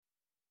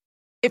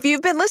If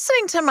you've been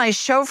listening to my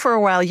show for a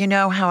while, you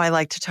know how I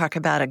like to talk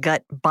about a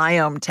gut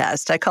biome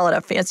test. I call it a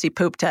fancy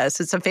poop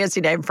test. It's a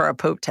fancy name for a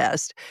poop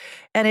test.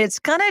 And it's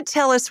going to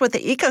tell us what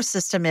the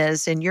ecosystem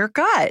is in your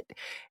gut.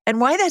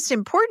 And why that's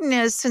important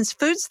is since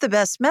food's the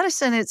best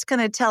medicine, it's going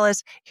to tell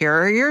us here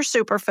are your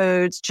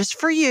superfoods just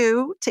for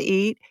you to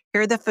eat.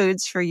 Here are the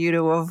foods for you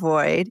to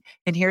avoid.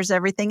 And here's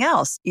everything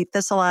else. Eat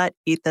this a lot,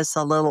 eat this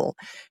a little.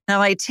 Now,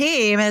 my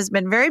team has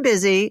been very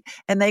busy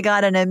and they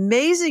got an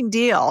amazing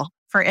deal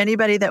for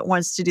anybody that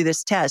wants to do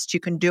this test.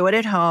 You can do it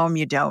at home.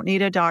 You don't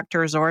need a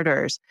doctor's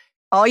orders.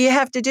 All you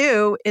have to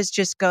do is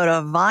just go to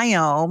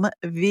Viome,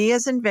 V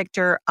as in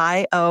Victor,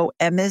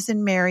 I-O-M as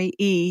in Mary,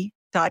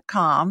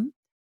 E.com,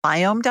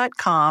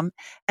 Viome.com.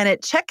 And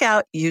at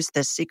checkout, use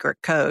the secret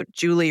code,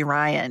 Julie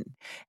Ryan,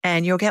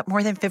 and you'll get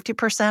more than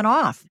 50%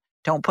 off.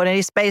 Don't put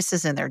any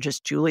spaces in there,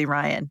 just Julie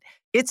Ryan.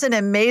 It's an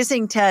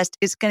amazing test.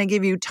 It's going to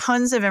give you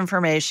tons of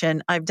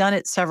information. I've done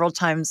it several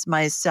times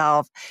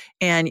myself,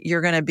 and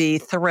you're going to be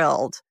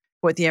thrilled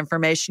with the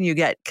information you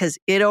get because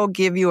it'll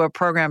give you a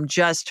program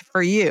just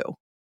for you.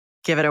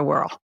 Give it a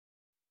whirl.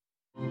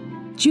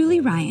 Julie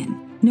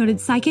Ryan,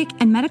 noted psychic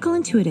and medical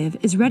intuitive,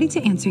 is ready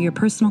to answer your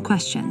personal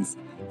questions,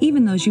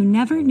 even those you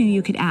never knew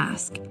you could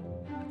ask.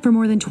 For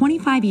more than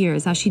 25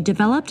 years, as she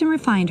developed and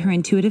refined her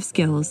intuitive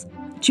skills,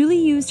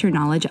 Julie used her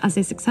knowledge as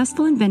a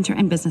successful inventor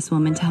and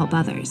businesswoman to help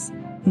others.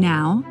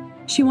 Now,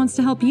 she wants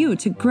to help you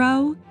to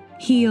grow,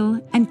 heal,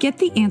 and get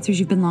the answers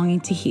you've been longing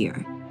to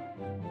hear.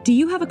 Do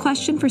you have a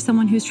question for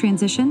someone who's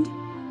transitioned?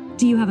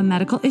 Do you have a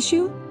medical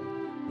issue?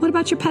 What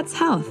about your pet's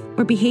health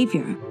or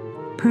behavior?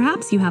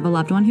 Perhaps you have a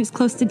loved one who's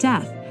close to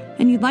death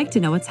and you'd like to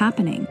know what's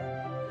happening.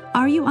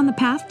 Are you on the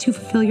path to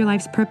fulfill your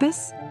life's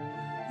purpose?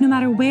 No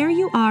matter where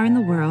you are in the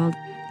world,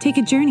 take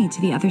a journey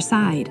to the other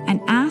side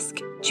and ask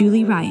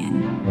Julie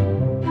Ryan.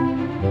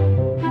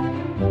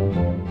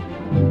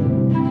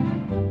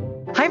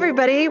 Hi,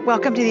 everybody.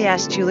 Welcome to the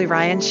Ask Julie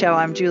Ryan Show.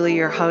 I'm Julie,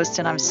 your host,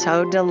 and I'm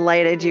so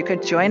delighted you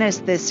could join us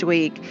this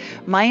week.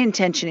 My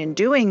intention in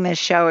doing this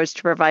show is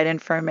to provide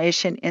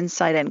information,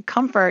 insight, and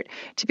comfort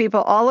to people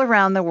all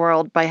around the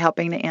world by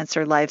helping to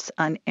answer life's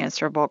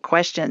unanswerable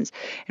questions.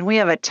 And we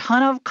have a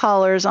ton of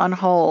callers on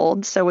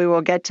hold, so we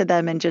will get to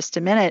them in just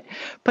a minute.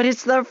 But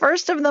it's the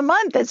first of the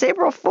month. It's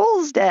April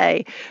Fool's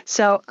Day.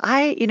 So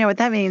you know what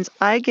that means.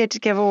 I get to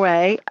give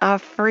away a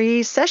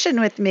free session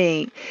with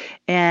me.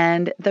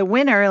 And the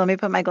winner, let me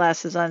put my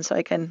glasses on so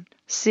I can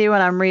see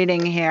what I'm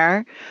reading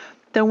here.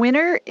 The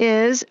winner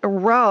is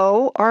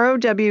Ro,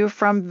 R-O-W,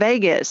 from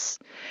Vegas.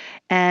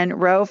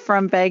 And Ro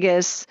from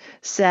Vegas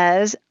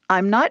says,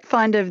 I'm not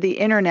fond of the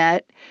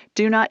internet,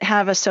 do not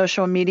have a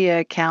social media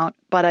account,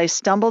 but I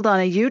stumbled on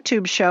a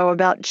YouTube show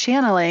about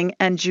channeling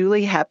and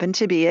Julie happened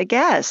to be a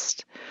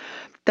guest.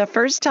 The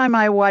first time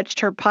I watched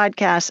her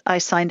podcast, I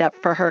signed up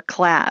for her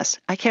class.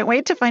 I can't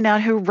wait to find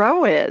out who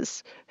Ro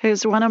is,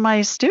 who's one of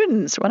my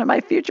students, one of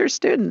my future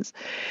students.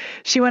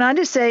 She went on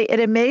to say,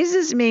 it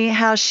amazes me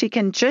how she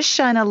can just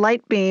shine a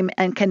light beam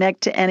and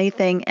connect to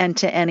anything and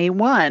to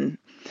anyone.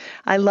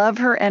 I love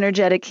her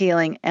energetic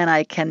healing, and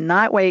I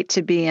cannot wait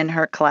to be in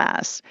her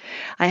class.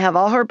 I have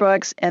all her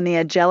books, and the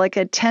Angelic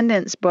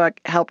Attendance book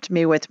helped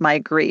me with my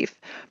grief.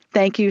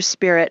 Thank you,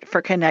 Spirit,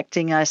 for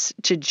connecting us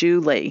to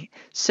Julie.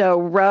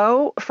 So,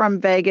 Ro from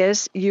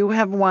Vegas, you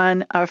have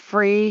won a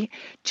free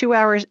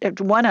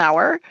 1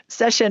 hour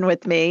session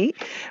with me,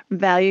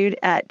 valued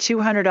at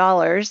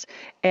 $200.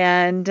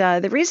 And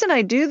the reason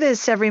I do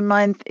this every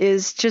month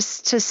is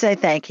just to say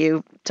thank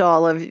you to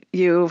all of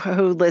you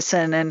who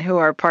listen and who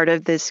are part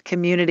of this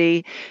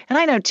community. And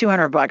I know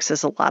 $200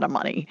 is a lot of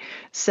money.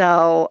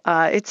 So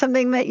it's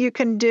something that you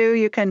can do.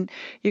 You can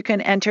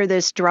enter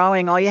this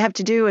drawing. All you have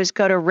to do is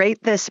go to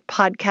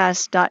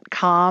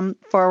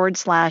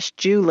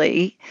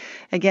ratethispodcast.com/Julie.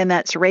 Again,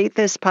 that's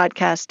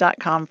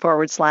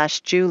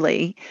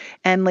ratethispodcast.com/Julie,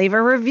 and leave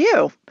a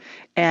review.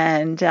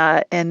 And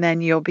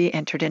then you'll be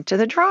entered into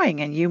the drawing,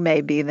 and you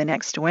may be the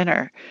next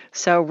winner.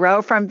 So,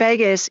 Ro from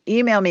Vegas,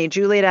 email me,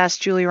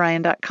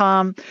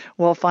 julie@askjulieryan.com.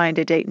 We'll find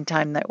a date and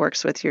time that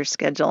works with your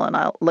schedule, and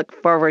I'll look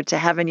forward to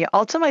having you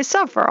all to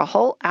myself for a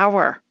whole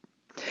hour.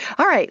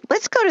 All right,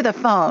 let's go to the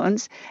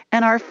phones,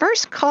 and our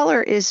first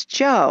caller is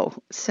Joe.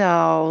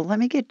 So let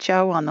me get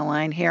Joe on the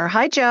line here.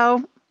 Hi,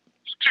 Joe.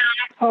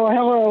 Oh,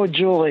 hello,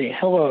 Julie.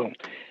 Hello.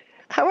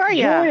 How are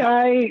you?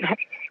 Julie,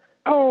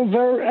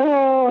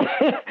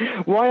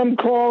 why I'm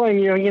calling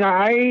you.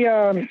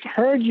 I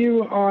heard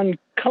you on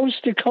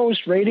Coast to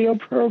Coast radio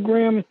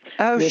program.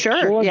 Oh,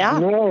 sure. George Yeah.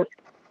 George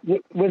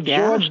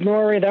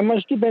Norrie. That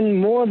must have been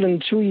more than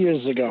 2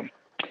 years ago.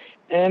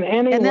 And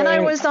anyway, and then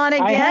I was on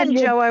again,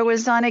 Joe. I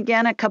was on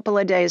again a couple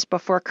of days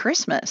before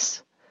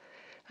Christmas.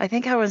 I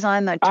think I was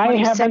on the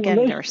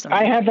 22nd or something.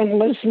 I haven't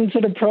listened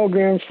to the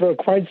program for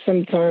quite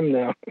some time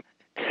now.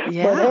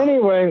 Yeah. But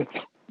anyway,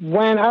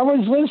 when I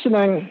was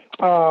listening,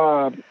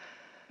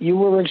 you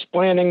were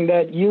explaining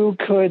that you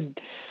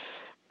could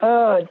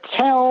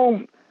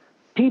tell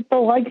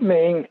people like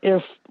me,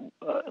 if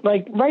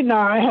like right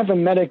now, I have a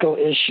medical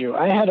issue.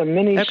 I had a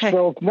mini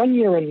stroke 1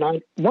 year and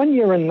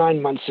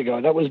 9 months ago.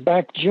 That was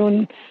back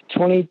June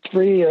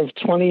 23 of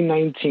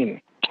 2019.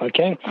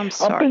 Okay. I'm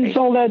sorry. Up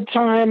until that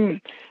time,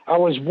 I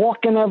was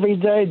walking every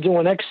day,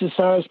 doing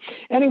exercise.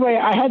 Anyway,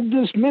 I had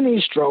this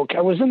mini stroke.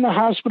 I was in the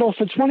hospital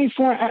for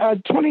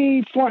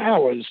 24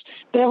 hours.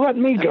 They let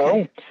me go.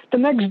 Okay. The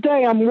next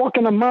day, I'm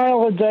walking a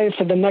mile a day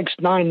for the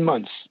next 9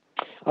 months.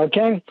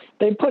 Okay?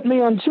 They put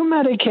me on 2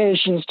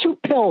 medications, 2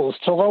 pills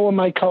to lower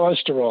my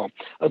cholesterol,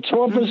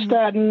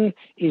 atorvastatin,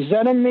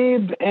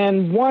 ezetimibe,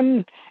 and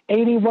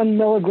 181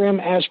 milligram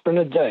aspirin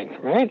a day,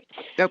 right?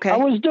 Okay. I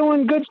was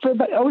doing good for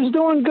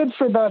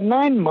about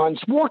 9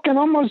 months, walking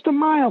almost a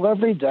mile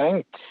every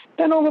day.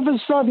 Then all of a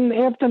sudden,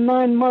 after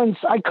 9 months,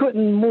 I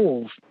couldn't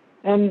move.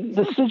 And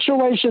the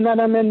situation that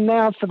I'm in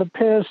now for the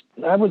past,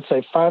 I would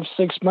say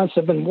 5-6 months,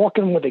 I've been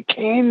walking with a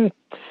cane.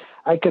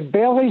 I could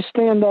barely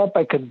stand up.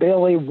 I could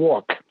barely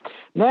walk.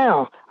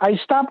 Now, I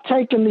stopped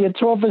taking the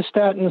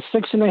atorvastatin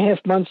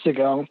 6.5 months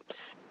ago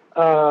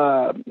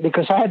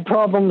because I had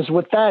problems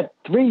with that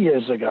 3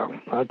 years ago.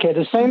 Okay,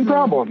 the same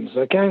problems,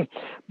 okay?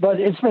 But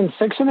it's been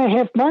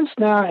 6.5 months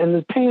now, and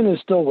the pain is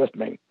still with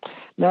me.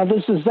 Now,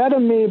 this is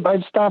ezetimibe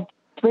I stopped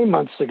 3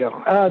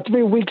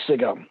 weeks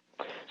ago.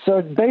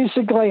 So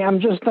basically,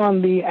 I'm just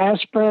on the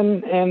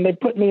aspirin, and they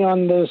put me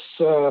on this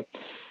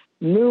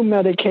new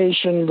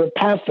medication,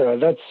 Repatha.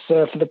 That's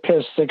for the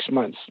past 6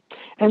 months.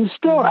 And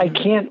still, I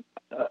can't,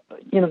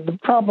 the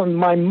problem,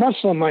 my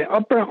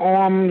upper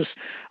arms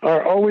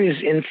are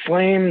always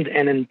inflamed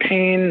and in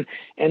pain,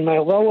 and my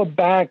lower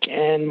back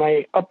and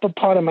my upper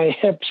part of my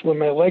hips, where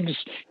my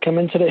legs come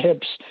into the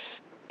hips,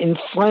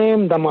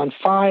 inflamed. I'm on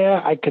fire.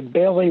 I could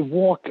barely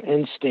walk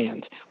and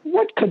stand.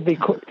 What could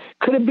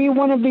it be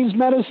one of these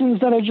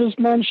medicines that I just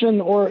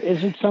mentioned, or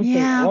is it something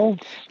else?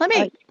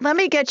 Let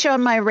me get you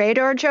on my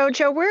radar,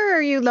 Jojo. Where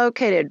are you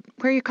located?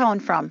 Where are you calling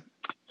from?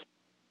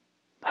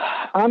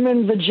 I'm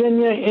in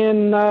Virginia,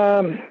 in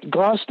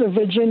Gloucester,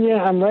 Virginia.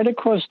 I'm right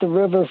across the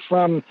river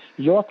from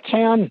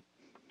Yorktown.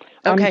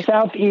 Okay. I'm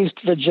Southeast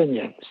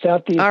Virginia.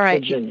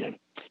 Virginia.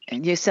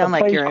 And you sound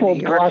like you're a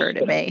New Yorker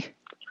to me.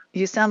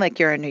 You sound like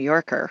you're a New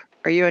Yorker.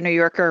 Are you a New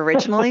Yorker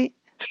originally?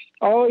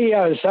 Oh,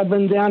 yes. I've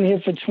been down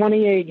here for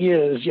 28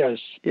 years, yes.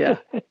 Yeah.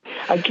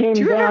 I came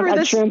down,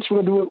 I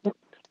transferred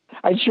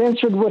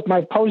with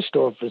my post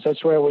office.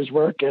 That's where I was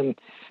working.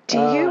 Do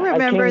you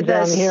remember I came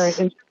this? Down here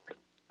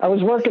I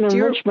was working in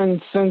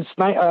Richmond since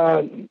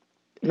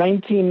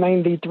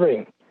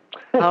 1993.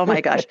 Oh,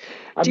 my gosh.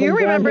 Do you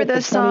remember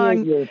this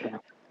song?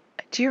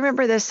 Do you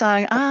remember this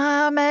song,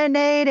 I'm a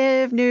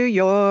native New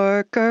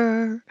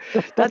Yorker?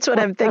 That's what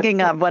I'm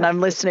thinking of when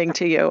I'm listening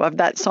to you, of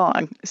that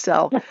song.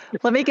 So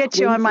let me get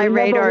you on my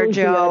radar,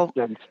 Joe.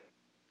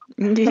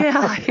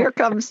 Yeah, here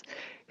comes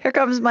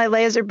my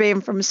laser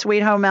beam from Sweet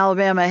Home,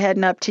 Alabama,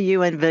 heading up to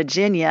you in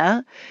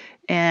Virginia.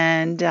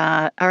 And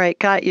all right,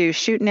 got you.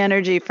 Shooting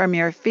energy from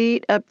your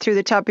feet up through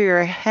the top of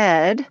your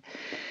head.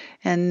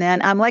 And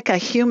then I'm like a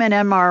human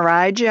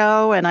MRI,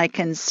 Joe, and I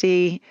can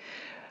see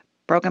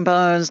broken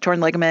bones, torn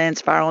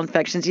ligaments, viral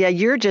infections. Yeah,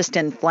 you're just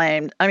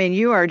inflamed. I mean,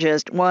 you are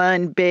just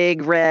one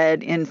big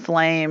red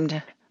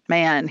inflamed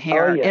man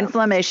here. Oh, yeah.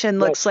 Inflammation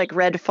looks like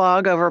red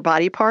fog over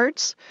body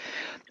parts.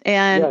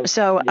 And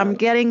I'm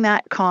getting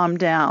that calmed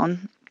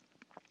down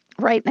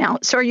right now.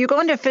 So are you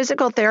going to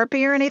physical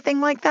therapy or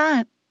anything like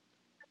that?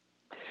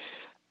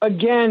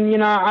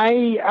 Again,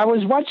 I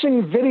was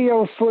watching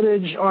video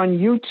footage on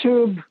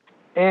YouTube.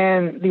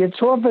 And the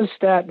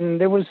atorvastatin,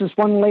 there was this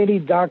one lady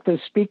doctor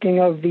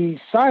speaking of the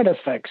side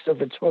effects of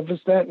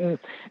atorvastatin.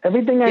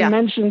 Everything I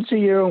mentioned to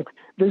you,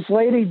 this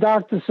lady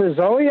doctor says,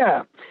 oh,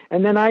 yeah.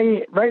 And then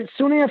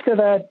soon after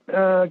that,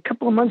 a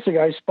couple of months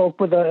ago, I spoke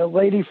with a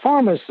lady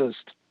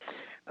pharmacist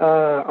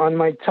on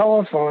my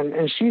telephone.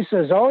 And she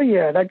says, oh,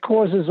 yeah, that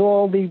causes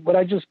what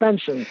I just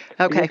mentioned.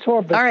 Okay.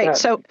 All right.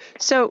 So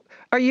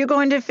are you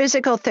going to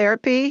physical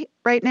therapy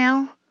right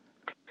now?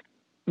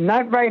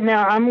 Not right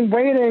now. I'm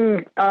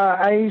waiting.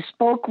 I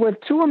spoke with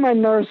 2 of my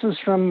nurses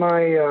from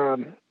my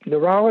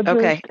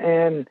neurologist,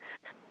 and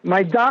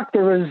my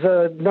doctor is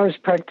a nurse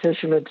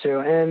practitioner too.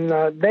 And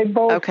they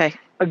both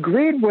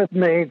agreed with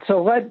me to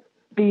let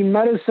the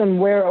medicine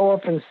wear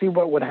off and see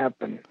what would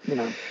happen.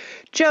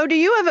 Joe, do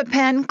you have a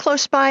pen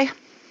close by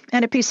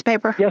and a piece of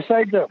paper? Yes,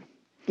 I do.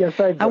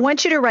 I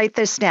want you to write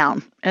this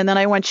down, and then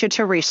I want you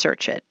to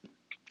research it.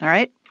 All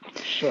right?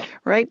 Sure.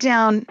 Write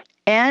down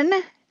N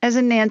as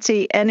in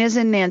Nancy, N as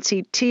in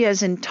Nancy, T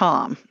as in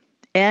Tom,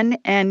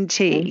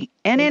 NNT.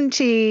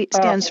 NNT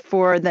stands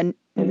for the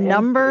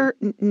number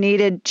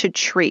needed to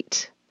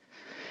treat.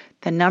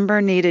 The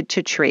number needed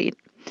to treat.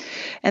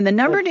 And the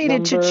number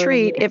needed to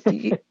treat,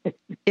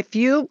 if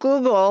you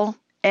Google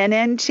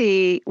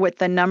NNT with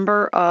the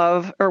number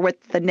of, or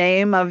with the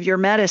name of your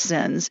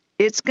medicines,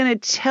 it's going to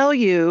tell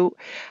you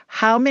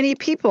how many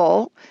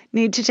people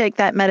need to take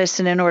that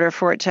medicine in order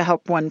for it to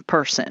help one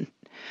person.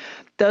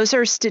 Those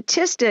are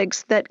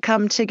statistics that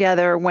come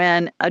together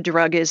when a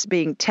drug is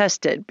being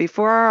tested.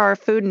 Before our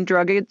Food and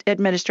Drug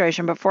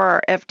Administration, before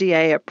our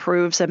FDA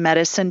approves a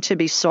medicine to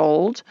be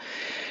sold,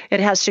 it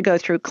has to go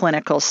through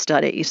clinical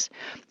studies.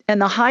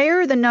 And the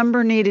higher the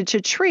number needed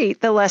to treat,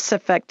 the less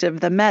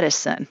effective the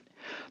medicine.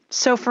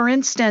 So, for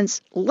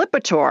instance,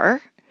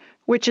 Lipitor,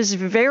 which is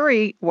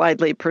very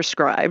widely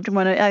prescribed,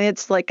 when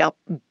it's like $1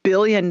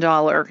 billion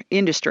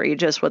industry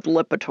just with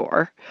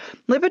Lipitor.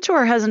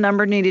 Lipitor has a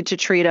number needed to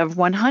treat of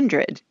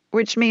 100,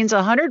 which means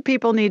 100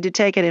 people need to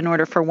take it in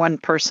order for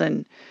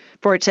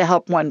it to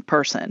help one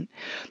person.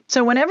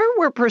 So whenever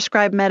we're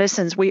prescribed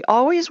medicines, we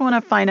always want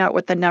to find out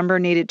what the number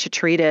needed to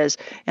treat is,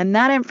 and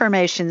that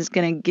information is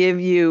going to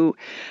give you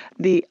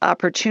the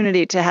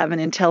opportunity to have an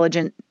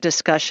intelligent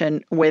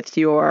discussion with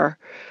your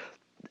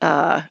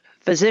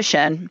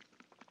physician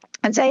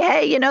and say,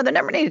 hey, the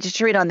number needed to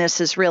treat on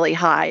this is really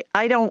high.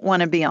 I don't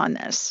want to be on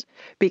this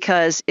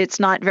because it's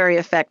not very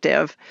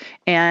effective,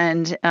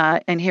 and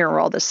here are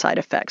all the side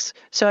effects.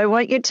 So I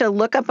want you to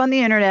look up on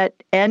the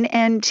internet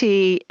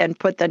NNT and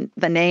put the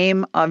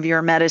name of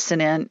your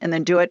medicine in, and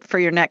then do it for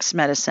your next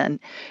medicine,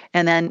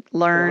 and then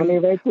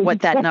learn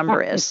what that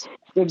number is.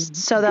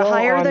 So the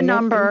higher the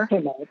number,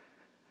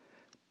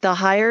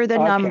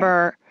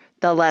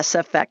 the less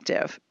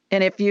effective.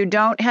 And if you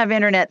don't have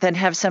internet, then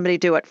have somebody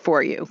do it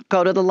for you.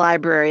 Go to the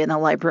library, and the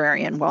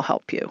librarian will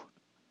help you.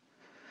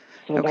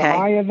 So the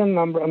higher the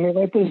number, let me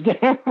write this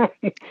down.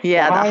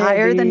 Yeah, the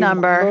higher the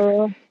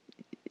number,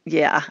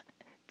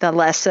 the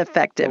less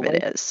effective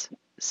it is.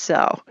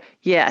 So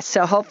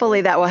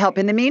hopefully that will help.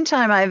 In the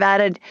meantime, I've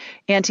added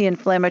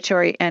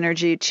anti-inflammatory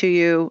energy to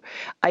you.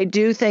 I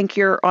do think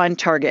you're on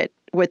target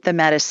with the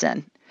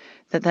medicine,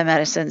 that the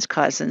medicine's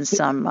causing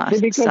some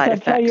side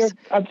effects.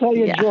 I'll tell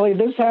you, Julie,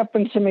 this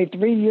happened to me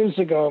 3 years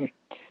ago.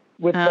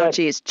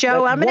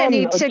 Joe, I'm going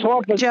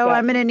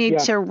to need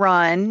to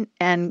run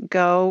and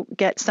go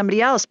get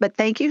somebody else. But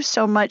thank you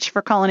so much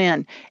for calling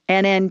in.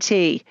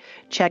 NNT,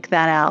 check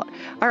that out.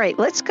 All right,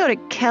 let's go to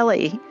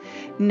Kelly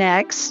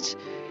next.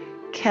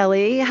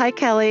 Kelly, hi,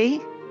 Kelly.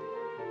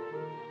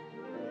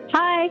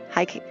 Hi.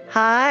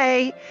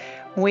 Hi.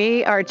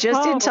 We are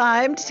just in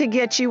time to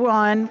get you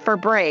on for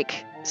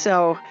break.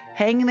 So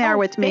hang there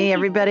with me,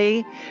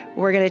 everybody.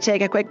 We're going to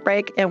take a quick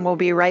break, and we'll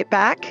be right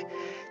back.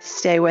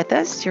 Stay with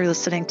us. You're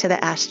listening to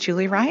the Ask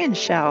Julie Ryan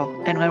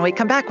Show. And when we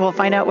come back, we'll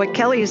find out what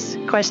Kelly's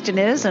question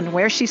is and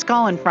where she's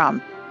calling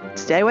from.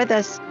 Stay with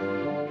us.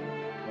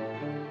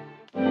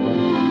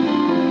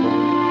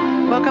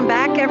 Welcome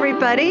back,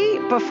 everybody.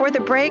 Before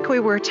the break,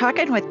 we were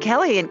talking with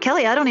Kelly. And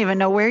Kelly, I don't even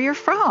know where you're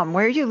from.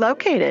 Where are you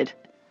located?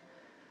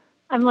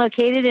 I'm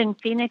located in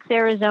Phoenix,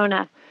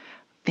 Arizona.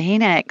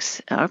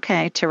 Phoenix.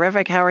 Okay,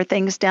 terrific. How are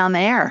things down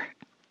there?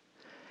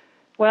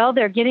 Well,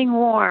 they're getting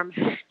warm.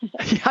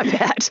 I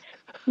bet.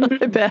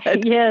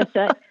 Yes.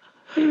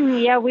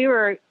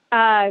 We're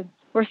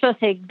supposed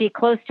to be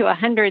close to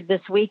 100 this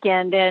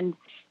weekend, and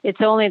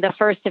it's only the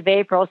 1st of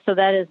April, so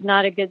that is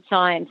not a good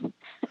sign.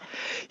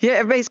 Yeah,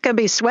 everybody's going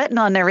to be sweating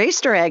on their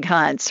Easter egg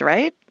hunts,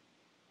 right?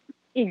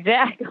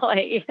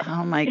 Exactly.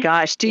 Oh, my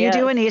gosh. Do you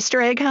do an Easter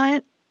egg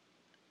hunt?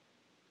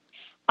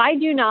 I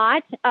do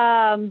not,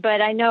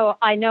 but I know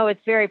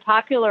it's very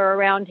popular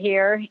around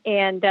here,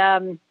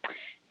 and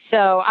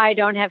so I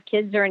don't have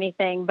kids or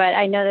anything, but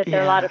I know that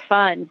they're a lot of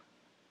fun.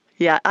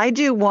 Yeah, I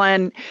do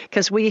one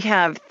because we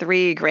have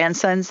 3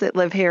 grandsons that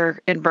live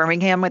here in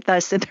Birmingham with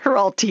us, and they're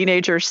all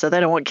teenagers, so they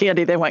don't want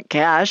candy, they want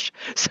cash.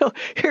 So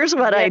here's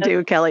what I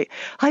do, Kelly.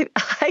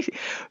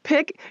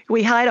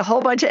 We hide a whole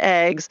bunch of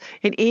eggs,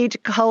 and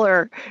each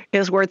color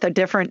is worth a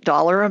different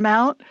dollar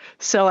amount.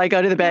 So I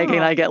go to the bank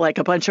and I get like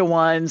a bunch of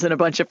 1s and a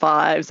bunch of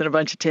 5s and a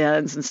bunch of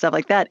 10s and stuff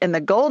like that. And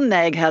the golden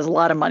egg has a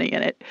lot of money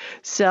in it.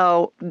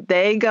 So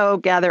they go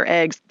gather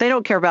eggs. They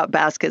don't care about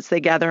baskets.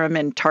 They gather them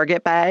in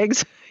Target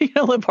bags,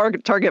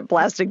 Target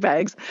plastic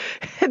bags.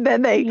 And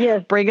then they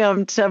bring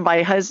them to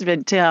my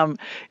husband, Tim,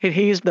 and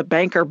he's the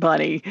banker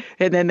bunny.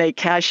 And then they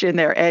cash in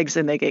their eggs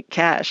and they get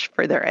cash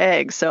for their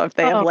eggs. So if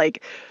they have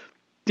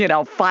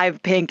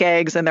 5 pink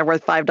eggs and they're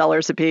worth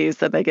 $5 a piece,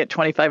 then they get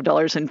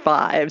 $25 in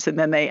 5s, and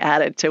then they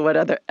add it to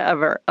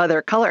whatever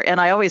other color. And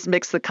I always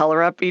mix the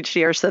color up each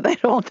year so they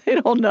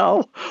don't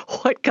know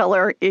what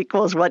color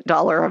equals what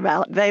dollar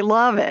amount. They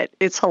love it.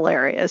 It's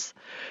hilarious.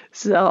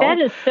 So that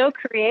is so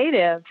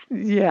creative.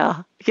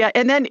 Yeah.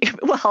 And then,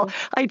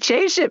 I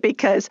changed it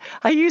because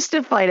I used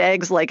to find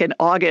eggs like in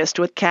August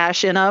with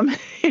cash in them,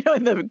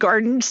 in the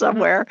garden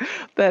somewhere,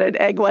 but an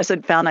egg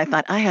wasn't found. I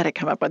thought I had to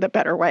come up with a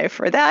better way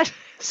for that.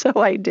 So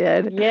I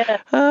did. Yeah.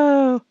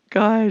 Oh,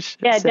 gosh.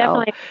 Yeah,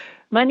 definitely.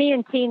 Money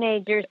and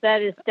teenagers,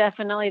 that is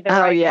definitely the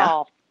right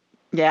call.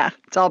 Yeah.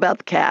 It's all about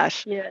the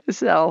cash. Yeah.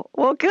 So,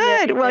 well,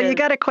 good. Yeah, you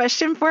got a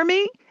question for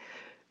me?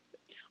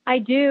 I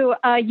do.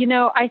 I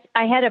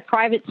had a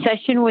private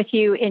session with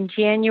you in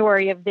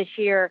January of this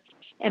year,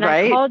 and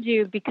I called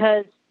you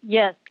because,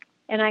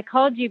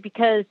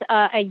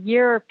 a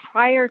year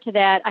prior to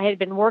that, I had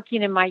been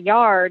working in my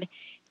yard,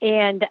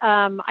 and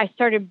I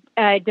started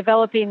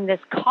developing this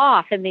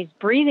cough and these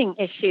breathing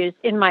issues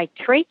in my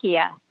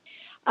trachea.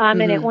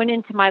 And it went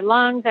into my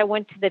lungs. I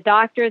went to the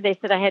doctor. They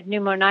said I had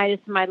pneumonitis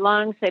in my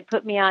lungs. They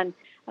put me on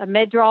a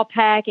Medrol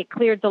pack. It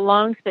cleared the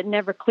lungs, but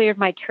never cleared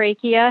my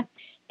trachea.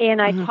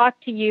 And I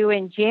talked to you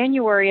in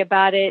January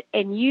about it,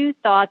 and you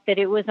thought that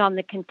it was on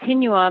the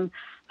continuum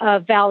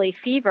of valley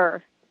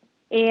fever.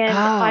 And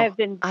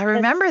I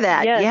remember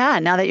that. Yes. Yeah,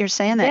 now that you're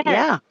saying that. Yes.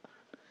 Yeah.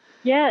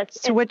 Yes.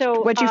 So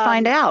what'd you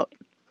find out?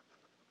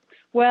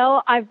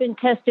 Well, I've been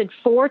tested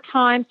 4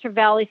 times for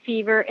valley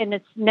fever, and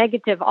it's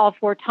negative all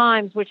 4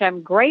 times, which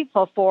I'm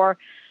grateful for.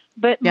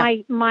 But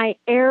my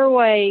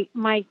airway,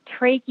 my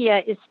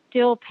trachea is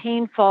still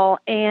painful,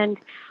 and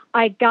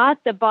I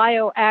got the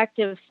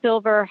bioactive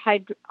silver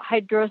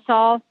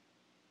hydrosol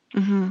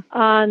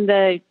on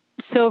the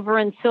silver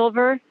and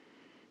silver.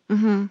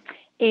 And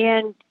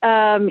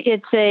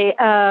it's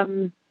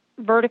a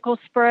vertical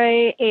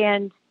spray,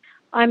 and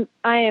I'm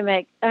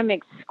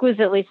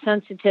exquisitely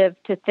sensitive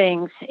to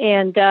things,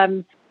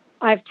 and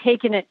I've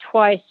taken it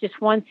twice,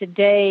 just once a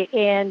day,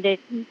 and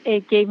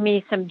it gave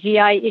me some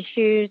GI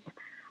issues.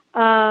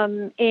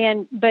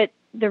 But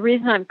the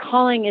reason I'm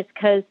calling is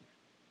because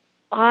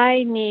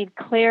I need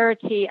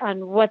clarity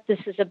on what this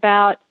is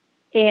about,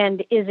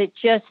 and is it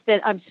just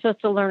that I'm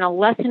supposed to learn a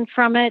lesson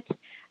from it?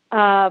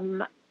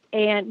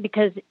 And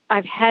because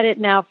I've had it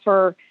now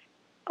for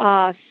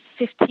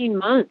 15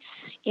 months,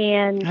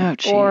 and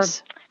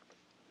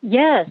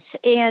yes,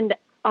 and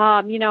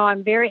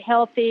I'm very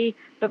healthy,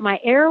 but my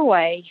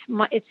airway,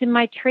 it's in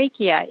my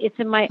trachea, it's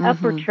in my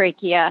upper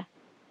trachea,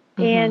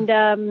 and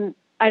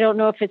I don't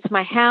know if it's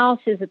my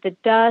house, is it the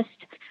dust?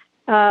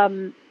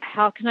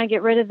 How can I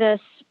get rid of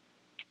this?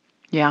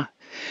 Yeah.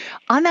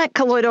 On that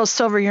colloidal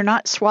silver, you're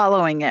not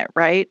swallowing it,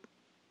 right?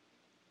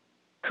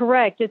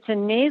 Correct. It's a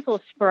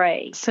nasal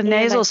spray. It's a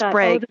nasal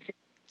spray.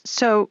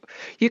 So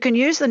you can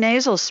use the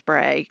nasal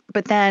spray,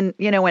 but then,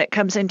 when it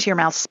comes into your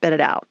mouth, spit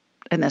it out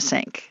in the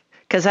sink,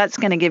 because that's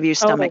going to give you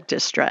stomach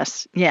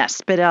distress. Yes,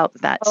 spit out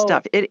that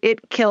stuff.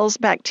 It kills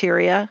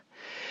bacteria.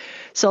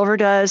 Silver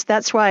does.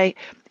 That's why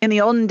in the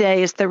olden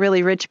days, the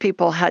really rich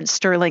people had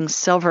sterling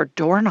silver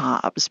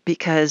doorknobs,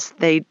 because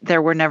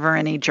there were never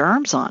any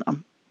germs on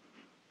them,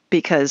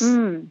 because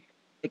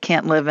it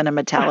can't live in a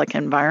metallic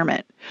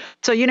environment.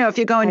 So, if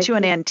you go into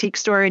an antique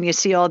store and you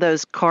see all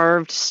those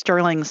carved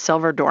sterling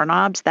silver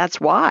doorknobs, that's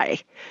why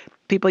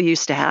people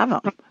used to have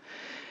them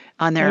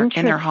in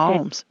their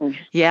homes.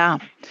 Yeah.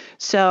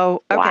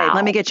 So, okay,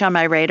 let me get you on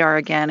my radar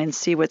again and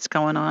see what's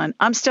going on.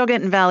 I'm still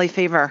getting valley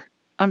fever.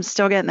 I'm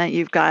still getting that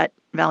you've got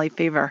valley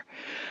fever,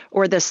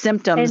 or the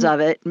symptoms of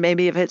it.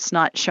 Maybe if it's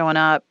not showing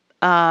up.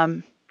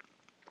 All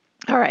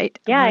right.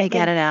 Let me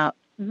get it out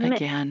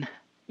again.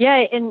 Yeah.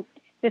 And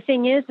the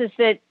thing is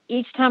that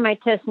each time I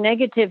test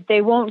negative,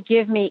 they won't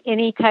give me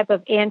any type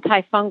of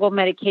antifungal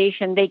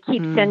medication. They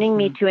keep sending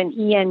me to an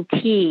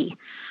ENT,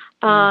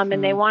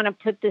 and they want to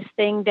put this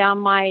thing down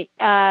my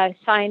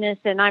sinus,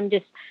 and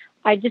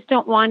I just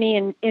don't want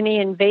any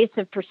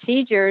invasive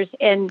procedures,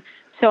 and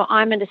so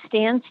I'm at a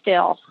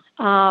standstill.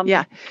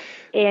 And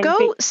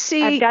go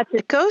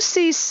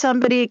see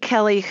somebody,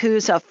 Kelly,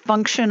 who's a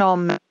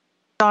functional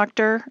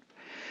doctor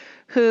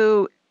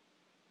who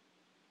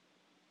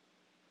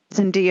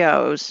and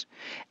DOs,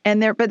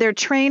 and they're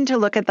trained to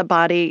look at the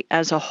body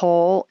as a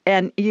whole.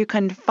 And you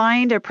can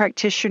find a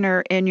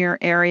practitioner in your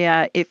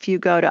area if you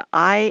go to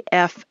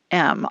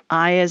IFM,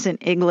 I as in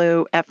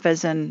igloo, F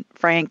as in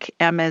Frank,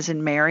 M as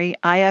in Mary,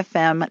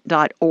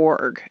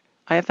 IFM.org.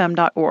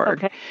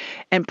 IFM.org,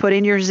 and put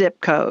in your zip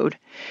code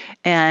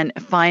and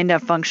find a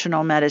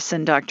functional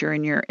medicine doctor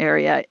in your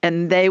area,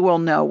 and they will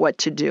know what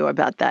to do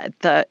about that.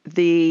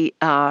 The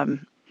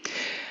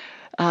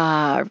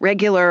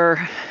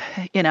regular,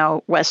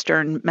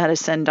 Western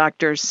medicine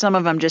doctors, some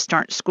of them just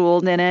aren't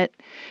schooled in it.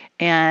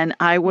 And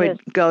I would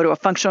go to a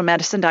functional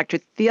medicine doctor.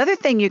 The other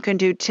thing you can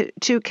do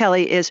too,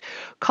 Kelly, is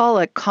call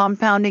a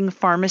compounding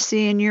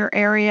pharmacy in your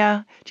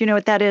area. Do you know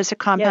what that is? A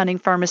compounding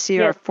pharmacy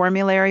or a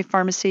formulary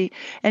pharmacy,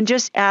 and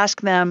just ask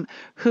them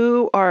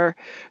who are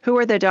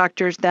the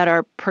doctors that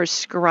are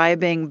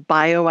prescribing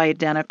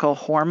bioidentical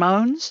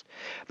hormones.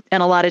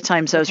 And a lot of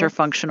times those are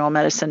functional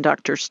medicine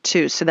doctors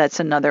too. So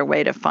that's another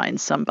way to find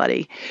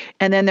somebody.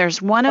 And then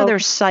there's one other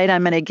site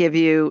I'm going to give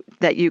you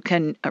that you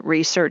can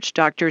research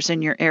doctors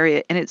in your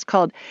area. And it's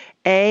called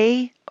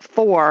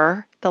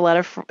A4,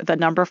 the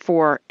number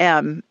 4,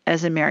 M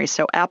as in Mary.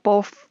 So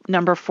Apple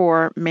number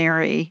 4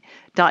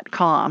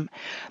 Mary.com.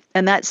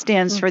 And that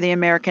stands for the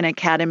American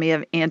Academy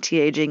of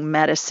Anti-Aging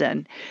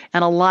Medicine.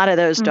 And a lot of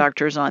those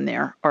doctors on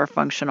there are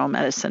functional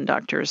medicine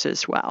doctors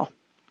as well.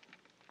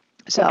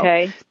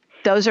 So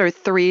those are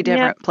 3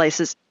 different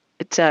places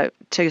to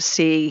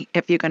see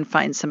if you can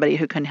find somebody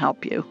who can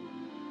help you.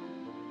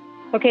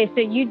 Okay,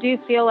 so you do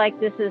feel like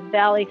this is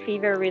valley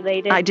fever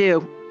related? I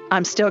do.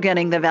 I'm still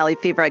getting the valley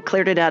fever. I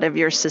cleared it out of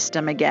your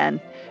system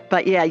again.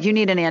 But yeah, you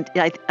need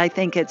I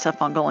think it's a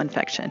fungal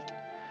infection.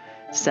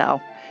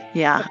 So,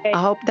 yeah, I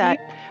hope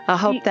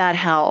that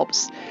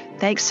helps.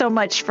 Thanks so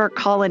much for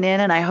calling in,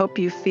 and I hope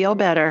you feel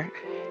better.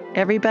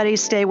 Everybody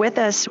stay with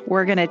us.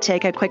 We're going to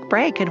take a quick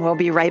break, and we'll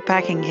be right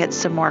back and get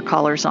some more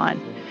callers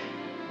on.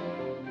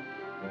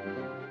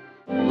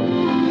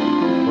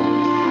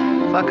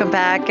 Welcome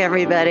back,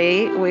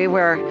 everybody. We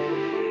were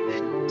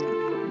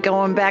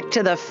going back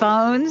to the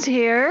phones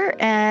here,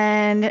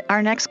 and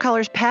our next caller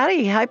is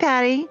Patty. Hi,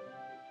 Patty.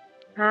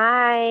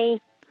 Hi.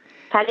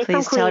 Patty from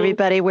Queens. Please tell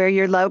everybody where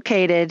you're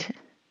located.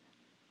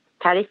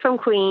 Patty from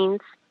Queens.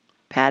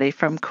 Patty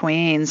from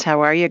Queens.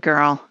 How are you,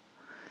 girl?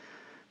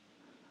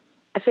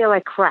 I feel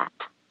like crap.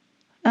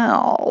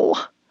 Oh.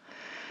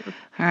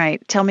 All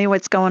right. Tell me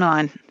what's going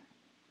on.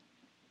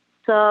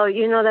 So,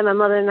 you know that my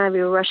mother and I,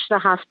 we were rushed to the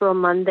hospital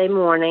Monday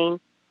morning.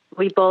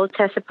 We both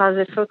tested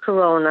positive for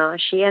corona.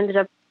 She ended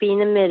up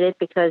being admitted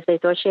because they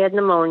thought she had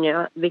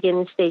pneumonia,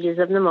 beginning stages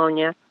of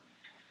pneumonia.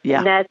 Yeah.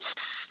 And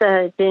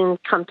that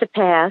didn't come to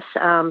pass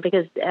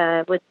because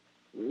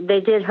they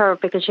did her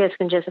because she has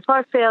congestive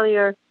heart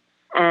failure,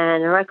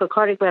 and her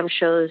echocardiogram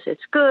shows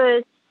it's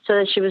good. So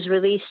that she was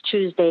released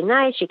Tuesday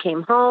night. She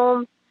came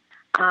home.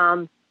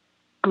 My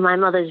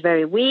mother's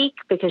very weak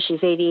because she's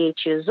 88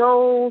 years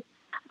old.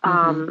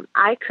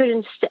 I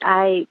couldn't.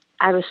 I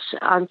was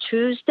on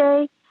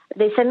Tuesday.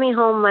 They sent me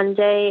home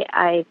Monday.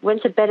 I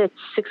went to bed at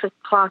 6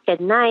 o'clock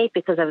at night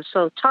because I was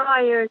so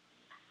tired.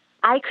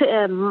 I could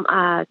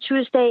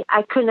Tuesday.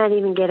 I could not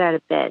even get out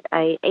of bed.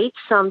 I ate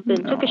something,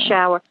 took a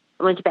shower,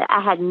 and went to bed. I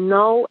had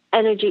no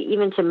energy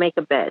even to make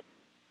a bed.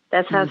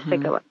 That's how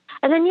sick I was.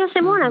 And then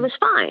yesterday morning I was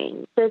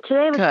fine. So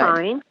today was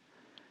fine.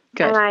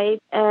 Good.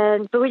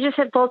 But we just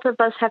had both of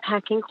us have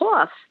hacking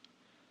coughs.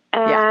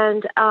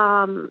 And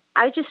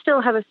I just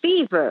still have a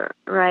fever,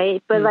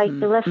 right? But like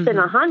less than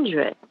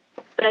 100.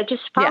 But I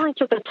just finally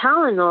took a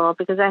Tylenol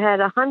because I had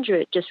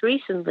 100 just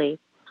recently.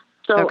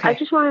 So I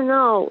just want to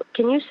know,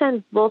 can you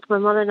send both my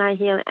mother and I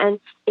here? And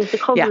is the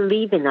COVID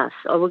leaving us,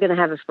 or we're going to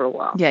have it for a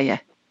while? Yeah.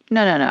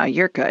 No.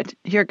 You're good.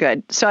 You're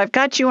good. So I've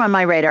got you on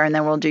my radar, and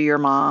then we'll do your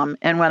mom.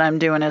 And what I'm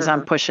doing is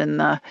I'm pushing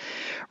the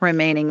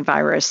remaining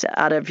virus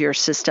out of your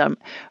system.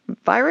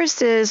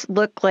 Viruses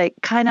look like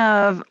kind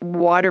of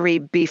watery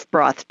beef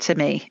broth to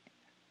me,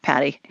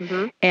 Patty.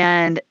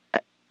 And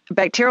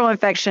bacterial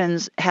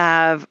infections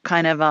have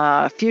kind of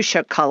a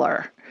fuchsia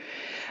color,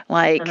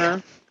 like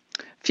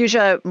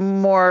fuchsia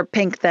more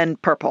pink than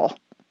purple.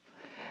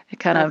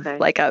 Kind of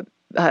like a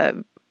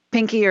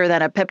pinkier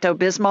than a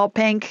Pepto-Bismol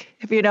pink,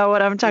 if you know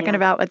what I'm talking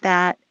about with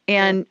that.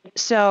 And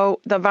so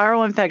the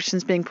viral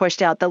infection's being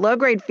pushed out. The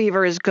low-grade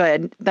fever is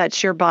good.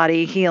 That's your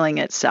body healing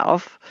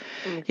itself.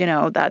 You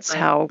know, that's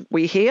how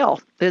we heal,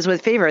 is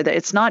with fever.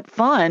 It's not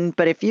fun,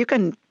 but if you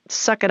can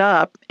suck it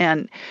up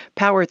and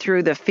power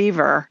through the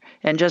fever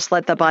and just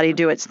let the body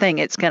do its thing,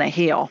 it's going to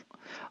heal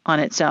on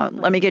its own.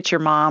 Let me get your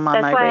mom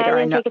on my radar. That's why I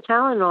didn't take a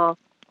Tylenol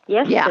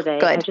yesterday.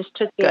 Good. I just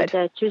took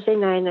it Tuesday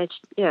night.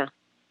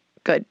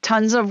 Good.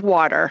 Tons of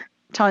water.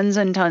 Tons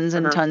and tons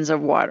and tons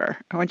of water.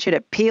 I want you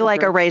to pee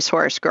like a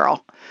racehorse,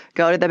 girl.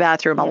 Go to the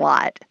bathroom a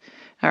lot.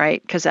 All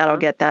right? Because that'll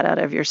get that out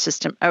of your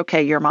system.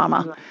 Okay, your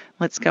mama.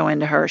 Let's go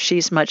into her.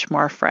 She's much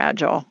more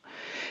fragile.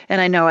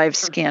 And I know I've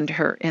scanned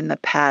her in the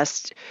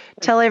past.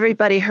 Tell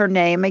everybody her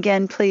name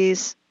again,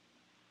 please.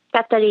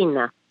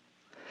 Catarina.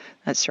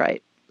 That's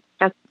right.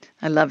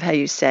 I love how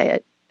you say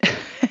it.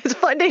 It's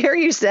fun to hear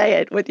you say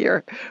it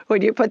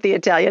when you put the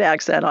Italian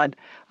accent on.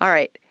 All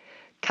right.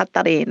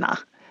 Catarina.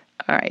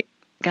 All right.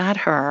 Got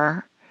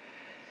her.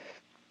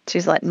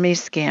 She's letting me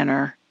scan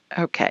her.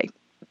 Okay.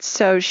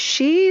 So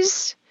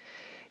she's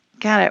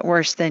got it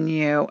worse than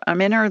you.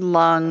 I'm in her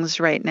lungs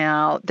right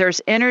now.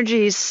 There's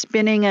energy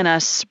spinning in a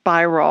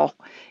spiral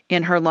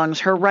in her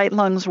lungs. Her right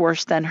lung's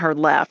worse than her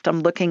left.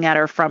 I'm looking at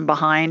her from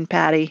behind,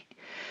 Patty.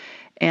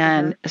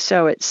 And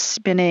so it's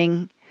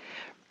spinning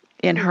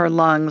in her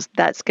lungs.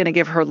 That's going to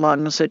give her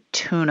lungs a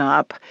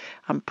tune-up.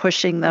 I'm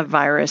pushing the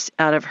virus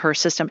out of her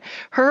system.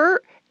 Her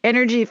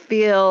energy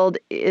field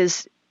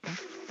is,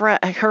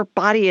 her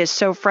body is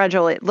so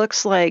fragile, it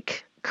looks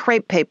like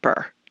crepe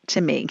paper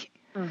to me.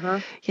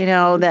 You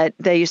know, that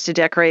they used to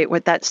decorate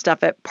with that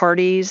stuff at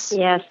parties.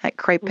 Yes. That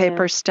crepe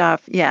paper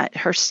stuff. Yeah,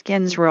 her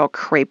skin's real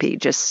crepey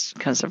just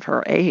because of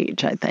her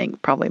age, I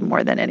think, probably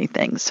more than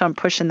anything. So I'm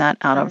pushing that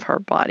out of her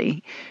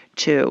body,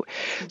 too.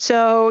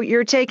 So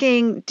you're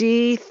taking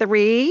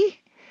D3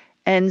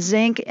 and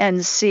zinc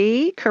and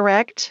C,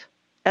 correct?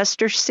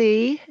 Ester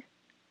C?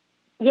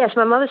 Yes,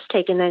 my mother's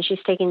taking that. She's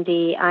taking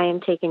D. I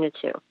am taking it,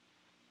 too.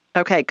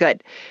 Okay,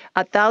 good.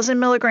 1,000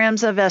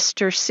 milligrams of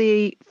ester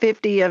C,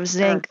 50 of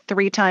zinc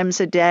 3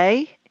 times a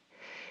day,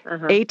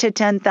 8 to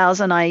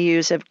 10,000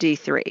 IUs of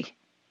D3.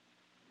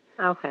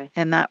 Okay.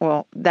 And that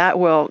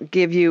will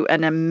give you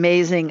an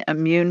amazing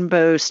immune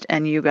boost,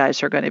 and you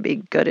guys are going to be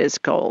good as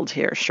gold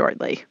here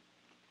shortly.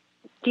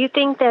 Do you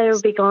think that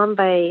it'll be gone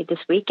by this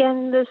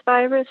weekend, this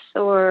virus,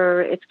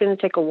 or it's going to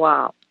take a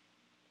while?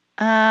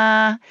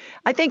 I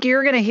think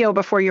you're going to heal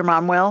before your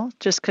mom will,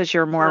 just because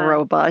you're more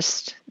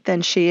robust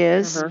than she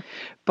is.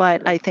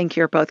 But I think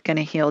you're both going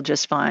to heal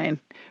just fine.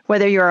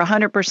 Whether you're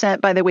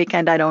 100% by the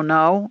weekend, I don't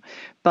know.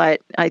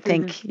 But I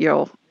think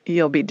you'll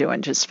be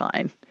doing just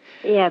fine.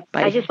 Yeah,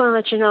 I just want to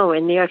let you know,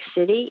 in New York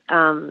City,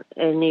 in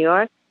New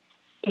York,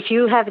 if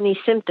you have any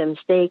symptoms,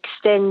 they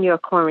extend your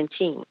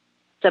quarantine.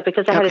 So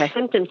because I had a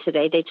symptom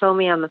today, they told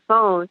me on the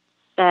phone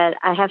that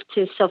I have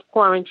to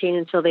self-quarantine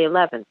until the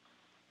 11th.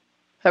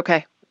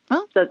 Okay.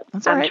 Well, So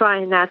that's all I'm right.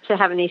 trying not to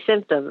have any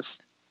symptoms.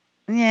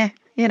 Yeah,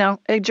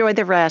 enjoy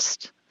the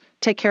rest.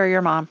 Take care of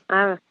your mom.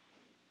 All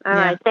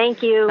right.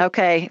 Thank you.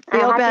 Okay.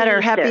 Feel Happy better.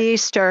 Easter. Happy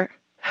Easter.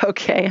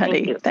 Okay, honey.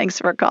 Thank you. Thanks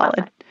for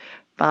calling.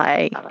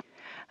 Bye-bye. Bye. Bye-bye.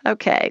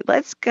 Okay,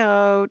 let's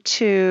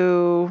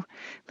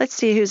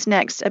see who's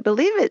next. I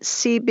believe it's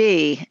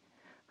CB.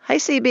 Hi,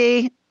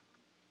 CB.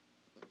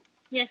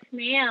 Yes,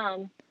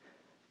 ma'am.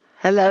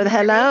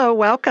 Hello.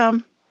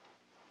 Welcome.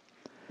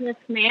 Yes,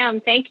 ma'am.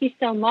 Thank you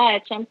so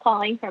much. I'm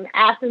calling from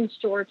Athens,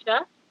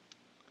 Georgia.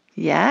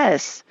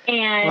 Yes.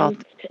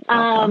 And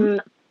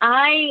welcome.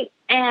 I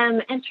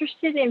am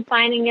interested in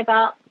finding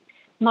about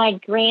my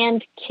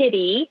grand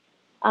kitty.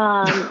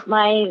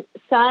 My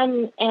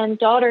son and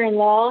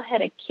daughter-in-law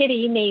had a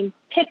kitty named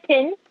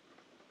Pippin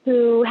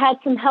who had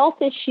some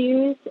health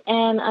issues,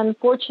 and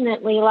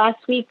unfortunately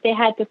last week they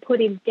had to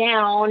put him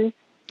down.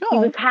 He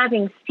was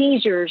having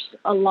seizures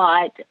a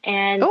lot,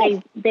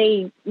 and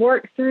they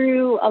worked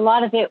through a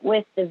lot of it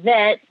with the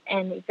vet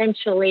and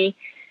eventually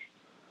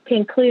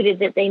concluded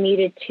that they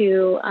needed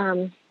to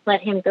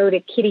let him go to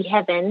kitty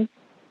heaven.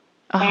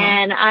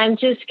 And I'm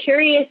just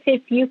curious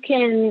if you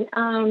can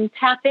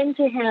tap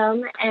into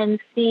him and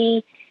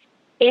see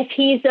if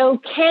he's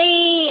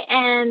okay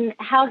and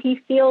how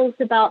he feels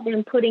about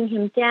them putting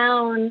him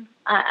down.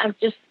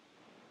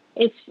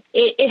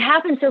 It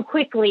happened so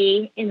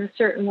quickly in a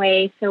certain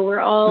way, so we're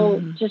all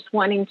just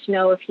wanting to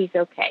know if he's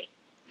okay.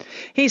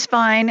 He's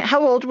fine.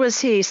 How old was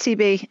he,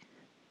 CB?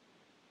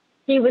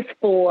 He was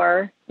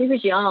 4. He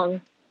was young.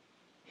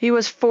 He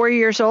was 4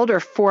 years old or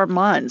 4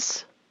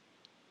 months?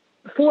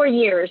 4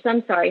 years.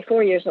 I'm sorry,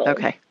 4 years old.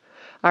 Okay.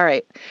 All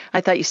right.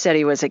 I thought you said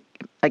he was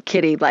a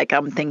kitty, like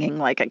I'm thinking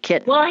like a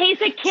kitten. Well, he's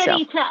a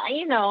kitty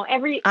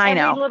every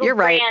little You're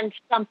right. brand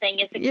something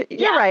is a kitty.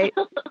 You're right.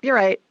 You're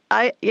right.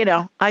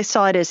 I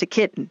saw it as a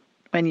kitten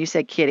when you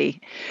said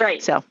kitty.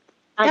 Right. So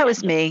that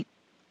was me.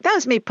 That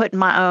was me putting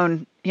my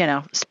own,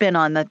 spin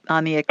on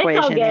the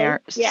equation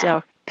there. Yeah.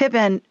 So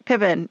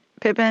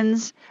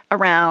Pippin's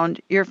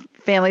around. Your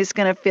family's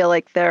going to feel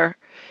like they're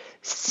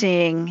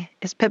seeing.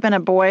 Is Pippin a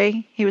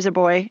boy? He was a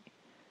boy.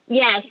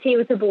 Yes, he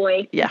was a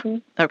boy. Yeah.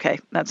 Mm-hmm. Okay.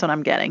 That's what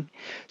I'm getting.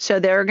 So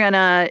they're going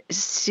to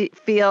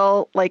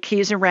feel like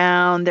he's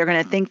around. They're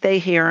going to think they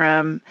hear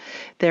him.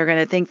 They're going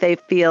to think they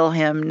feel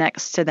him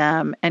next to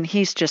them. And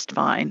he's just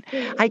fine.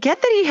 Mm-hmm. I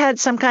get that he had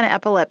some kind of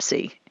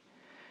epilepsy.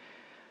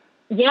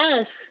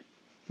 Yes.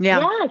 Yeah.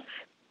 Yes.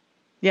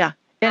 Yeah.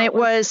 And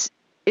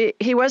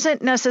he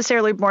wasn't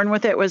necessarily born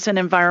with it. It was an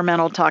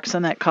environmental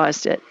toxin that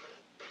caused it.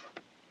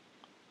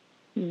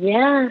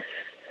 Yes.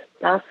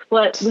 That's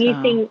what we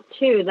think,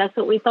 too. That's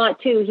what we thought,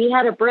 too. He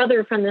had a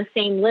brother from the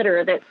same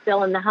litter that's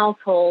still in the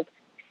household.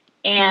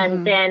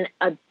 And then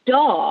a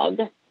dog,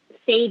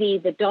 Sadie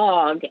the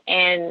dog.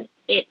 And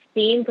it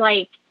seemed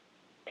like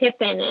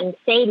Pippin and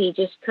Sadie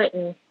just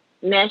couldn't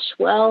mesh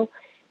well.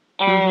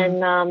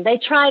 And they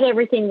tried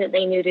everything that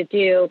they knew to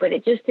do, but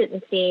it just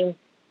didn't seem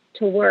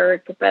to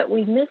work. But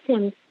we miss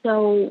him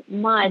so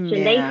much. And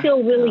they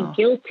feel really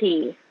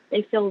guilty.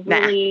 They feel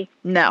really...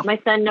 No.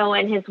 My son Noah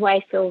and his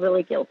wife feel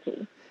really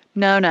guilty.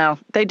 No.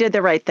 They did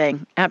the right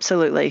thing.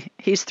 Absolutely.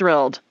 He's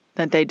thrilled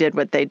that they did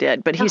what they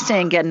did. But he's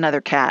saying get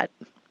another cat.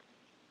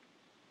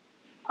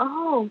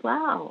 Oh,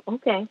 wow.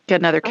 Okay.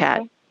 Get another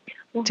cat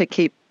to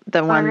keep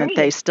the one that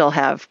they still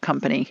have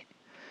company.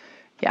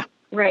 Yeah.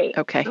 Right.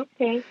 Okay.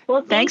 Okay.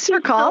 Well, thanks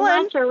for calling.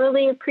 So much. I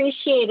really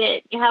appreciate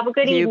it. You have a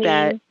good evening. You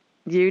bet.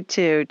 You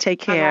too.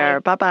 Take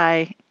care.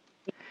 Bye-bye.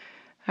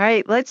 All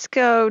right. Let's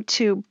go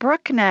to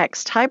Brooke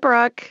next. Hi,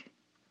 Brooke.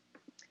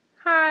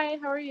 Hi.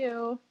 How are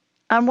you?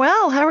 I'm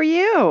well. How are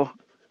you?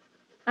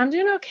 I'm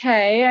doing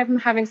okay. I'm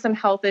having some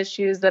health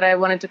issues that I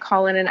wanted to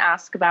call in and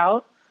ask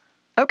about.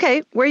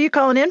 Okay. Where are you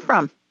calling in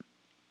from?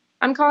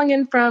 I'm calling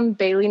in from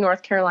Bailey,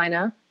 North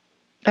Carolina.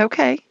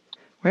 Okay.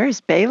 Where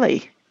is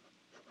Bailey?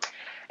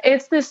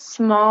 It's this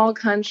small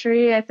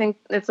country. I think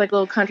it's like a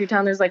little country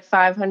town. There's like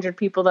 500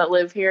 people that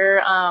live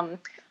here.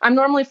 I'm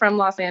normally from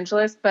Los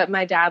Angeles, but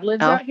my dad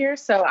lives out here,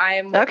 so I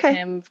am with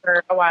him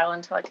for a while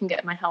until I can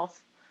get my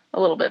health a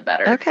little bit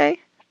better. Okay.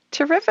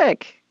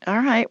 Terrific. All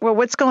right. Well,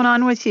 what's going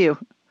on with you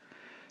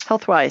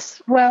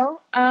health-wise?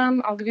 Well,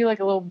 I'll give you like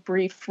a little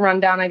brief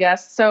rundown, I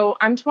guess. So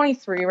I'm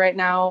 23 right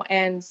now,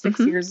 and 6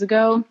 years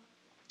ago,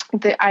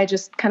 I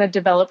just kind of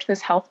developed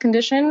this health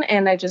condition,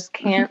 and I just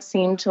can't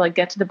seem to like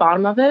get to the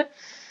bottom of it.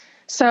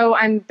 So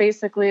I'm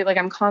basically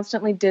I'm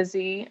constantly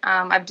dizzy.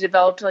 I've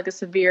developed like a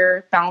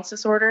severe balance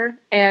disorder,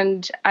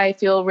 and I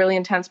feel really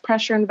intense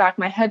pressure in the back of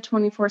my head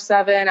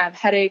 24/7. I have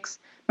headaches.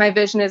 My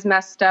vision is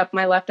messed up.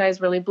 My left eye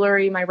is really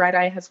blurry. My right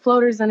eye has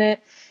floaters in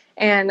it.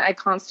 And I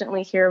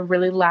constantly hear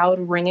really loud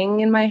ringing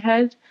in my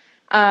head.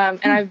 And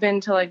I've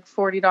been to like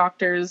 40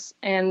 doctors,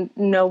 and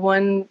no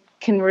one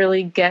can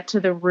really get to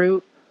the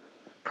root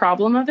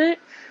problem of it.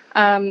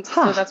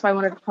 So that's why I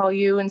wanted to call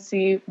you and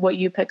see what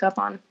you pick up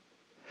on.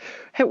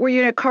 Hey, were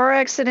you in a car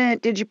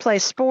accident? Did you play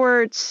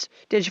sports?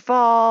 Did you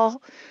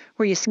fall?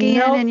 Were you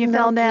skiing and you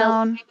fell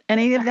down?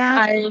 Any of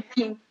that?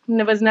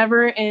 was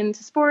never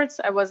into sports.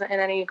 I wasn't in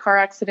any car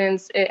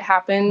accidents. It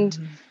happened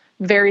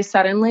very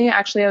suddenly.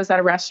 Actually, I was at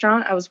a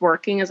restaurant. I was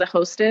working as a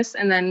hostess.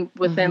 And then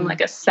within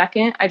like a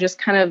second, I just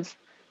kind of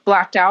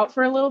blacked out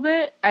for a little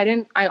bit.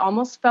 I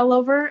almost fell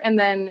over. And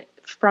then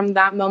from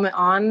that moment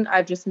on,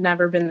 I've just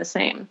never been the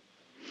same.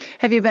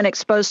 Have you been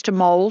exposed to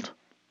mold?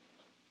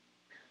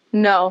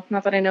 No,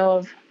 not that I know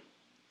of.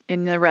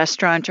 In the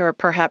restaurant or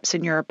perhaps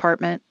in your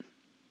apartment?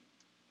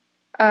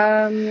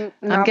 I'm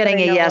getting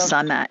a yes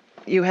on that.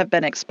 You have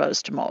been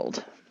exposed to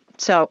mold.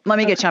 So let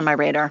me get you on my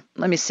radar.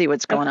 Let me see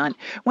what's going on.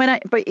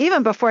 But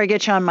even before I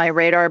get you on my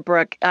radar,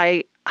 Brooke,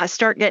 I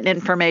start getting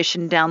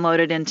information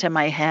downloaded into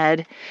my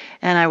head,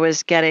 and I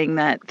was getting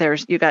that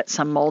you got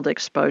some mold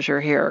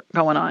exposure here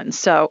going on.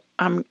 So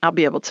I'll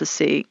be able to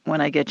see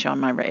when I get you on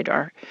my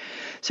radar.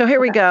 So here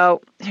we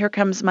go. Here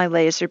comes my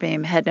laser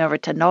beam heading over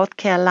to North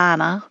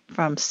Carolina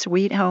from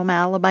Sweet Home,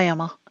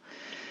 Alabama.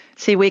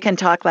 See, we can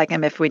talk like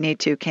him if we need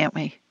to, can't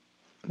we?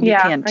 You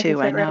can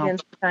too, I know.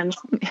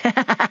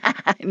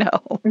 I know.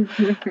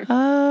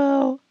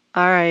 Oh,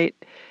 all right.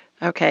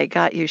 Okay,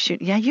 got you.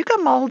 Yeah, you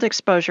got mold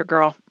exposure,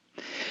 girl.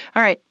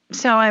 All right,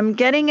 so I'm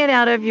getting it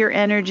out of your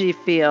energy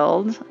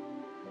field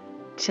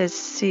to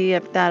see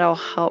if that'll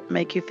help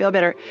make you feel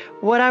better.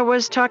 What I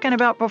was talking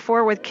about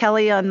before with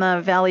Kelly on the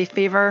Valley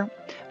Fever,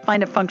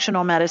 find a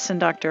functional medicine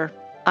doctor,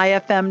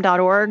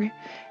 ifm.org,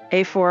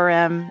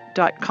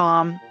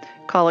 a4m.com.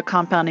 Call a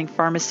compounding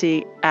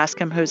pharmacy, ask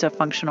them who's a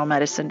functional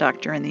medicine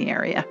doctor in the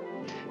area.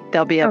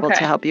 They'll be able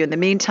to help you. In the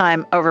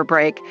meantime, over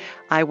break,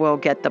 I will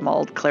get the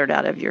mold cleared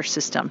out of your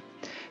system.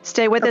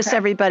 Stay with us,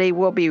 everybody.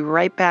 We'll be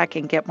right back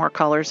and get more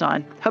callers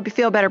on. Hope you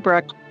feel better,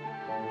 Brooke.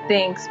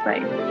 Thanks.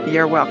 Bye.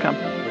 You're welcome.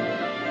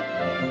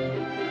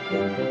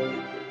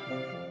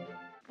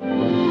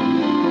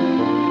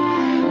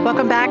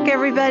 Welcome back,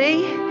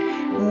 everybody.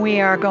 We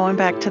are going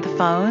back to the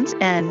phones,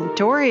 and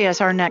Dory is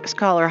our next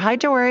caller. Hi,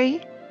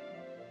 Dory.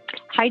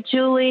 Hi,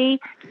 Julie.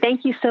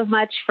 Thank you so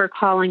much for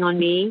calling on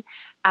me.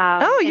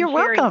 You're sharing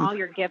welcome. All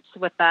your gifts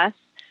with us.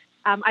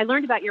 I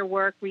learned about your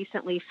work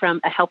recently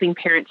from a Helping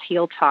Parents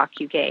Heal talk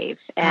you gave.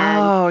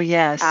 And,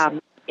 yes.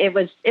 It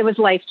was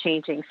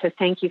life-changing, so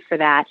thank you for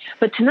that.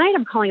 But tonight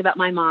I'm calling about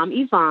my mom,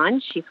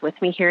 Yvonne. She's with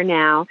me here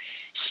now.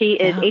 She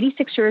is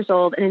 86 years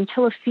old, and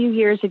until a few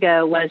years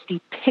ago was the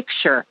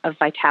picture of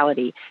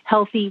vitality.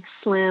 Healthy,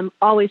 slim,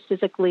 always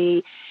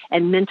physically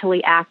and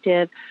mentally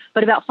active.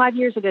 But about 5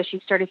 years ago, she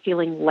started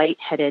feeling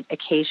lightheaded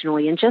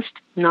occasionally and just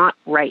not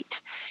right.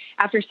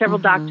 After several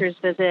doctor's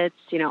visits,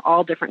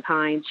 all different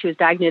kinds, she was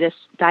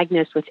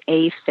diagnosed with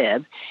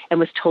AFib and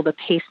was told a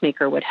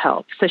pacemaker would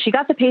help. So she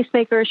got the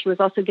pacemaker. She was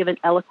also given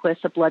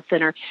Eliquis, a blood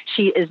thinner.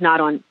 She is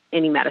not on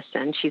any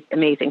medicine. She's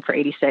amazing for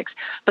 86.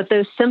 But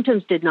those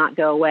symptoms did not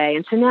go away.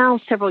 And so now,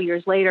 several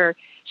years later,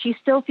 she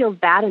still feels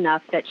bad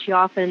enough that she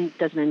often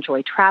doesn't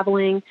enjoy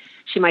traveling.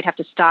 She might have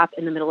to stop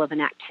in the middle of an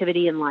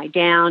activity and lie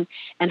down.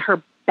 And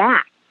her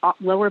back,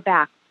 lower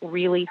back,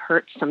 really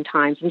hurts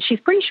sometimes. And she's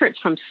pretty sure it's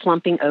from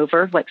slumping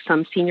over like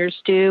some seniors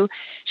do.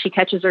 She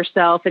catches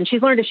herself, and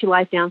she's learned if she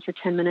lies down for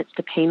 10 minutes,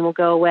 the pain will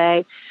go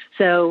away.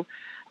 So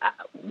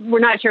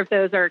we're not sure if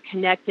those are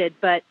connected,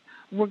 but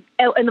and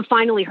then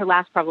finally, her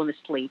last problem is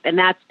sleep, and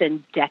that's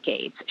been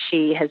decades.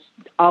 She has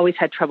always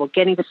had trouble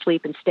getting to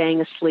sleep and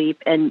staying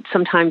asleep, and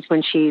sometimes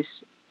when she's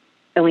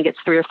only gets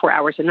 3 or 4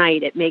 hours a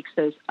night, it makes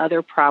those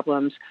other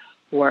problems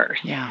worse.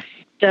 Yeah.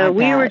 So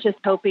we were just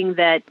hoping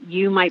that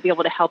you might be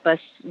able to help us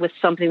with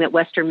something that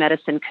Western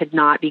medicine could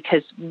not,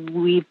 because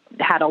we've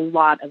had a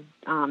lot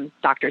of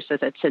doctor's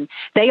visits, and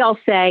they all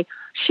say,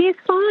 she's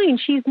fine,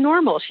 she's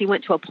normal. She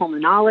went to a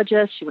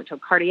pulmonologist, she went to a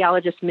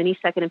cardiologist, many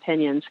second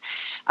opinions,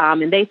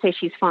 and they say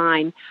she's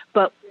fine,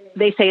 but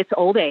they say it's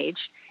old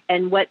age.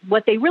 And what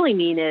they really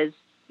mean is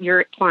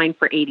you're fine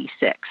for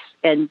 86.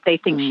 And they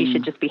think she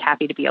should just be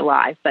happy to be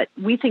alive. But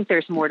we think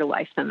there's more to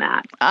life than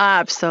that.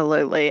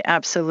 Absolutely.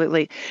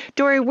 Absolutely.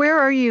 Dory, where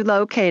are you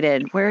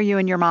located? Where are you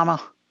and your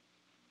mama?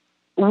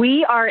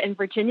 We are in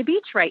Virginia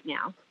Beach right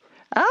now.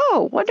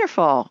 Oh,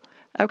 wonderful.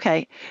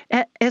 Okay.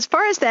 As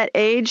far as that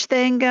age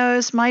thing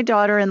goes, my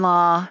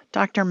daughter-in-law,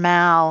 Dr.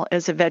 Mal,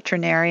 is a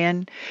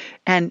veterinarian,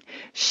 and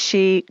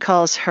she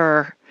calls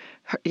her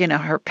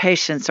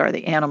patients are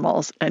the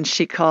animals, and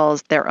she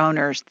calls their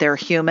owners their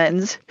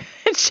humans.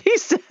 And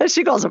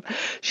she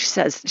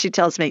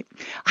tells me,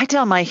 I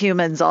tell my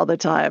humans all the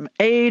time,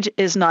 age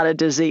is not a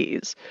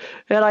disease.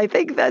 And I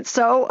think that's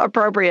so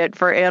appropriate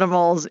for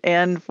animals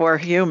and for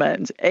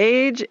humans.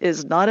 Age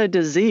is not a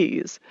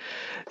disease.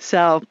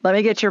 So let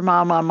me get your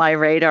mom on my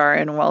radar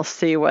and we'll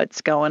see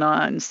what's going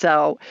on.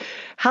 So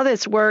how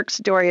this works,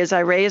 Dory, is I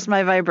raise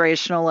my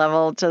vibrational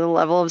level to the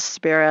level of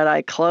spirit.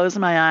 I close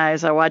my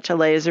eyes. I watch a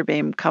laser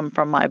beam come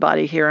from my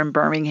body here in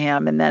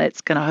Birmingham, and then it's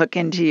going to hook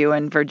into you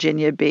in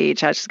Virginia Beach.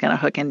 That's going to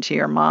hook into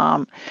your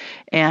mom.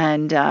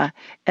 And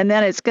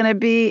then it's going to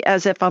be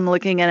as if I'm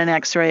looking at an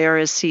X-ray or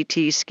a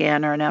CT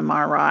scan or an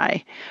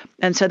MRI.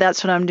 And so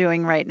that's what I'm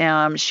doing right now.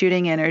 I'm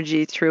shooting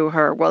energy through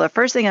her. Well, the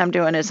first thing I'm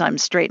doing is I'm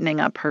straightening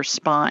up her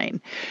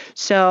spine.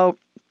 So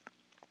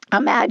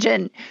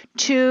imagine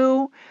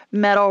two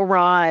metal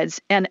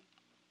rods. And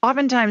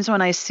oftentimes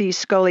when I see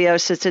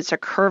scoliosis, it's a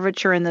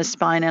curvature in the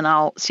spine, and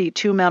I'll see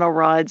two metal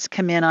rods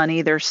come in on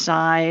either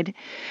side.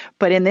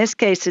 But in this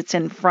case, it's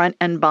in front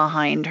and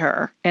behind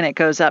her, and it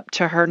goes up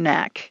to her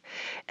neck.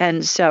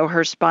 And so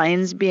her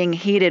spine's being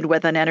heated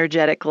with an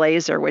energetic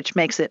laser, which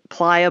makes it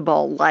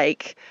pliable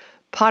like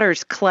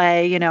potter's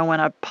clay, when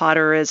a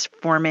potter is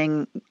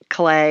forming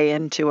clay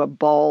into a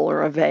bowl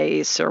or a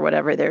vase or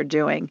whatever they're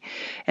doing.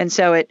 And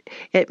so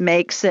it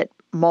makes it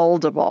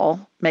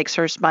moldable, makes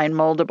her spine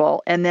moldable.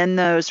 And then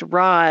those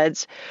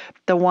rods,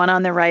 the one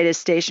on the right is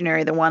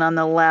stationary, the one on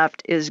the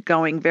left is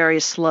going very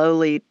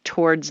slowly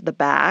towards the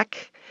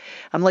back.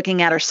 I'm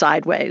looking at her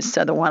sideways,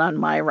 so the one on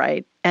my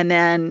right. And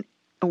then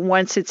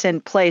once it's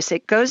in place,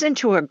 it goes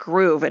into a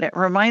groove, and it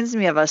reminds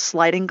me of a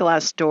sliding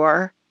glass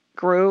door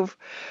groove,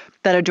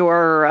 that a door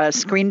or a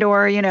screen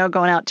door,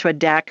 going out to a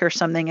deck or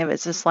something, if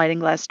it's a sliding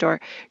glass door,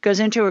 goes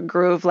into a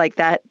groove like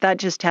that. That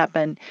just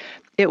happened.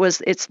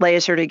 It's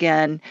lasered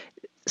again,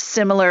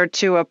 similar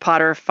to a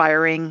potter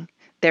firing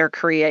their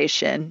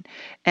creation,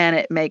 and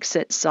it makes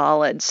it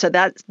solid. So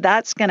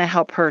that's going to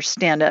help her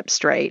stand up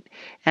straight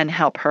and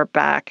help her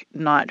back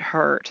not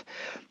hurt.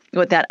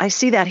 With that, I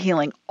see that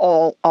healing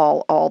all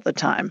the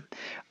time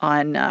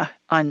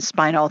on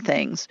spinal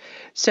things.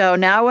 So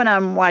now when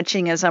I'm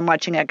watching a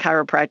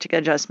chiropractic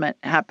adjustment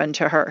happen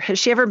to her. Has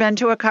she ever been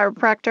to a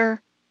chiropractor,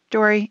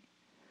 Dory?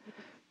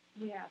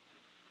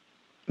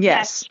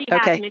 Yes. She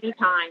Okay. has many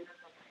times.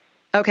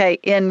 Okay.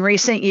 In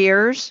recent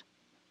years?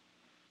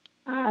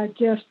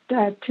 Just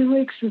 2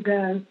 weeks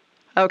ago.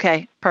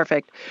 Okay,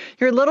 perfect.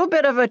 You're a little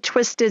bit of a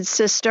twisted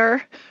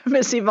sister,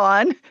 Miss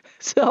Yvonne.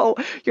 So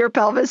your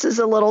pelvis is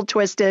a little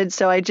twisted.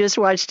 So I just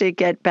watched it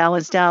get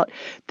balanced out.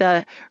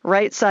 The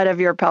right side of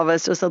your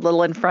pelvis was a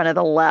little in front of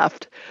the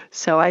left.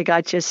 So I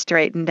got you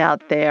straightened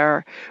out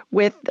there.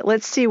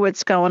 Let's see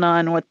what's going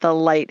on with the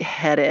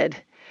lightheaded.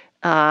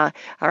 All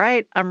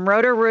right, I'm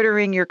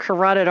rotor-rooting your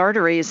carotid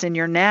arteries in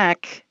your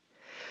neck.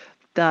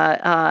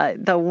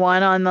 The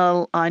one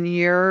on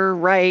your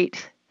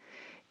right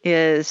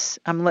is,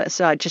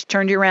 so I just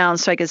turned you around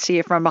so I could see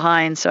you from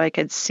behind, so I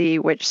could see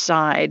which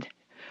side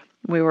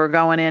we were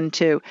going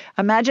into.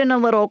 Imagine a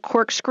little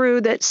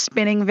corkscrew that's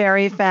spinning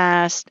very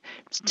fast.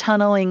 It's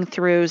tunneling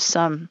through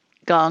some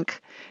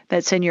gunk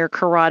that's in your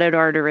carotid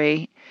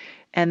artery,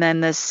 and then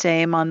the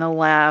same on the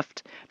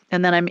left.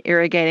 And then I'm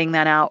irrigating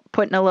that out,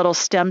 putting a little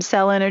stem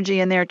cell energy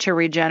in there to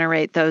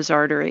regenerate those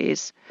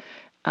arteries.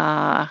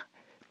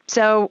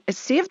 So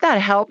see if that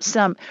helps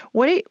some.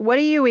 What are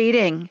you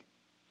eating,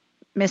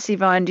 Miss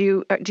Yvonne?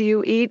 Do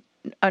you eat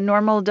a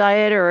normal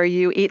diet, or are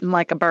you eating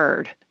like a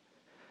bird?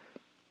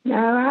 No,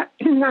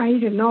 I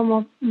eat a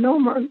normal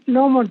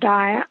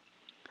diet.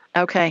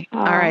 Okay.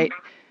 All right.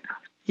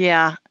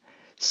 Yeah.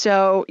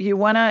 So you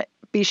want to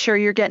be sure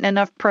you're getting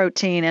enough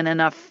protein and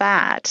enough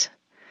fat,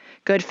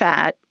 good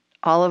fat,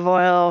 olive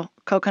oil,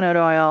 coconut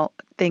oil,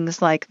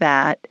 things like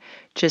that,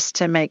 just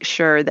to make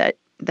sure that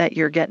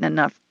you're getting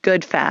enough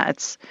good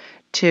fats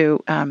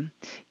to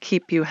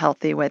keep you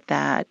healthy with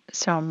that.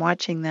 So I'm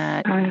watching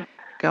that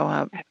go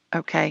up.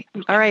 Okay.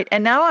 All right.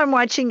 And now I'm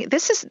watching.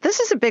 This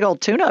is a big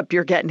old tune-up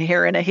you're getting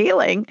here in a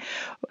healing.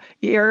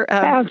 You're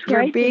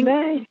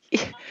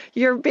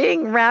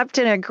being wrapped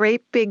in a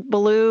great big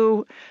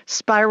blue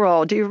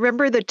spiral. Do you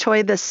remember the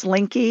toy, the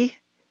Slinky?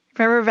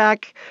 Remember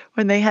back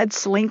when they had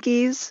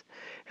Slinkies?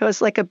 It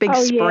was like a big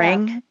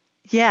spring.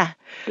 Yeah.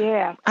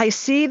 Yeah. I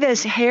see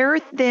this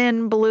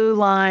hair-thin blue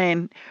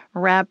line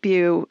wrap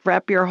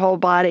your whole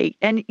body.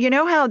 And you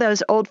know how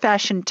those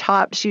old-fashioned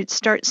tops, you'd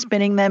start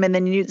spinning them, and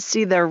then you'd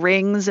see the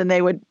rings, and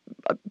they would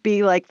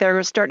be like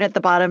they're starting at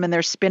the bottom, and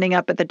they're spinning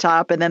up at the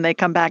top, and then they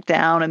come back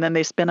down, and then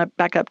they spin up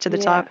back up to the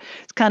top.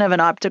 It's kind of an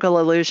optical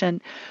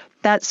illusion.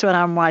 That's what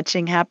I'm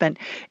watching happen.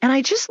 And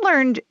I just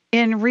learned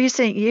in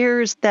recent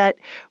years that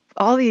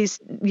all these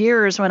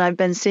years when I've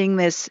been seeing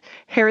this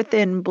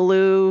hair-thin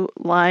blue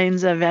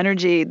lines of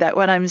energy, that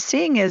what I'm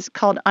seeing is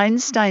called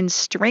Einstein's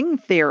string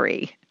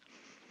theory.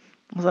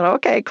 I thought,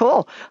 okay,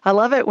 cool. I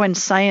love it when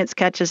science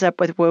catches up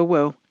with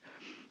woo-woo.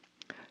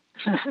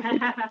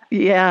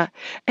 Yeah.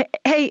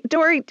 Hey,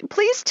 Dory,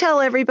 please tell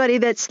everybody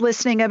that's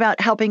listening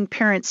about Helping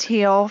Parents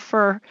Heal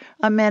for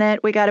a minute.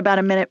 We got about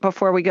a minute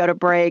before we go to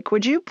break.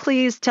 Would you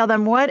please tell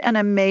them what an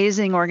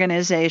amazing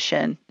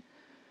organization?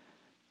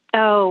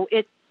 Oh,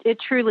 it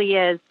truly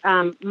is.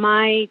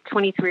 My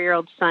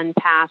 23-year-old son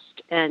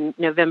passed in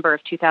November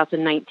of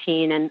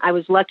 2019, and I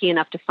was lucky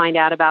enough to find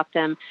out about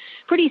them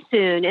pretty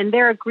soon. And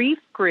they're a grief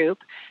group.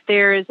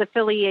 There's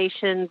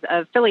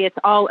affiliates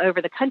all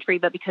over the country,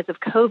 but because of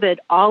COVID,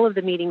 all of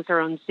the meetings are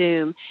on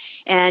Zoom.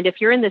 And if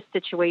you're in this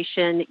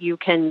situation, you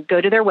can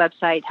go to their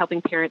website,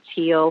 Helping Parents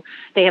Heal.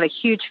 They have a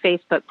huge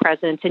Facebook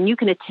presence, and you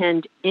can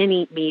attend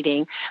any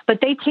meeting.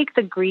 But they take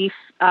the grief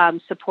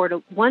support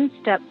one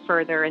step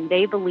further, and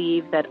they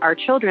believe that our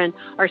children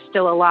are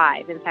still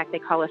alive. In fact, they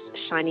call us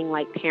shining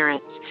light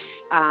parents.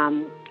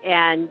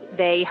 And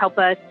they help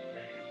us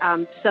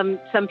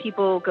Some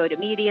people go to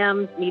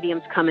mediums.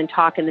 Mediums come and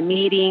talk in the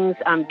meetings.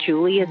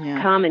 Julie has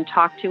come and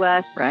talked to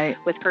us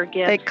with her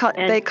gifts.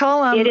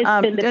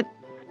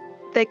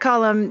 They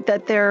call them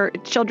that they're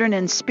children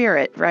in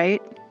spirit,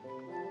 right?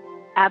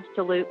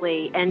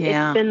 Absolutely. And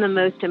it's been the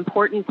most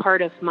important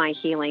part of my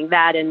healing,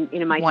 that and,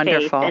 my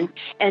faith.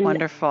 And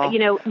wonderful.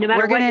 No matter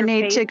We're going to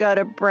need faith, to go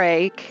to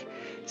break.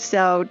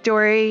 So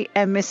Dory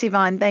and Miss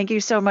Yvonne, thank you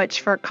so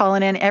much for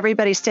calling in.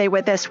 Everybody stay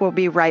with us. We'll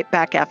be right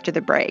back after the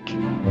break.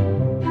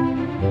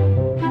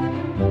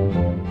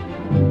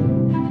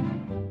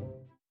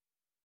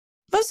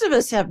 Most of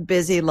us have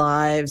busy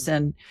lives,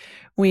 and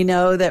we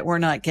know that we're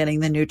not getting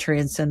the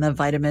nutrients and the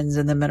vitamins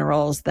and the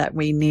minerals that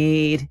we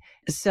need.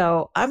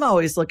 So I'm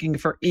always looking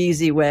for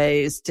easy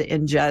ways to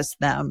ingest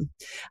them.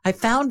 I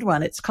found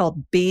one. It's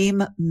called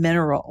Beam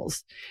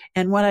Minerals.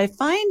 And what I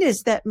find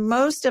is that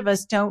most of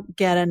us don't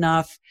get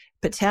enough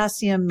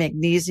potassium,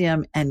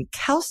 magnesium, and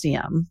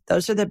calcium.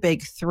 Those are the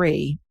big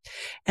three.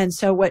 And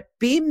so what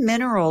Beam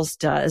Minerals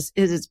does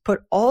is it's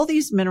put all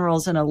these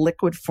minerals in a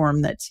liquid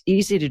form that's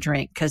easy to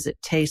drink because it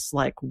tastes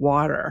like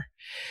water.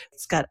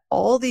 It's got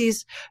all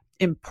these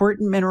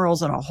important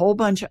minerals and a whole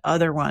bunch of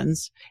other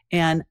ones.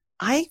 And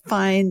I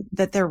find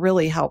that they're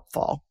really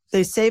helpful.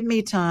 They save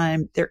me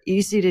time. They're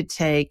easy to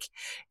take.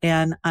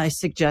 And I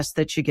suggest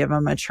that you give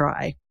them a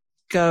try.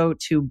 Go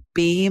to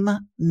Beam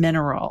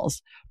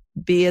Minerals,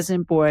 B as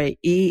in boy,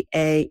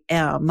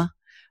 EAM,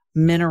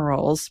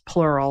 minerals,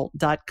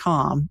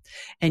 plural.com,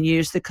 and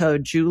use the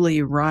code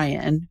Julie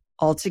Ryan,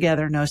 all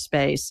together, no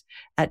space,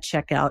 at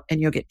checkout,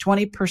 and you'll get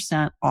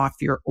 20% off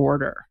your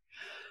order.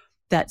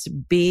 That's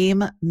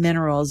Beam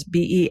Minerals,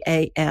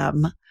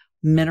 BEAM,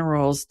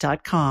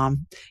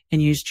 minerals.com,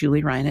 and use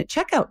Julie Ryan at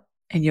checkout,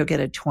 and you'll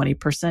get a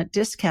 20%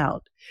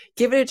 discount.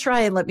 Give it a try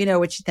and let me know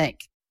what you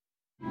think.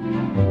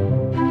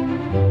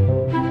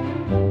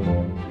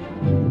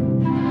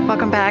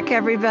 Welcome back,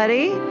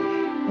 everybody.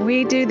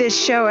 We do this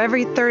show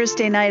every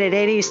Thursday night at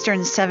 8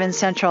 Eastern, 7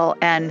 Central,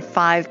 and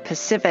 5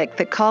 Pacific.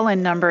 The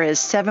call-in number is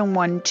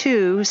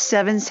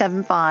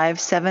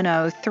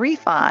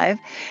 712-775-7035,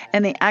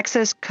 and the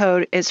access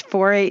code is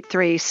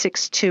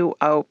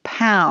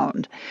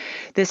 483-620#.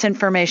 This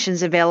information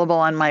is available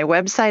on my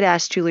website,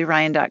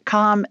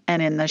 AskJulieRyan.com,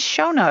 and in the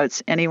show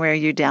notes, anywhere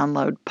you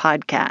download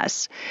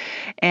podcasts.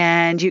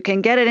 And you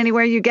can get it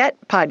anywhere you get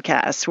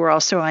podcasts. We're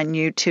also on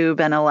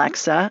YouTube and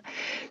Alexa.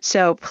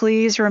 So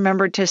please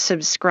remember to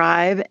subscribe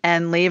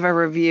and leave a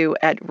review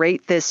at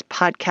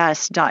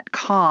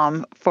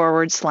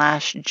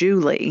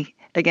ratethispodcast.com/Julie.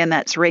 Again,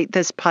 that's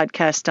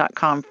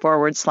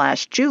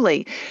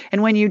ratethispodcast.com/Julie.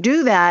 And when you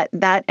do that,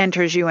 that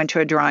enters you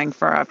into a drawing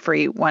for a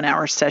free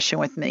 1-hour session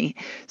with me.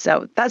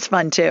 So that's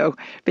fun too,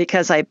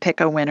 because I pick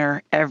a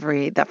winner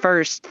the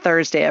first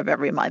Thursday of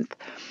every month.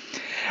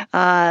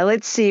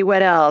 Let's see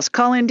what else.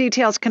 Call-in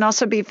details can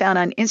also be found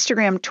on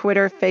Instagram,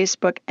 Twitter,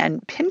 Facebook,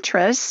 and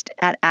Pinterest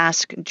at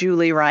Ask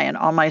Julie Ryan.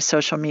 All my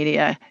social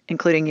media,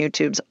 including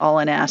YouTube's, all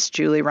in Ask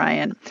Julie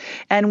Ryan.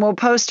 And we'll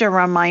post a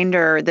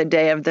reminder the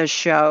day of the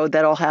show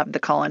that'll have the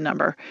call-in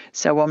number.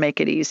 So we'll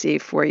make it easy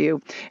for you.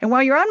 And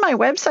while you're on my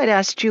website,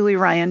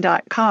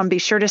 AskJulieRyan.com, be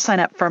sure to sign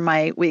up for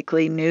my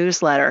weekly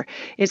newsletter.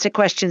 It's a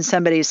question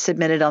somebody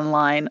submitted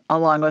online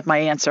along with my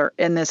answer.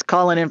 And this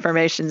call-in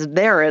information is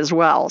there as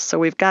well. So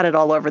we've got it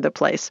all over the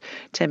place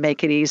to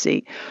make it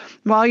easy.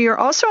 While you're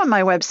also on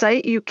my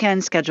website, you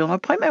can schedule an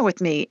appointment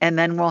with me, and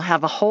then we'll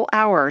have a whole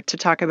hour to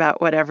talk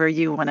about whatever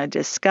you want to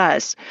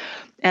discuss.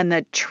 And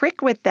the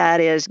trick with that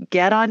is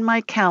get on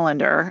my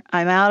calendar.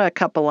 I'm out a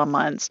couple of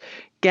months.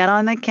 Get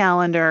on the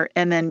calendar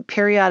and then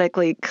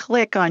periodically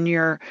click on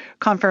your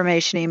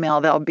confirmation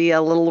email. There'll be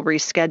a little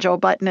reschedule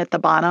button at the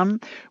bottom.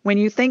 When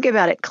you think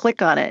about it,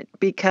 click on it,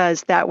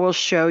 because that will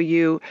show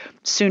you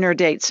sooner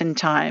dates and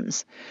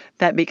times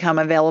that become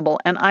available.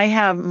 And I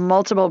have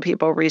multiple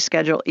people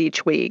reschedule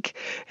each week.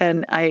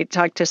 And I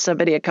talked to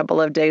somebody a couple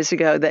of days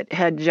ago that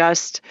had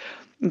just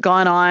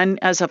gone on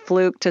as a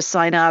fluke to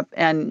sign up,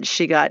 and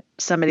she got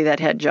somebody that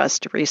had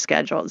just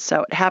rescheduled.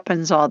 So it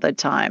happens all the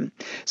time.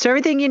 So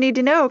everything you need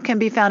to know can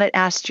be found at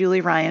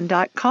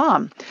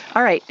AskJulieRyan.com.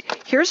 All right,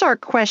 here's our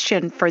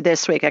question for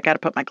this week. I got to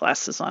put my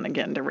glasses on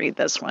again to read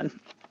this one.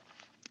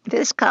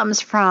 This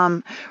comes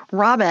from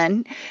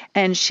Robin,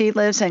 and she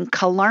lives in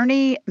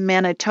Killarney,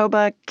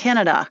 Manitoba,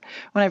 Canada.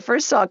 When I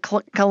first saw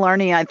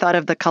Killarney, I thought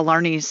of the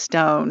Killarney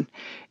Stone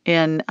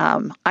in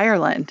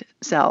Ireland.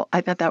 So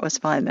I thought that was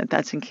fun that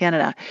that's in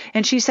Canada.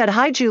 And she said,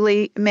 "Hi,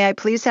 Julie. May I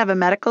please have a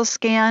medical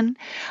scan?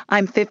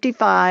 I'm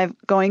 55,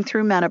 going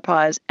through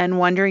menopause, and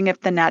wondering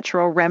if the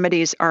natural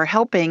remedies are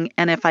helping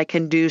and if I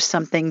can do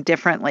something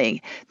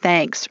differently.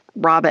 Thanks,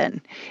 Robin."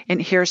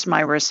 And here's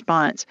my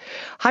response.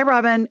 Hi,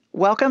 Robin.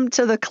 Welcome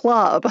to the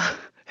club.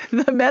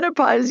 The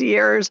menopause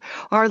years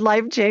are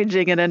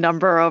life-changing in a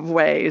number of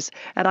ways,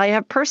 and I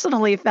have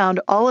personally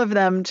found all of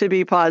them to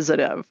be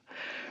positive.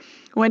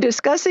 When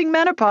discussing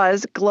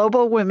menopause,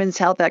 global women's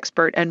health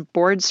expert and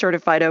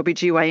board-certified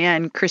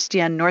OBGYN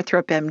Christiane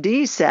Northrup,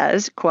 MD,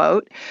 says,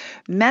 quote,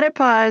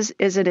 menopause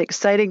is an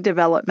exciting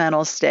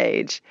developmental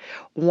stage,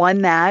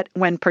 one that,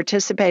 when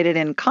participated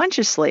in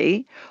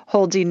consciously,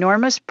 holds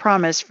enormous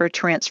promise for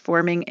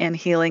transforming and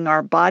healing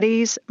our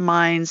bodies,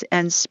 minds,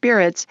 and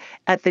spirits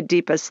at the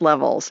deepest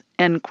levels,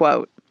 end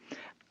quote.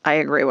 I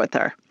agree with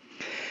her.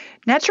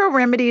 Natural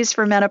remedies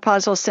for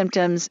menopausal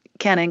symptoms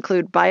can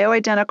include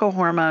bioidentical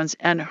hormones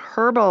and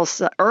herbal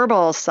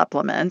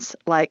supplements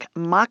like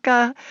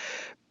maca,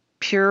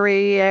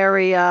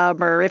 Pureria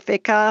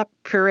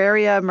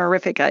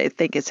mirifica, I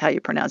think is how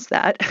you pronounce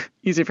that.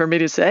 Easy for me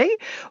to say.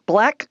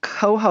 Black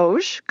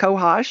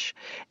cohosh,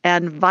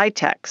 and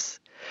Vitex.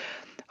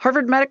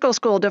 Harvard Medical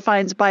School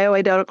defines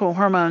bioidentical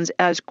hormones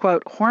as,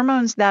 quote,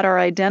 hormones that are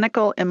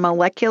identical in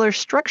molecular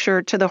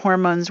structure to the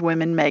hormones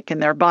women make in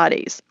their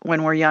bodies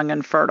when we're young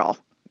and fertile.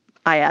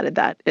 I added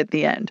that at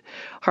the end.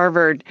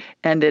 Harvard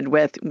ended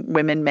with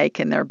women make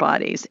in their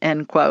bodies,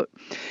 end quote.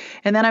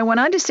 And then I went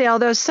on to say,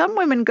 although some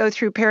women go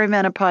through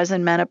perimenopause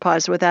and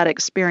menopause without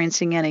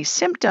experiencing any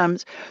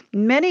symptoms,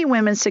 many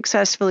women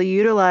successfully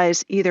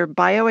utilize either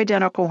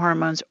bioidentical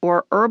hormones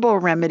or herbal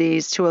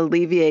remedies to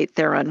alleviate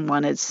their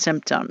unwanted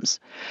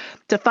symptoms.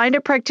 To find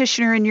a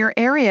practitioner in your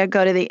area,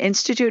 go to the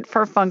Institute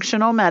for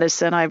Functional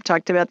Medicine. I've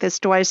talked about this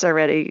twice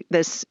already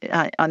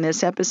on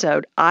this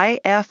episode,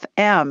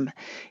 IFM,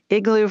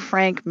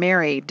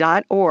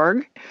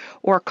 igloofrankmary.org,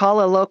 or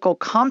call a local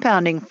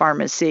compounding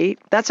pharmacy.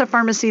 That's a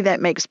pharmacy that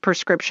makes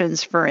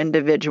prescriptions for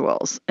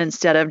individuals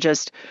instead of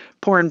just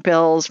pouring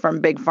pills from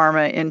Big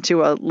Pharma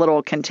into a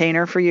little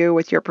container for you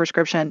with your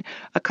prescription.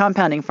 A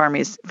compounding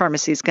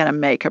pharmacy is going to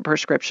make a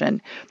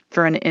prescription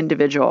for an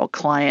individual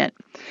client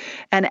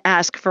and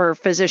ask for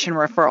physician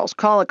referrals.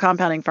 Call a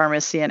compounding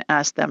pharmacy and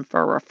ask them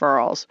for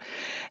referrals.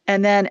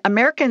 And then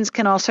Americans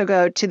can also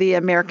go to the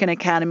American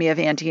Academy of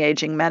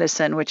Anti-Aging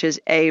Medicine, which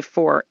is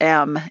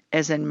A4M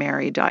as in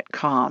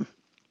Mary.com.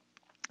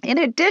 In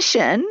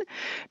addition,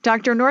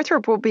 Dr.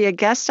 Northrup will be a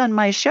guest on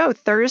my show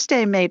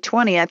Thursday, May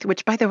 20th,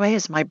 which, by the way,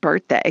 is my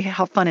birthday.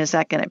 How fun is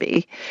that going to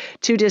be?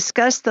 To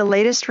discuss the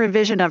latest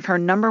revision of her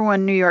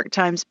 #1 New York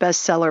Times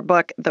bestseller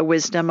book, The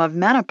Wisdom of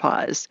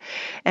Menopause.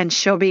 And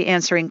she'll be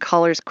answering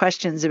callers'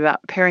 questions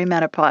about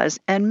perimenopause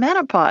and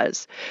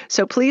menopause.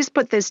 So please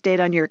put this date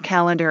on your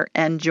calendar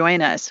and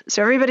join us.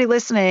 So everybody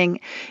listening,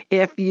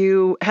 if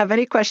you have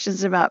any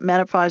questions about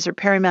menopause or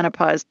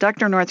perimenopause,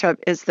 Dr.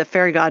 Northrup is the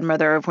fairy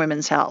godmother of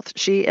women's health.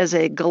 She is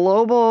a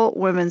global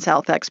women's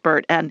health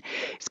expert, and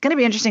it's going to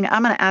be interesting.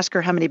 I'm going to ask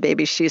her how many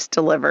babies she's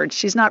delivered.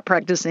 She's not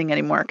practicing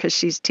anymore because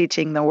she's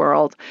teaching the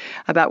world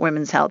about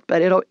women's health,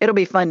 but it'll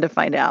be fun to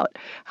find out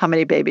how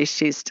many babies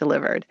she's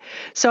delivered.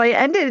 So I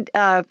ended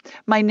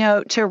my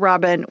note to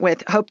Robin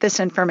with, hope this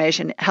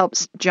information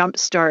helps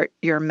jumpstart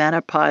your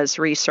menopause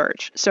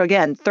research. So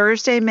again,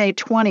 Thursday, May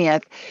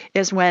 20th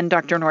is when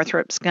Dr.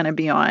 Northrup's going to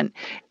be on,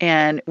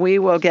 and we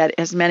will get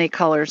as many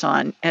callers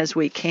on as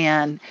we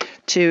can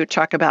to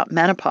talk about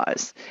menopause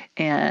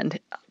and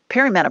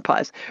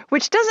perimenopause,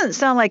 which doesn't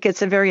sound like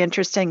it's a very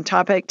interesting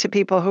topic to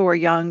people who are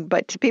young,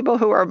 but to people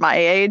who are my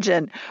age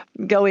and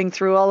going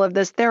through all of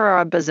this, there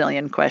are a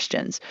bazillion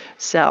questions.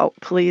 So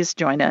please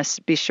join us.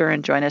 Be sure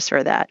and join us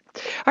for that.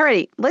 All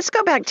righty, let's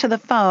go back to the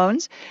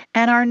phones.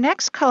 And our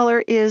next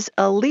caller is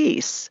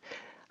Elise.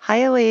 Hi,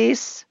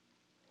 Elise.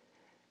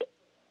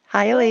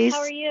 Hi, Elise.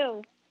 How are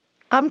you?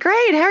 I'm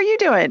great. How are you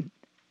doing?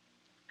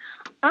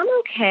 I'm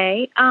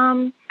okay.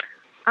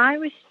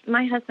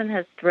 My husband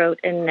has throat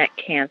and neck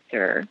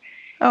cancer.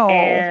 Oh.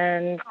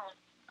 And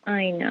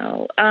I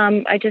know.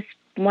 I just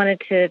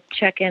wanted to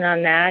check in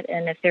on that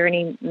and if there are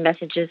any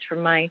messages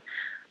from my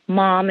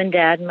mom and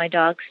dad and my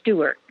dog,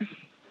 Stuart.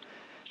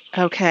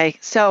 Okay.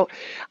 So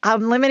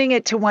I'm limiting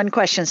it to one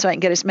question so I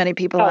can get as many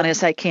people on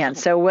as I can.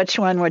 So which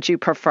one would you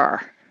prefer?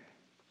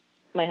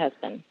 My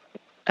husband.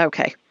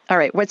 Okay. All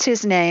right. What's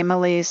his name,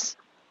 Elise?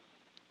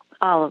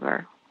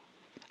 Oliver.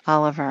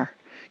 Oliver.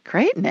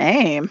 Great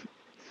name.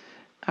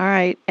 All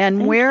right.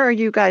 And where are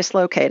you guys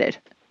located?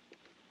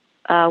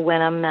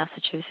 Wenham,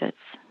 Massachusetts.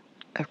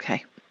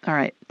 Okay. All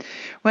right.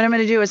 What I'm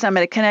going to do is I'm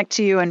going to connect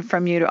to you and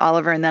from you to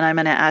Oliver, and then I'm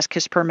going to ask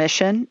his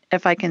permission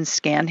if I can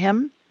scan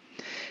him.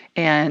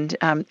 And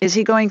is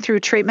he going through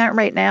treatment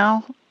right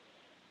now?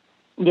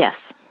 Yes.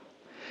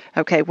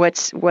 Okay.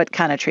 What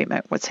kind of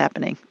treatment? What's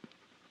happening?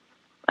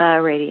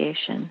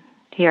 Radiation.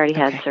 He already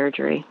had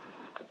surgery.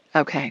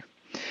 Okay.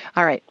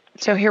 All right.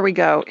 So here we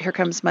go. Here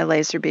comes my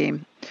laser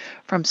beam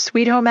from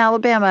Sweet Home,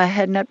 Alabama,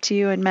 heading up to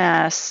you in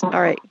Mass. All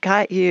right.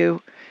 Got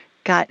you.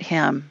 Got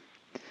him.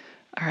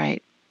 All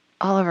right.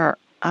 Oliver,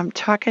 I'm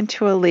talking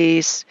to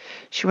Elise.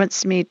 She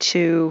wants me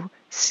to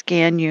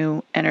scan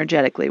you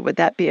energetically. Would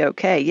that be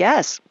okay?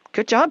 Yes.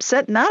 Good job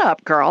setting that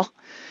up, girl.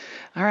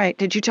 All right.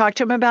 Did you talk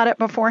to him about it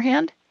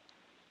beforehand?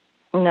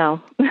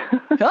 No.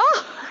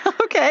 Oh,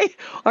 okay.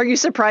 Are you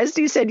surprised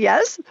he said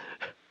yes?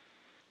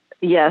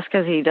 Yes,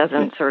 because he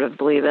doesn't sort of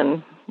believe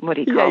in what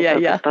he calls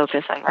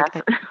focus, I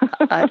guess.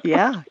 Okay.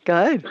 Yeah,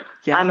 good.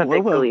 Yeah, I'm a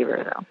big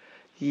believer, though.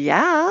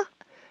 Yeah.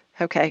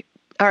 Okay.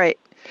 All right.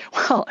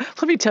 Well,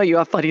 let me tell you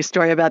a funny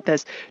story about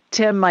this.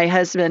 Tim, my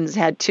husband's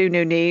had 2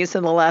 new knees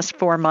in the last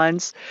 4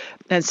 months.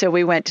 And so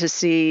we went to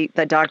see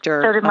the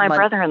doctor. So did my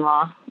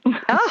brother-in-law.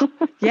 Oh,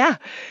 yeah.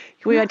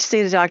 We went to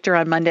see the doctor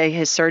on Monday,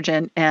 his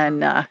surgeon,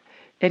 and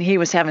he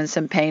was having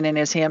some pain in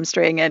his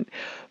hamstring.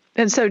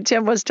 And so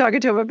Tim was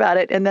talking to him about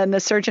it. And then the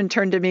surgeon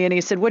turned to me and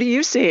he said, "What are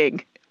you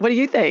seeing? What do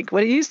you think?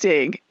 What are you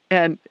seeing?"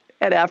 And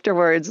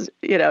afterwards,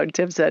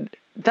 Tim said,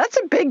 "That's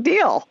a big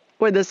deal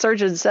when the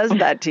surgeon says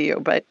that to you."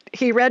 But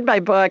he read my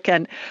book,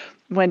 and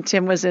when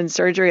Tim was in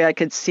surgery, I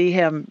could see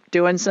him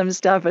doing some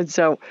stuff. And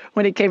so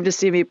when he came to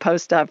see me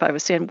post-op, I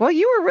was saying, "Well,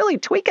 you were really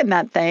tweaking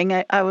that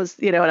thing." I was,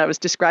 and I was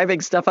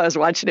describing stuff I was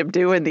watching him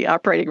do in the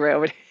operating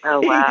room.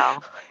 Oh,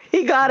 wow.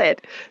 He got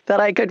it,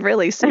 that I could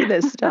really see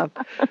this stuff.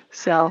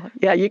 So,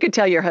 yeah, you could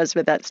tell your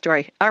husband that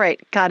story. All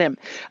right, got him.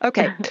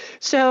 Okay,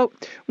 so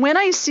when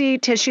I see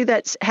tissue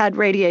that's had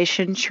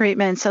radiation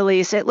treatments,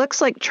 Elise, it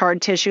looks like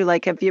charred tissue,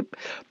 like if you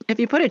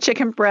put a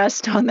chicken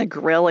breast on the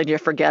grill and you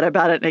forget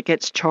about it and it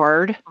gets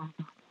charred.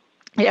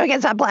 It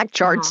gets that black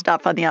charred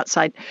stuff on the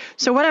outside.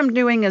 So what I'm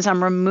doing is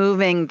I'm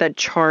removing the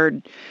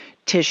charred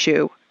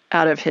tissue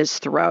out of his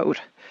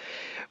throat,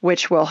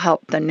 which will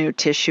help the new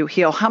tissue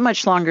heal. How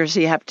much longer does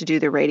he have to do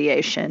the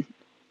radiation?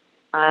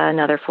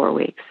 Another 4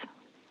 weeks.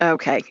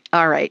 Okay.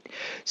 All right.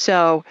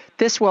 So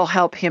this will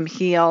help him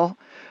heal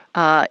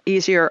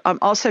easier. I'm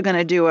also going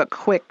to do a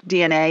quick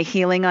DNA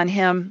healing on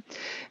him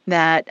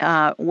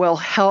that will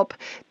help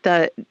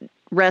the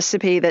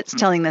recipe that's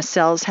telling the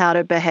cells how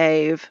to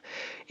behave.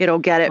 It'll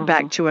get it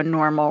back to a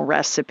normal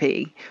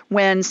recipe.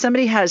 When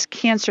somebody has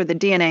cancer, the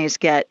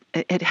DNAs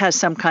it has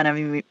some kind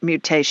of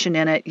mutation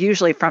in it,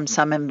 usually from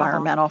some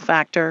environmental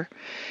factor.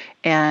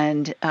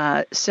 And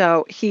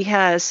so he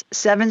has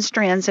 7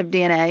 strands of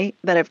DNA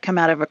that have come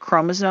out of a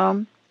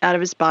chromosome out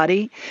of his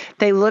body.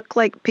 They look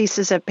like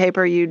pieces of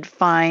paper you'd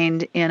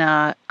find in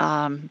a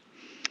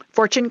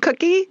fortune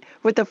cookie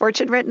with the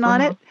fortune written on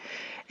it.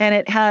 And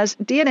it has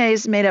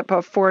DNAs made up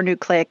of 4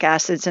 nucleic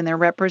acids, and they're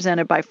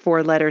represented by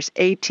 4 letters,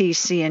 A, T,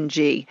 C, and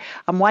G.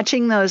 I'm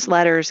watching those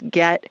letters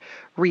get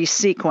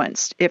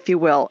resequenced, if you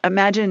will.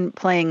 Imagine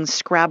playing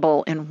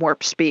Scrabble in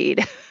warp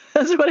speed.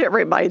 That's what it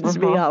reminds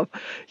me of,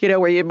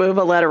 where you move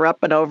a letter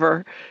up and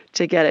over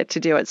to get it to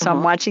do it. So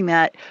I'm watching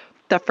that.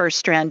 The first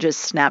strand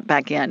just snap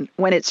back in.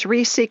 When it's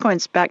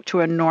resequenced back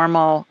to a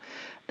normal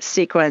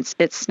sequence,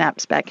 it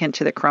snaps back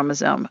into the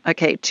chromosome.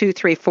 Okay, 2,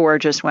 3, 4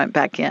 just went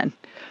back in.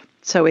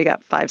 So we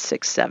got 5,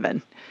 6,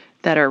 7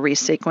 that are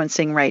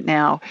resequencing right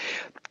now.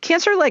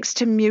 Cancer likes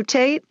to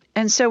mutate,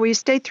 and so we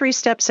stay 3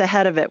 steps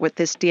ahead of it with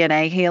this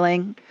DNA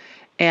healing,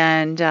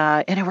 and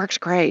it works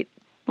great.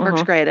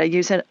 Works great. I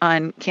use it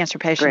on cancer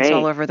patients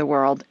all over the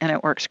world, and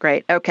it works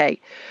great. Okay,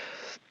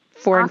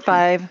 4 and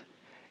 5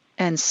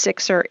 and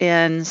 6 are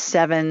in,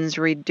 7's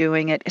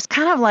redoing it. It's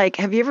kind of like,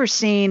 have you ever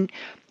seen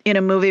in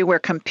a movie where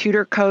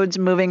computer code's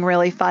moving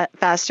really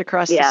fast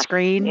across the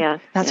screen?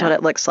 That's what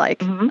it looks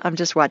like. I'm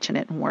just watching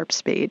it in warp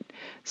speed.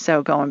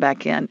 So going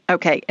back in.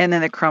 Okay, and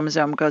then the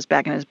chromosome goes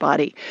back in his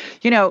body.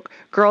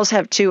 Girls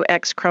have 2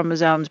 X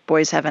chromosomes,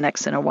 boys have an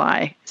X and a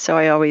Y. So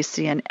I always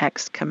see an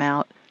X come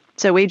out.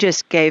 So we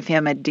just gave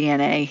him a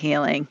DNA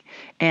healing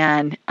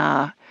and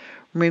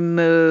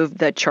removed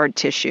the charred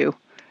tissue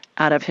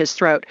out of his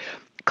throat.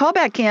 Call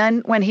back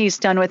in when he's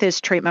done with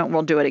his treatment.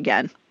 We'll do it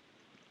again.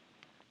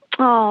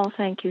 Oh,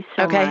 thank you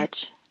so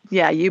much.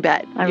 Yeah, you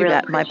bet. I you really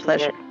bet. My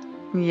pleasure.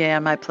 It. Yeah,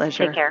 my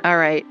pleasure. Take care. All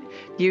right.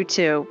 You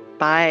too.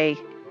 Bye.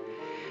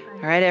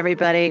 All right,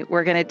 everybody.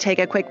 We're going to take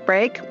a quick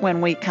break.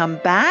 When we come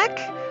back,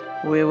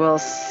 we will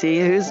see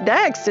who's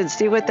next and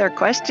see what their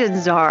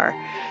questions are.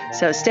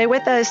 So stay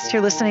with us.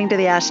 You're listening to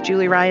the Ask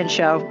Julie Ryan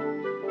Show.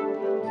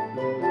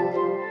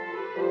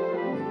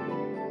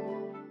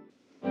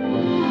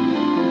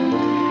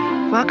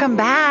 Welcome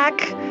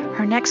back.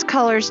 Our next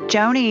caller's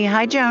Joni.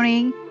 Hi,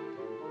 Joni.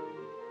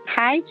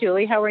 Hi,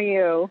 Julie. How are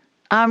you?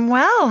 I'm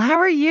well. How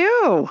are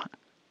you?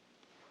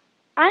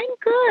 I'm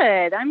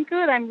good.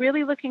 I'm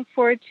really looking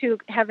forward to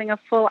having a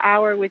full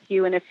hour with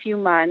you in a few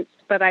months,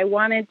 but I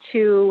wanted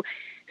to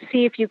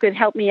see if you could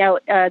help me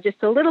out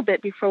just a little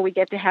bit before we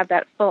get to have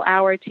that full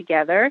hour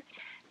together.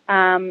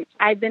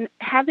 I've been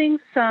having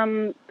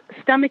some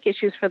stomach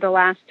issues for the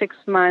last 6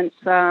 months,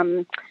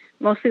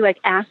 mostly like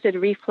acid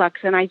reflux,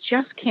 and I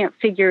just can't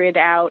figure it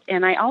out.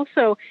 And I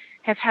also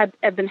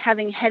have been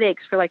having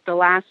headaches for like the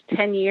last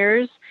 10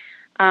 years,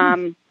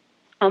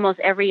 almost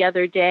every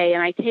other day.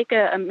 And I take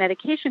a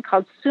medication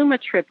called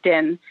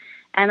sumatriptan.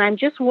 And I'm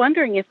just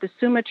wondering if the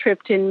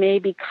sumatriptan may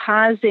be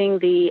causing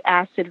the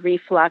acid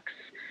reflux.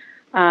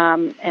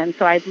 And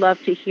so I'd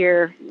love to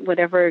hear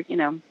whatever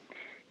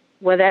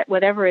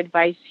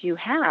advice you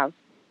have.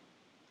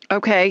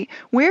 Okay.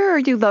 Where are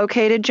you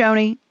located,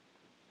 Joni?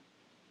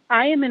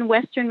 I am in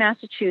Western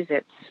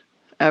Massachusetts.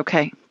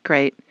 Okay,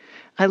 great.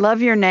 I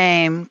love your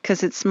name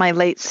because it's my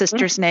late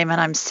sister's name, and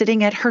I'm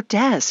sitting at her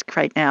desk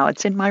right now.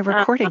 It's in my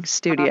recording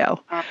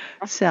studio.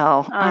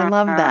 So I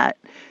love that.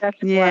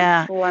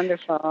 That's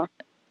wonderful.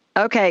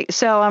 Okay,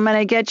 so I'm going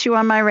to get you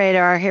on my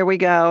radar. Here we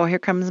go. Here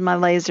comes my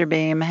laser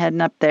beam heading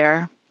up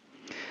there.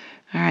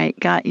 All right,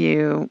 got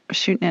you.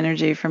 Shooting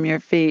energy from your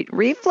feet.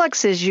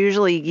 Reflux is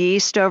usually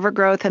yeast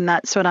overgrowth, and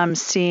that's what I'm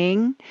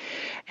seeing.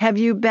 Have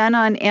you been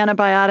on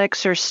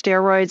antibiotics or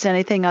steroids,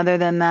 anything other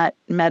than that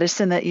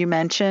medicine that you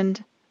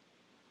mentioned?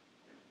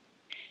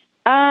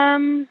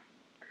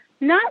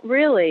 Not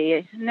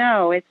really.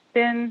 No, it's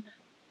been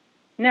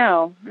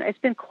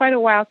quite a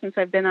while since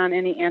I've been on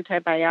any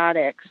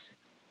antibiotics.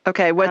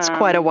 Okay, what's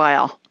quite a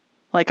while?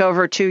 Like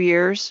over 2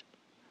 years?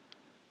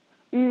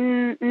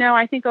 No,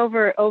 I think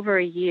over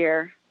a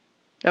year.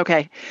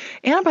 Okay.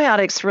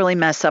 Antibiotics really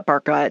mess up our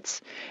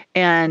guts.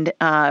 And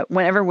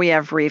whenever we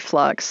have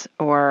reflux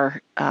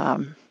or,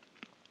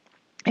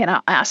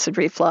 acid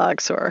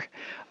reflux or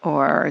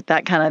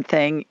that kind of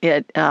thing,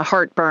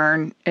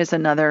 heartburn is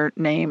another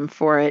name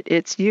for it.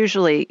 It's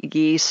usually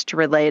yeast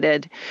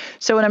related.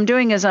 So what I'm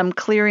doing is I'm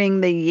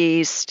clearing the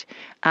yeast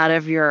out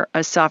of your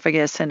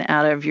esophagus and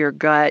out of your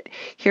gut.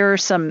 Here are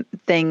some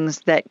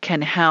things that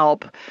can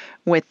help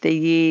with the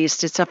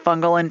yeast. It's a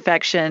fungal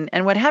infection.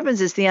 And what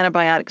happens is the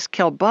antibiotics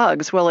kill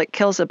bugs. Well, it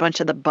kills a bunch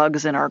of the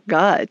bugs in our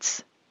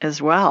guts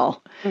as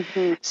well.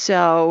 Mm-hmm.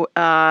 So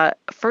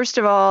first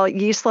of all,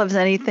 yeast loves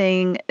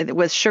anything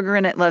with sugar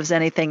in it, loves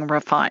anything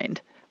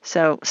refined.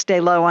 So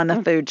stay low on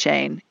the food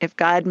chain. If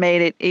God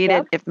made it, eat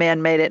it. If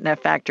man made it in a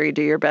factory,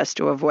 do your best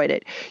to avoid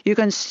it. You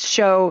can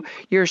show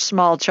your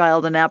small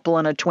child an apple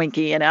and a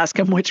Twinkie and ask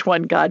him which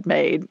one God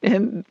made,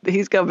 and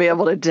he's going to be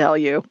able to tell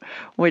you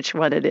which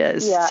one it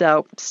is. Yeah.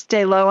 So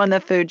stay low on the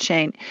food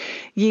chain.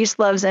 Yeast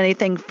loves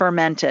anything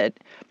fermented.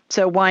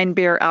 So wine,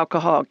 beer,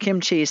 alcohol,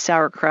 kimchi,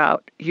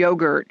 sauerkraut,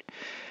 yogurt,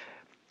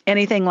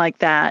 anything like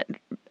that,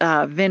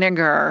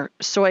 vinegar,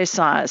 soy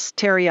sauce,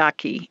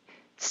 teriyaki.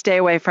 Stay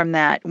away from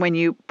that. When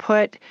you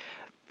put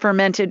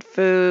fermented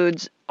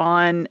foods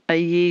on a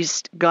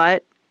yeast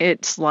gut,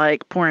 it's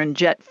like pouring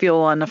jet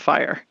fuel on the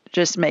fire. It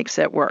just makes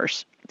it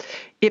worse.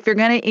 If you're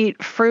going to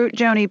eat fruit,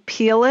 Joni,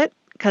 peel it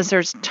because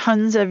there's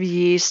tons of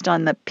yeast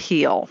on the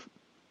peel.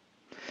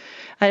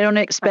 I don't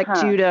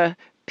expect you to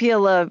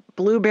peel a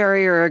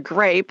blueberry or a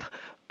grape,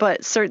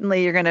 but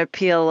certainly you're going to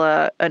peel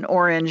an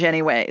orange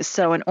anyway.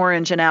 So an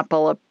orange, an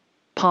apple, a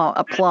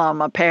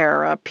plum, a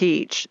pear, a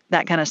peach,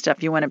 that kind of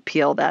stuff. You want to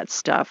peel that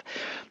stuff.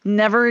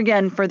 Never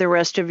again for the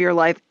rest of your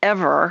life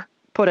ever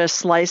put a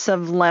slice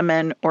of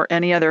lemon or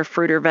any other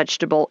fruit or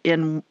vegetable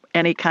in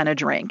any kind of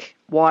drink,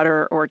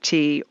 water or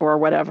tea or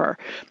whatever.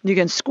 You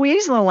can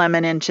squeeze the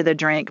lemon into the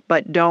drink,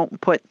 but don't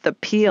put the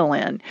peel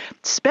in.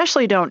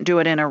 Especially don't do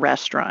it in a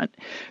restaurant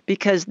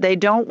because they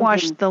don't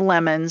wash the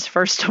lemons,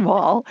 first of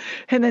all.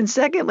 And then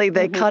secondly,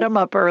 they cut them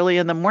up early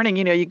in the morning.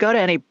 You know, you go to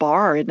any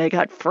bar and they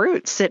got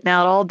fruit sitting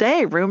out all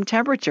day, room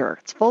temperature.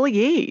 It's full of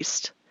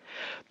yeast.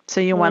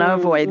 So you want to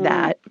avoid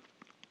that.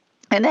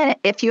 And then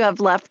if you have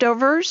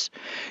leftovers,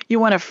 you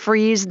want to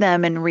freeze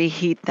them and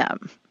reheat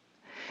them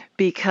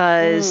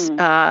because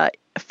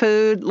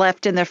food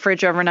left in the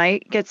fridge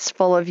overnight gets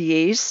full of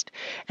yeast.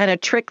 And a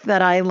trick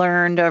that I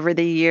learned over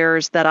the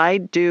years that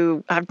I've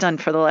done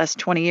for the last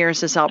 20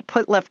 years is I'll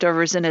put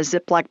leftovers in a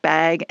Ziploc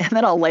bag and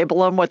then I'll label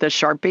them with a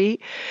Sharpie.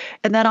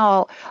 And then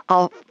I'll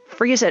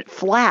freeze it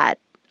flat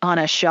on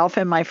a shelf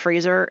in my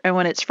freezer. And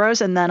when it's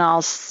frozen, then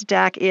I'll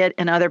stack it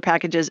and other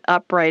packages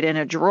upright in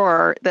a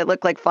drawer that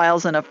look like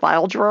files in a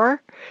file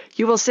drawer.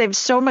 You will save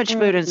so much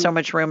food and so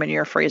much room in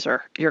your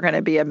freezer. You're going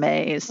to be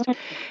amazed.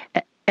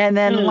 And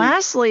then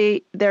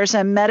lastly, there's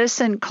a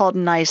medicine called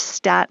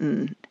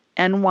Nystatin,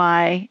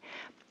 Nystatin.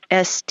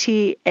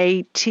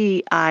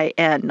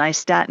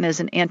 Nystatin is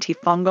an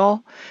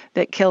antifungal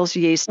that kills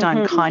yeast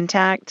on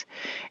contact.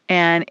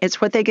 And it's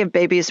what they give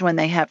babies when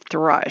they have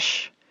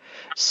thrush.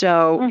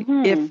 So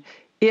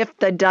if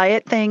the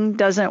diet thing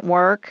doesn't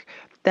work,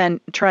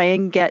 then try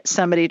and get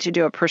somebody to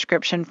do a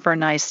prescription for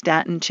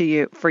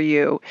Nystatin for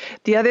you.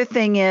 The other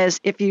thing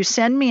is, if you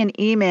send me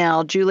an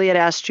email,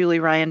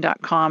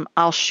 julie@askjulieryan.com,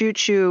 I'll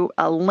shoot you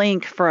a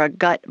link for a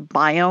gut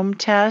biome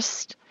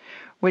test,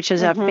 which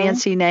is a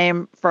fancy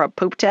name for a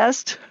poop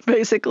test,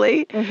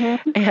 basically.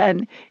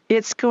 And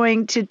it's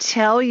going to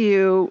tell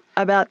you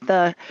about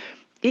the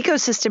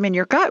ecosystem in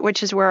your gut,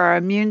 which is where our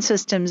immune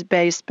system's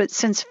based. But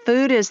since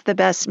food is the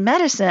best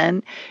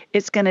medicine,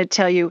 it's going to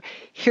tell you,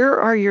 here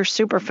are your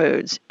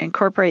superfoods.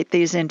 Incorporate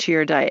these into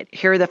your diet.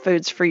 Here are the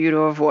foods for you to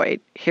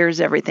avoid.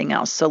 Here's everything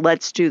else. So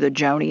let's do the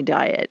Joni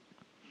diet.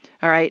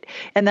 All right.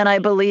 And then I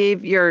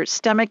believe your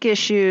stomach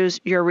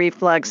issues, your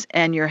reflux,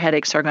 and your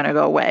headaches are going to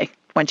go away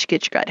once you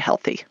get your gut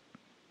healthy.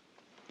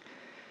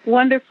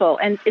 Wonderful.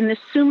 And in the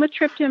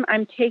sumatriptan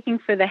I'm taking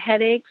for the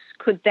headaches,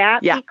 could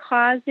that be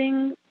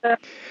causing the...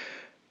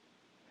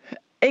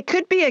 It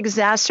could be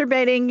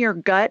exacerbating your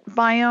gut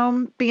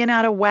biome being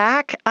out of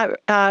whack.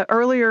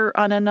 Earlier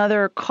on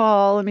another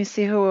call, let me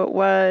see who it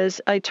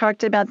was, I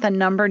talked about the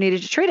number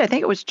needed to treat. I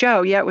think it was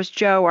Joe. Yeah, it was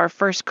Joe, our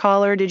first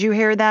caller. Did you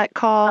hear that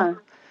call?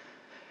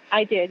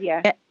 I did,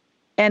 yeah.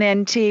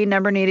 NNT,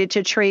 number needed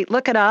to treat.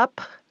 Look it up.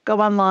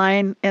 Go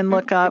online and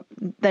look up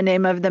the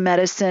name of the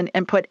medicine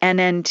and put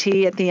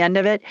NNT at the end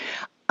of it.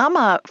 I'm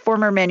a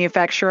former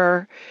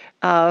manufacturer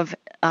of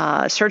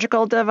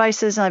surgical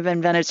devices. I've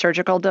invented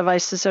surgical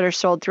devices that are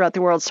sold throughout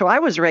the world. So I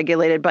was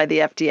regulated by the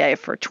FDA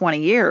for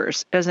 20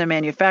 years as a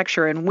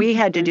manufacturer, and we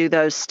had to do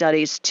those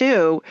studies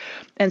too.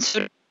 And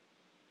so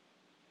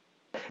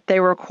they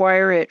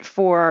require it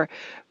for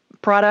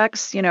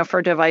products,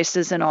 for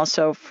devices and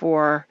also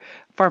for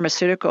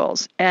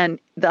pharmaceuticals. And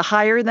the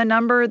higher the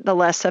number, the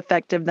less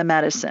effective the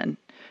medicine.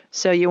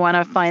 So you want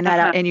to find that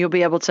out, and you'll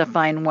be able to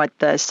find what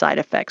the side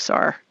effects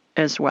are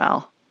as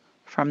well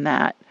from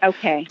that.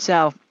 Okay.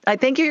 So I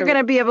think you're going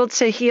to be able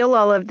to heal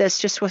all of this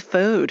just with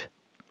food.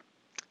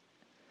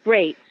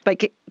 Great.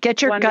 But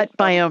get your gut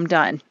biome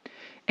done.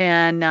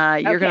 And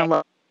you're going to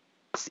love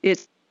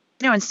it.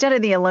 Instead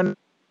of the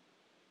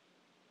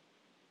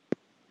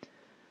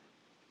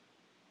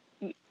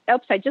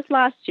Oops, I just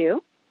lost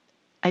you.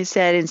 I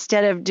said,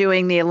 instead of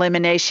doing the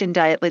elimination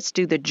diet, let's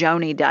do the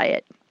Joni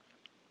diet.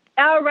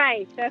 All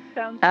right. That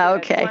sounds good.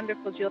 Okay.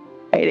 Wonderful, Julie.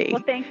 Alrighty.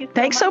 Well, thank you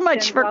Thanks so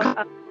much for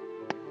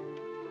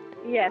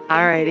yes.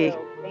 All righty.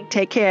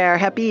 Take care.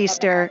 Happy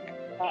Easter.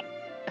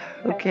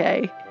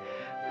 Okay.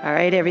 All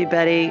right,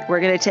 everybody. We're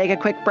going to take a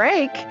quick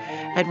break.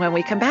 And when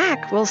we come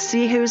back, we'll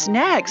see who's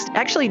next.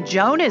 Actually,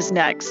 Joan is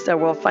next. So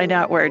we'll find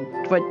out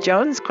what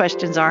Joan's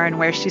questions are and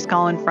where she's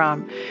calling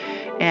from.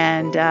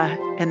 And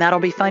that'll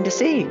be fun to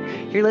see.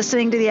 You're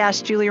listening to the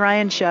Ask Julie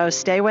Ryan Show.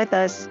 Stay with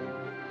us.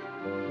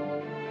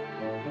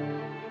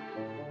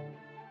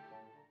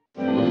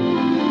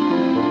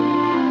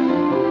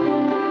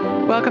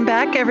 Welcome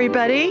back,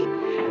 everybody.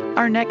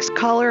 Our next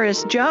caller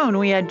is Joan.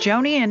 We had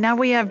Joni, and now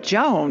we have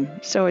Joan.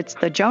 So it's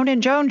the Joan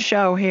and Joan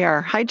show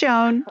here. Hi,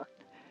 Joan.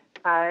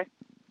 Hi.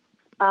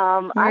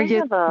 Where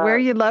are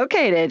you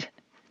located?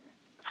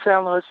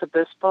 San Luis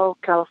Obispo,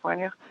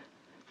 California.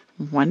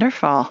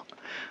 Wonderful.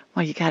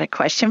 Well, you got a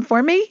question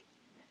for me?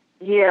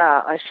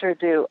 Yeah, I sure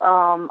do.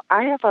 I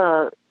have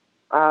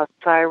a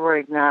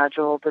thyroid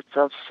nodule that's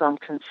of some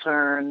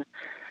concern.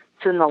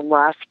 It's in the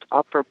left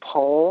upper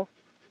pole.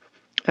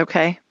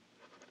 Okay.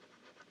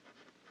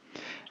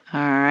 All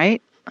right.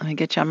 Let me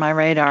get you on my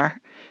radar.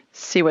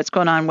 See what's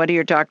going on. What are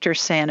your doctors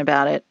saying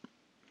about it?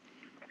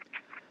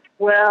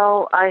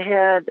 Well, I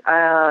had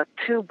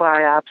 2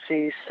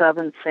 biopsies,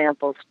 7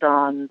 samples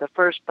done. The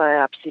first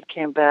biopsy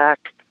came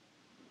back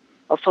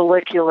a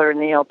follicular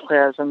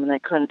neoplasm, and they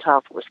couldn't tell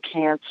if it was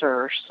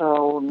cancer.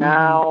 So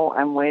now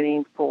I'm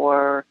waiting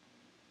for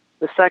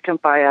the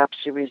second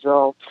biopsy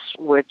results,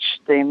 which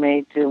they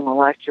may do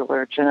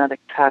molecular genetic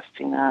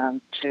testing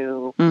on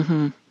to.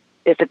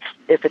 If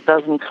it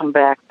doesn't come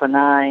back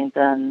benign,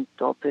 then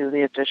they'll do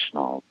the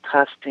additional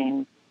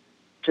testing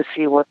to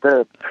see what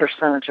the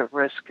percentage of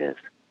risk is.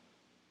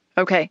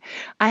 Okay.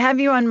 I have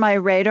you on my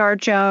radar,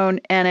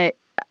 Joan, and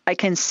I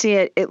can see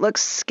it. It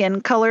looks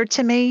skin color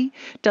to me,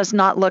 does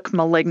not look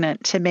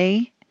malignant to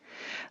me.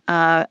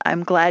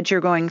 I'm glad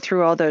you're going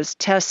through all those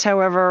tests.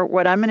 However,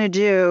 what I'm going to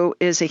do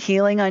is a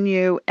healing on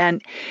you,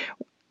 and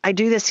I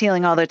do this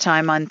healing all the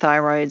time on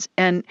thyroids.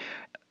 And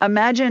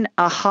imagine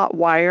a hot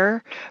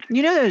wire.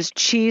 You know those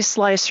cheese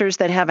slicers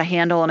that have a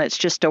handle and it's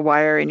just a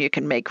wire and you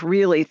can make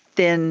really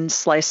thin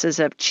slices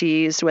of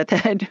cheese with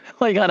it,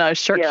 like on a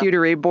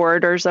charcuterie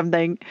board or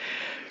something?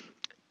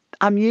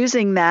 I'm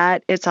using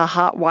that. It's a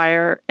hot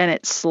wire and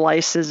it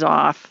slices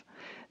off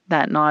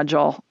that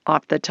nodule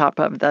off the top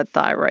of the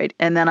thyroid.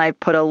 And then I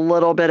put a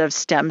little bit of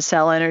stem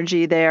cell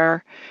energy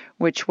there,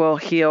 which will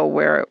heal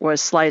where it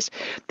was sliced.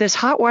 This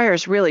hot wire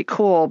is really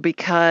cool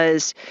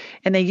because,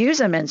 and they use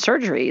them in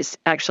surgeries,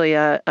 actually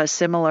a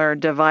similar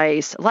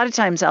device. A lot of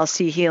times I'll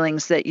see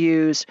healings that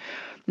use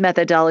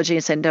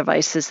methodologies and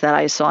devices that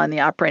I saw in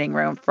the operating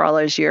room for all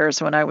those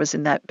years when I was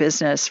in that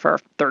business for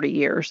 30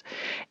 years.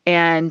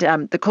 And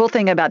the cool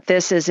thing about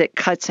this is it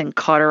cuts and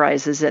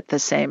cauterizes at the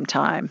same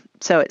time.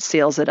 So it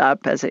seals it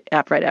up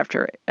right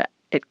after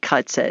it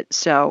cuts it.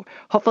 So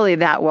hopefully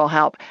that will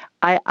help.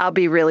 I'll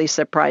be really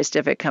surprised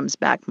if it comes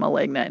back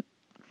malignant.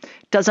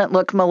 Doesn't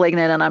look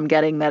malignant, and I'm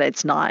getting that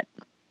it's not.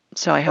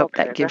 So I hope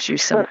that gives you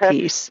some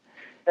peace.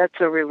 That's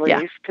a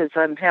relief because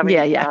I'm having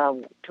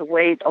to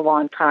wait a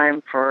long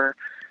time for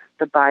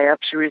the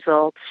biopsy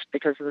results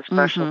because of the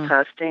special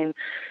testing.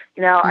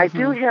 I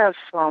do have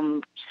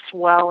some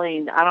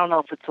swelling. I don't know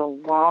if it's a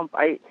lump.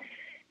 I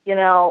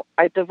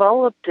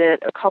developed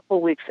it a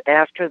couple weeks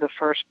after the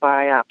first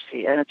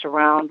biopsy, and it's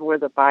around where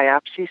the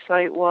biopsy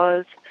site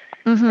was.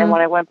 And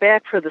when I went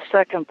back for the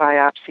second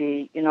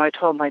biopsy, I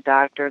told my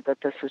doctor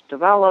that this was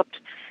developed,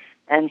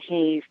 and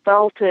he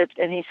felt it,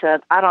 and he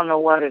said, I don't know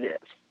what it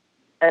is.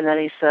 And then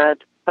he said,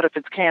 but if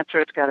it's cancer,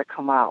 it's got to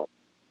come out.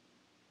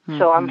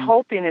 So I'm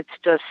hoping it's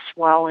just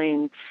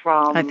swelling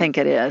from, I think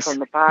it is. From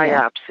the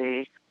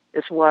biopsy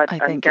is what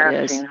I'm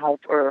guessing,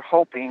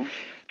 hoping.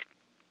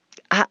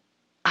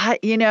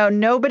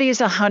 Nobody's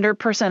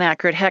 100%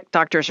 accurate. Heck,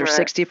 doctors are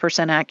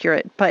 60%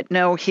 accurate, but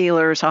no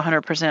healer is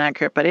 100%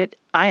 accurate. But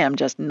I am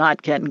just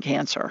not getting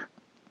cancer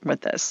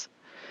with this.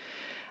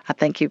 I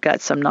think you've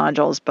got some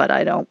nodules, but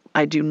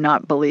I do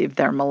not believe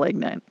they're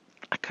malignant.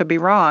 I could be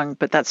wrong,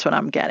 but that's what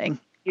I'm getting.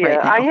 Yeah,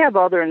 right now. I have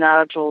other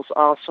nodules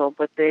also,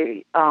 but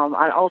they on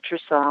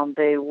ultrasound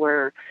they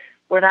were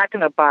we're not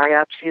going to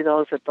biopsy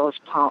those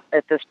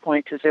at this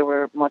point because they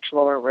were much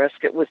lower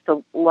risk. It was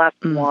the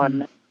left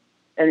one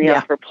and the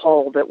upper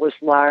pole that was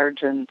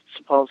large and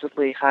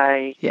supposedly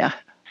high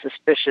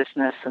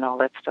suspiciousness and all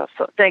that stuff.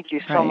 So thank you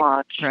so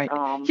much. Right.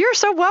 You're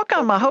so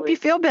welcome. I hope you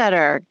feel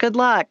better. Good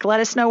luck. Let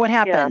us know what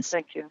happens. Yeah,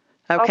 thank you.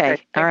 Okay.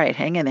 All right.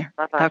 Hang in there.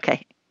 Bye-bye.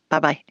 Okay.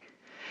 Bye-bye.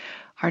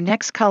 Our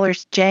next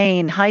caller's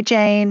Jane. Hi,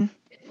 Jane.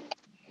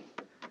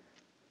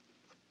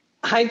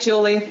 Hi,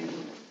 Julie.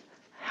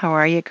 How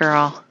are you,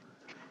 girl?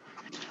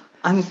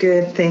 I'm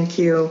good, thank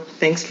you.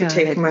 Thanks for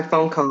taking my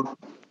phone call.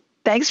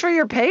 Thanks for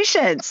your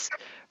patience,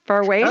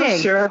 for waiting. Oh,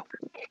 sure.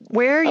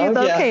 Where are you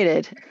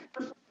located?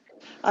 Yeah.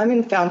 I'm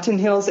in Fountain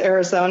Hills,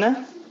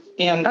 Arizona,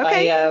 and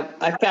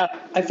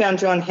I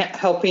found you on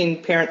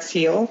Helping Parents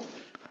Heal.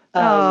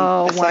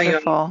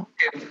 Wonderful.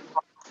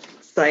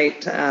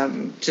 Site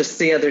just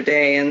the other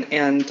day,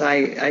 and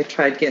I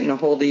tried getting a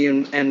hold of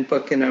you and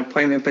booking an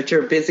appointment, but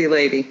you're a busy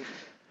lady.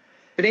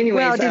 But anyways,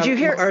 well,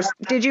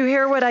 did you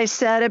hear what I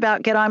said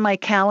about get on my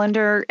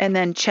calendar and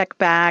then check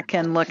back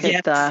and look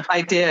at the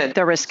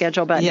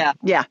reschedule button?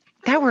 Yeah,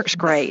 that works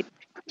great.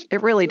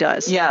 It really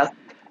does. Yeah,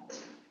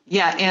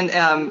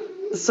 and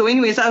so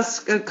anyways, I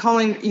was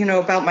calling,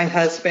 about my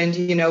husband.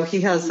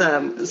 He has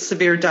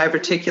severe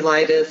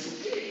diverticulitis.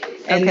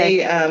 And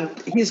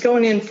he's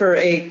going in for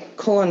a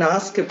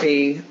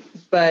colonoscopy,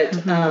 but,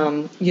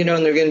 and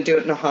they're going to do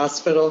it in a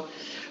hospital.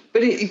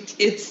 But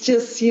it's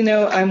just,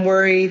 I'm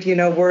worried,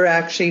 we're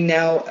actually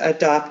now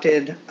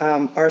adopted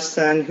our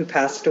son who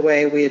passed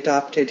away. We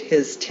adopted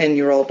his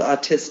 10-year-old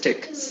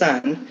autistic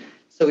son.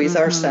 So he's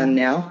our son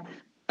now.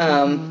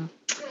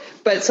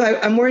 But so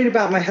I'm worried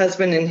about my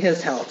husband and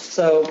his health.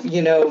 So,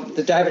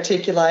 the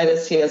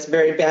diverticulitis, he has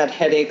very bad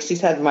headaches.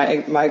 He's had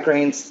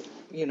migraines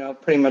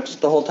pretty much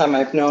the whole time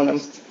I've known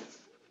him.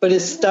 But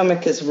his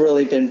stomach has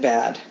really been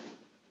bad.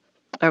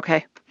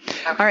 Okay.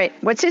 All right.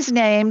 What's his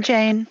name,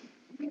 Jane?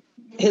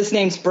 His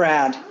name's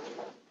Brad.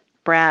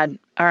 Brad.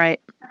 All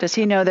right. Does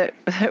he know that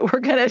we're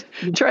going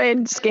to try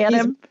and scan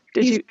him?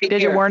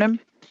 Did you warn him?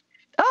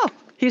 Oh,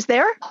 he's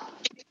there?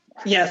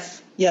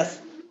 Yes.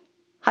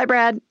 Hi,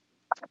 Brad.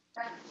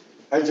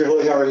 Hi,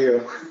 Julie. How are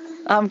you?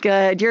 I'm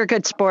good. You're a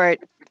good sport.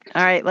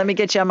 All right. Let me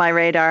get you on my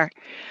radar.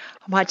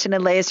 I'm watching a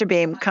laser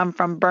beam come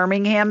from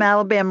Birmingham,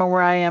 Alabama,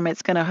 where I am.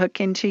 It's going to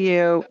hook into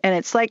you. And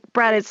it's like,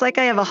 Brad, it's like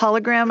I have a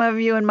hologram of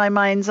you in my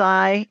mind's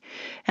eye.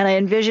 And I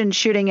envision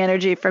shooting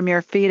energy from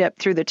your feet up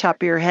through the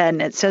top of your head.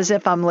 And it's as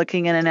if I'm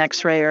looking at an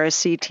X-ray or a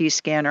CT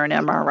scan or an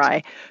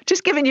MRI.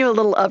 Just giving you a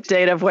little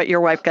update of what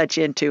your wife got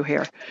you into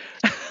here.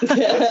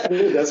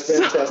 That's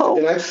fantastic.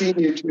 And I've seen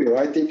you too.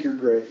 I think you're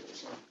great.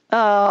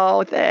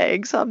 Oh,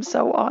 thanks. I'm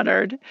so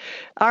honored.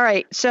 All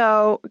right.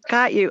 So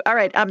got you. All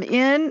right. I'm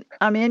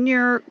in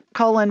your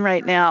colon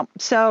right now.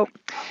 So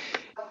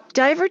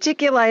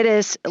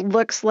diverticulitis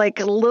looks like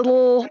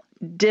little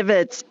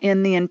divots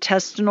in the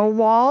intestinal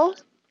wall.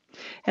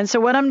 And so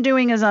what I'm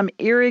doing is I'm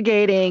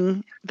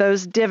irrigating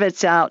those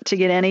divots out to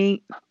get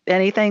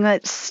anything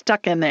that's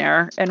stuck in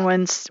there. And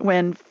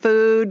when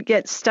food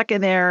gets stuck in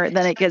there,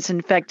 then it gets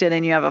infected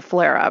and you have a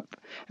flare up.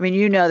 I mean,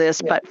 you know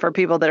this, but for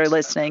people that are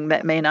listening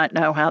that may not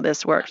know how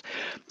this works.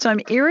 So I'm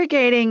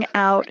irrigating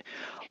out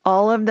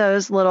all of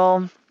those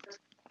little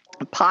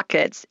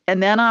pockets,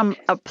 and then I'm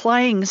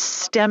applying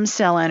stem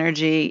cell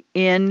energy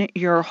in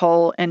your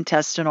whole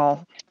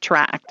intestinal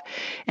tract.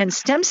 And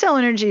stem cell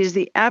energy is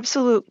the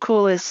absolute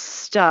coolest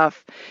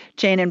stuff,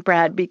 Jane and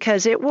Brad,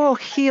 because it will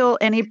heal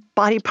any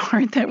body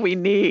part that we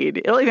need.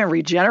 It'll even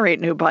regenerate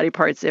new body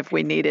parts if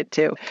we need it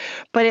to.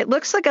 But it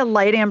looks like a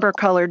light amber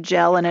colored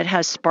gel, and it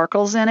has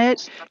sparkles in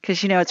it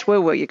because, it's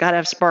woo-woo. You got to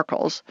have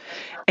sparkles.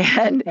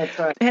 And, That's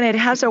right. And it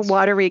has a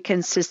watery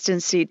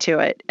consistency to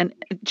it. And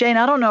Jane,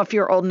 I don't know if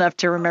you're old enough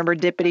to remember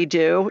Dippity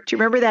Doo. Do you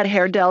remember that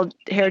hair gel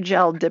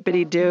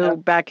Dippity Doo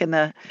back in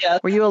the,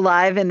 were you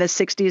alive in the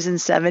 60s and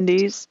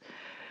 70s?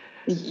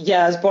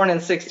 Yeah, I was born in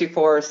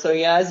 64, so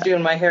I was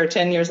doing my hair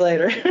 10 years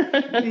later.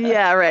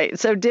 Yeah, right.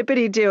 So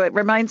Dippity Doo, it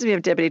reminds me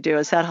of Dippity Doo.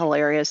 Is that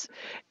hilarious?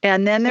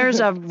 And then there's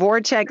a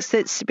vortex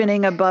that's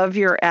spinning above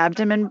your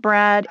abdomen,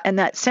 Brad, and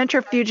that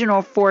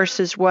centrifugal force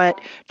is what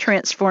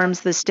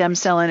transforms the stem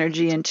cell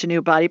energy into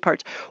new body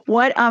parts.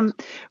 What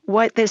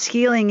this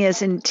healing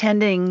is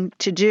intending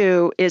to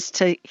do is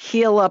to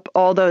heal up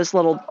all those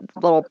little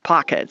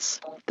pockets,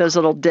 those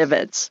little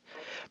divots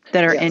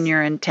that are in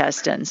your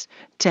intestines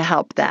to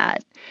help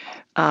that.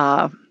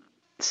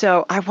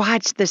 So I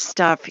watched this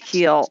stuff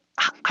heal.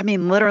 I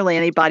mean, literally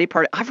any body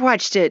part. I've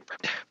watched it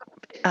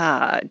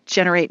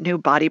generate new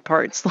body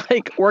parts,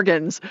 like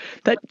organs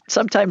that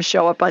sometimes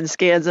show up on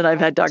scans. And I've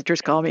had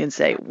doctors call me and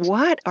say,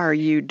 "What are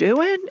you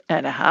doing?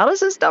 And how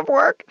does this stuff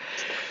work?"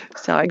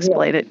 So I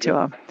explained it to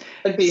them.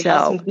 That'd be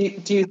awesome.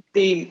 Do you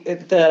see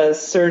the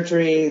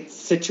surgery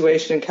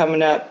situation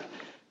coming up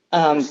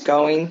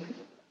going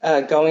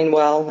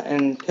well,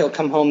 and he'll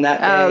come home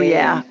that day? Oh,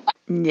 yeah.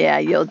 Yeah,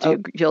 you'll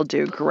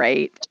do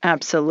great.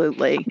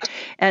 Absolutely.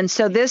 And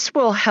so this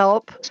will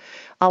help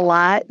a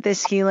lot.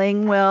 This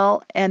healing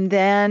will. And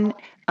then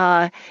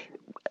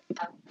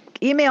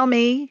email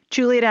me,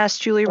 Julie at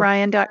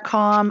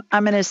AskJulieRyan.com.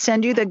 I'm going to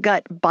send you the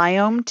gut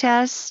biome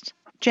test,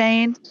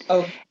 Jane.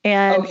 Oh,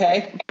 and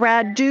okay.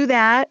 Brad, do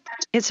that.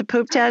 It's a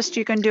poop test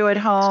you can do at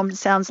home.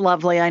 Sounds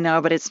lovely, I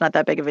know, but it's not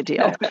that big of a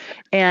deal.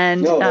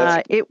 And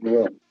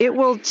it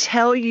will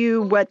tell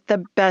you what the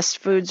best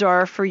foods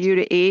are for you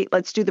to eat.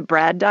 Let's do the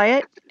Brad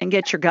diet and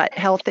get your gut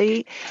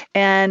healthy.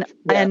 And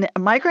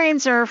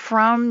migraines are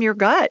from your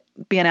gut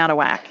being out of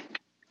whack.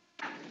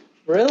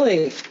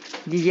 Really?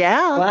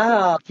 Yeah.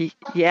 Wow.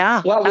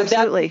 Yeah. Wow.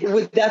 Absolutely.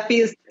 Would that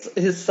be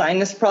his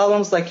sinus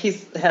problems? Like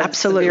he's had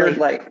absolutely severe,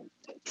 like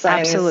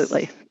sinus.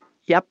 Absolutely.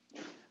 Yep.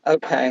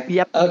 Okay.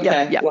 Yep.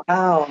 Okay. Yep.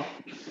 Wow.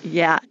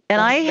 Yeah. And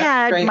I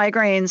had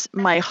migraines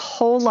my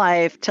whole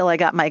life till I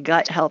got my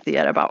gut healthy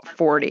at about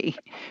 40,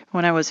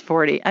 when I was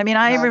 40. I mean,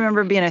 I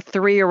remember being a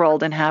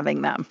 3-year-old and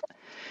having them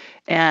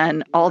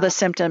and all the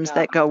symptoms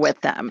that go with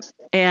them.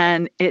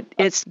 And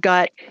it's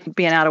gut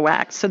being out of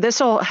whack. So this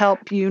will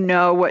help you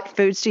know what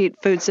foods to eat.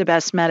 Food's the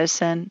best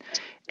medicine,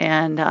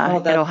 and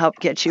it'll help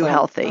get you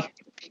healthy.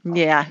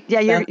 Yeah.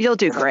 You'll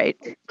do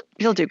great.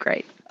 You'll do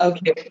great.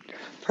 Okay.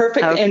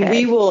 Perfect. Okay. And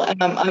we will.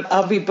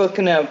 I'll be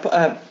booking an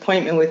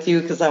appointment with you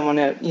because I want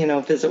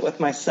to, visit with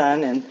my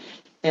son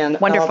and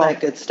wonderful. All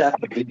that good stuff.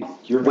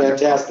 You're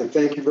fantastic.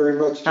 Thank you very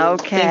much, Jim.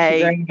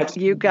 Okay. Thank you very much.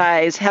 You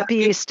guys, happy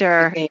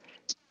Easter.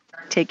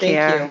 Take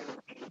care. Thank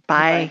you.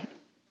 Bye.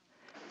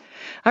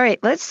 All right,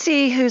 let's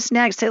see who's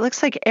next. It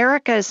looks like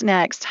Erica's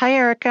next. Hi,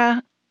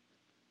 Erica.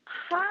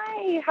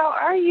 Hi, how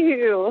are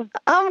you?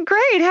 I'm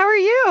great. How are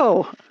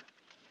you?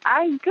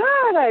 I'm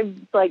good.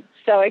 I'm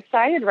so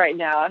excited right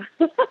now.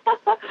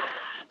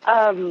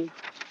 I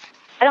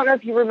don't know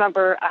if you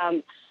remember,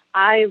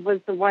 I was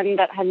the one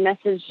that had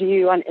messaged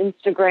you on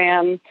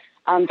Instagram.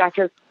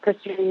 Dr.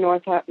 Christine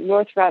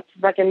Northrup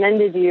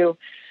recommended you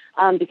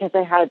because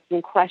I had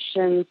some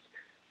questions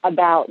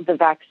about the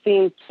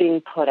vaccines being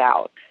put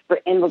out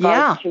in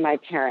regards to my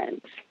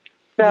parents.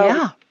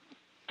 So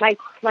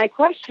my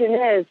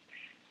question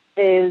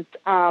is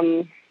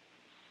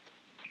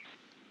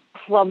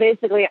well,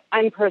 basically,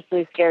 I'm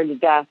personally scared to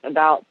death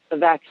about the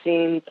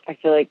vaccines. I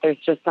feel like there's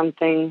just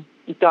something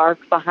dark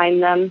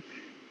behind them.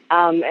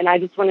 And I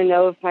just want to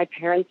know if my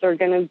parents are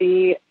going to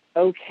be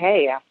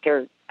okay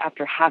after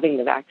having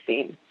the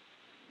vaccine.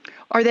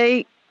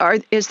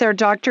 Is their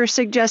doctor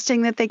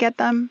suggesting that they get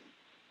them?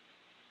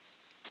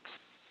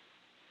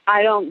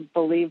 I don't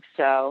believe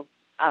so.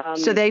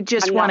 So they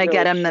just want to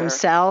get them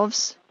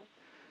themselves?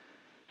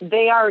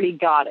 They already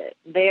got it.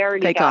 They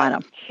already got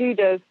them. 2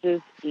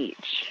 doses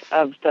each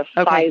of the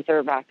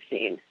Pfizer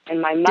vaccine.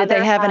 And my mother Did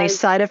they have any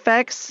side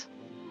effects?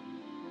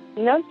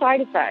 No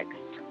side effects.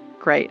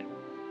 Great.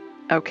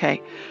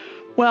 Okay.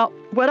 Well,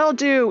 what I'll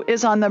do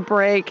is on the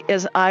break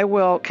is I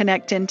will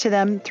connect into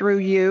them through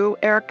you,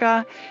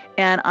 Erica,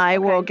 and I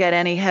will get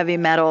any heavy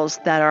metals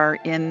that are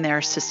in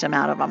their system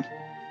out of them.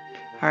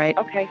 All right?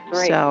 Okay,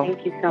 great. So,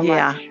 thank you so much.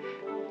 Yeah,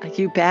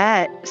 you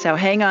bet. So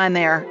hang on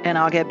there, and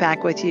I'll get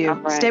back with you.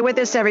 Right. Stay with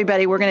us,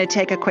 everybody. We're going to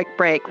take a quick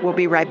break. We'll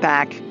be right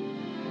back.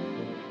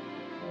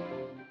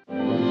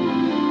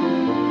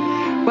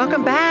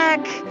 Welcome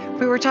back.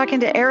 We were talking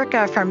to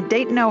Erica from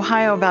Dayton,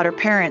 Ohio about her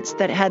parents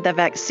that had the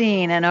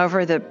vaccine. And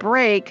over the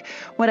break,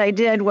 what I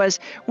did was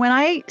when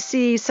I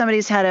see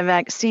somebody's had a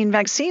vaccine,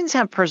 vaccines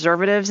have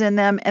preservatives in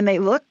them and they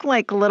look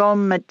like little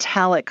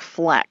metallic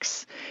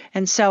flecks.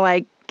 And so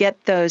I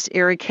get those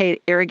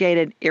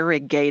irrigated,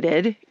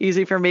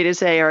 easy for me to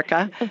say,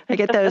 Erica. I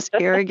get those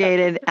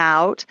irrigated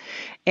out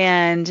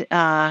and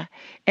I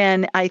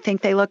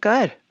think they look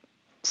good.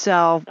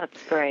 So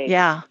that's great.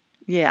 Yeah.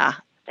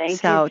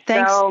 Thanks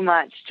so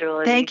much,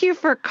 Julie. Thank you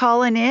for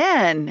calling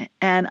in,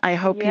 and I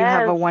hope you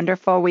have a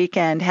wonderful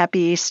weekend. Happy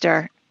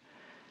Easter.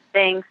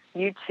 Thanks.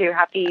 You too.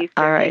 Happy Easter.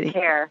 All righty. Take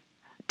care.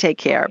 Take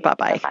care.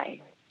 Bye-bye.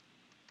 Bye-bye.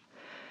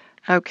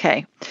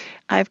 Okay.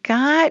 I've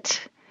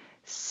got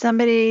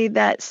somebody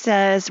that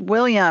says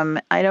William.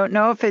 I don't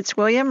know if it's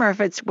William or if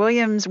it's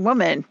William's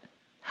woman.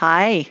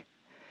 Hi.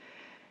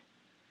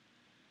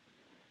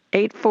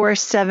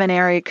 847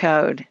 area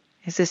code.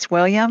 Is this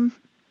William?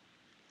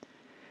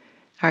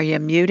 Are you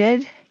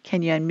muted?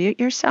 Can you unmute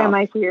yourself? Am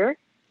I here?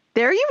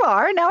 There you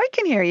are. Now I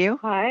can hear you.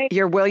 Hi.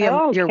 You're William.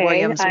 Okay. You're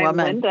William's I'm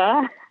woman.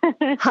 Linda.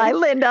 Hi,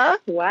 Linda.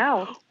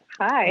 Wow.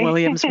 Hi.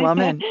 William's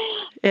woman.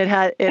 It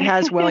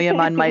has William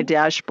on my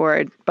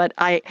dashboard, but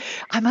I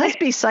must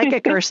be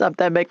psychic or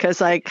something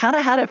because I kind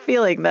of had a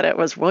feeling that it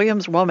was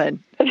William's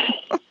woman.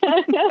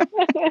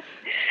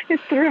 It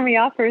threw me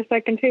off for a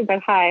second too, but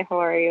hi, how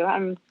are you?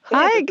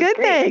 Hi, good,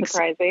 thanks.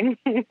 Surprising.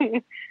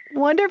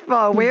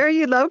 Wonderful. Where are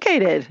you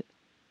located?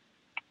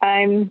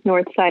 I'm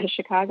north side of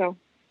Chicago.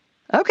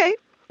 Okay,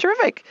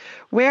 terrific.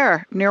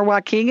 Where? Near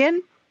Waukegan?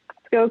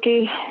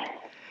 Skokie.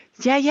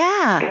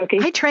 Yeah.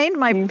 Skokie. I trained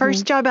my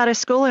first job out of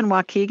school in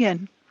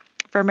Waukegan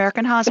for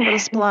American Hospital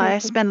Supply. I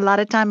spent a lot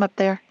of time up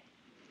there.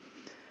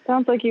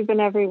 Sounds like you've been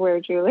everywhere,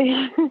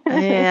 Julie.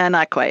 Yeah,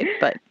 not quite,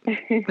 but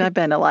I've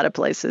been a lot of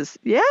places.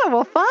 Yeah,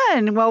 well,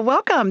 fun. Well,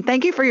 welcome.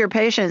 Thank you for your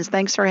patience.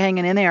 Thanks for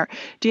hanging in there.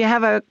 Do you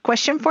have a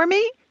question for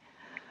me?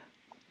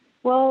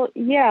 Well,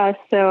 yeah.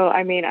 So,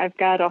 I mean, I've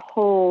got a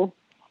whole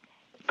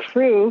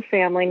crew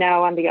family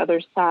now on the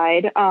other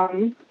side,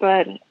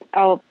 but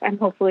I'm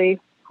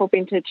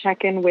hoping to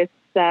check in with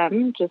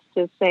them just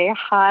to say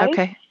hi.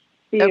 Okay.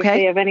 See if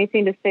they have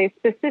anything to say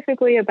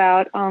specifically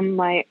about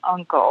my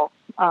uncle.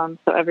 So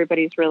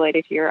everybody's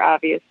related here,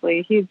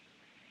 obviously. He's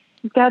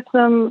got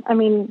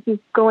he's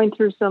going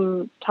through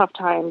some tough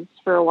times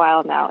for a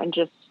while now, and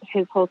just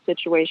his whole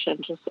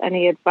situation. Just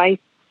any advice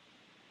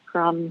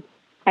from,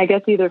 I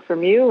guess, either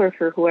from you or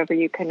for whoever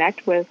you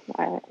connect with.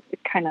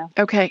 Kind of.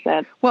 Okay.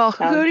 Well,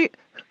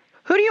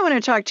 who do you want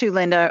to talk to,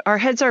 Linda? Our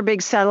heads are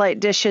big satellite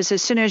dishes.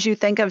 As soon as you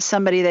think of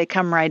somebody, they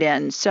come right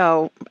in.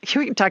 So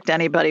you can talk to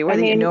anybody,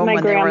 whether you know them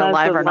when they were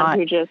alive or not.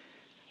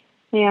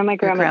 My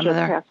grandma just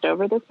passed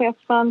over this past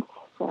month.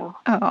 So.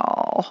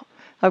 Oh,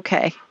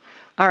 okay.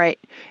 All right.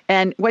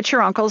 And what's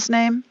your uncle's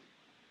name?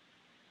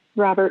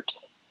 Robert.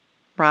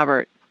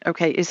 Robert.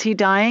 Okay. Is he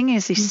dying?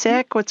 Is he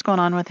sick? What's going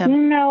on with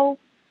him? No,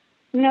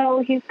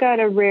 he's got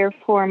a rare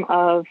form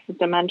of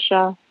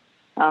dementia.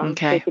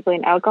 Basically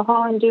an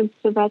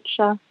alcohol-induced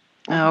dementia.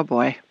 Oh,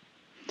 boy.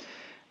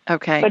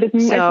 Okay. But it's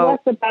less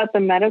about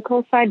the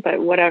medical side, but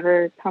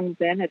whatever comes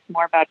in, it's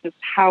more about just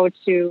how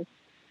to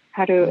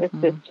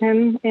assist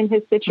him in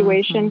his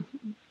situation,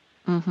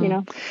 you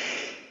know.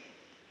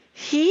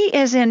 He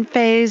is in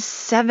phase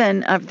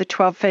 7 of the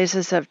 12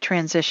 phases of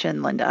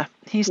transition, Linda.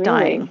 He's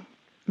dying.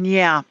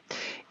 Yeah.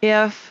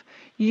 If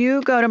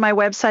you go to my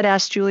website,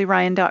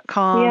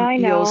 AskJulieRyan.com,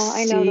 you'll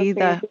see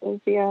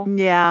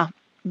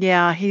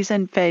Yeah, he's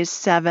in phase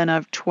 7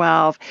 of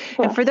 12.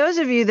 Cool. And for those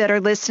of you that are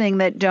listening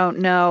that don't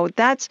know,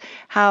 that's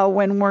how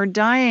when we're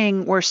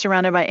dying, we're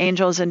surrounded by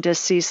angels and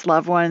deceased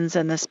loved ones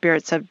and the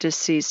spirits of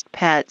deceased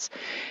pets.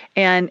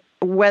 And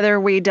whether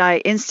we die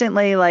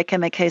instantly, like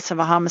in the case of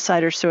a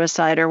homicide or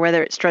suicide, or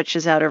whether it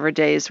stretches out over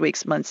days,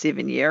 weeks, months,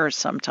 even years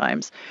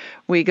sometimes,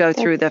 we go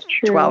through the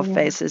 12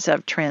 phases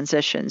of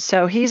transition.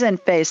 So he's in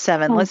phase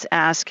 7. Let's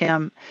ask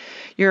him.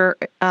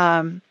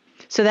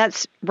 So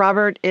that's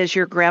Robert is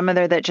your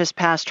grandmother that just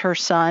passed her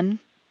son?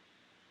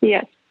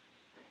 Yes.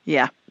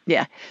 Yeah.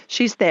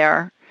 She's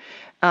there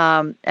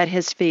at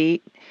his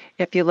feet.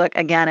 If you look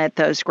again at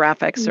those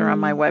graphics are on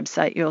my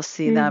website, you'll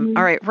see them.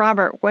 All right,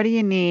 Robert, what do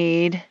you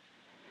need?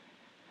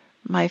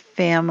 My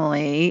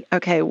family.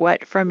 Okay,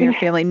 what from your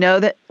family? Know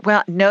that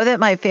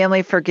my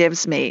family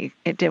forgives me.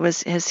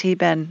 Has he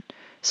been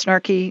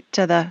snarky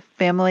to the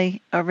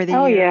family over the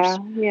years?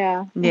 Oh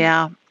yeah.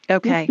 Yeah.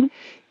 Okay.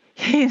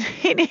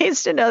 He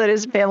needs to know that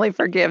his family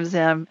forgives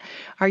him.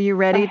 Are you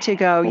ready to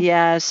go?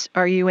 Yes.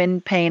 Are you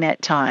in pain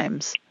at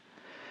times?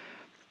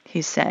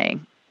 He's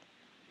saying.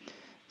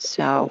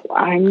 So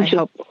I'm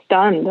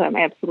stunned. I'm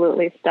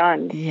absolutely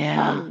stunned.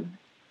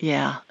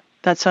 Yeah.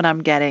 That's what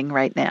I'm getting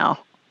right now.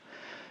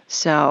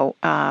 So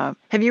have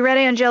you read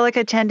Angelic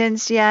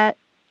Attendance yet?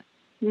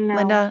 No.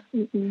 Linda?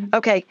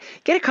 Okay.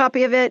 Get a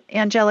copy of it,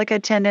 Angelic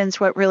Attendance,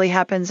 What Really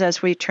Happens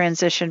as We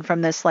Transition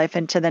from This Life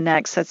into the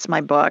Next. That's my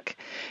book.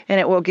 And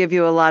it will give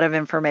you a lot of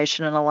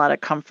information and a lot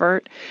of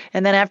comfort.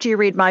 And then after you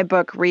read my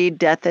book, read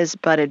Death is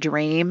But a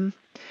Dream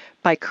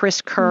by Chris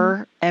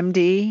Kerr,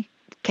 MD,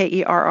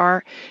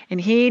 Kerr.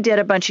 And he did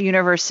a bunch of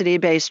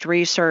university-based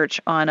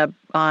research on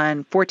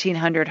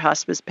 1,400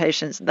 hospice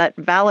patients that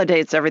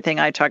validates everything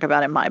I talk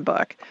about in my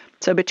book.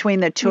 So between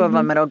the two of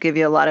them, it'll give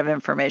you a lot of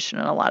information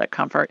and a lot of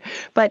comfort.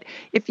 But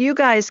if you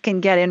guys can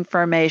get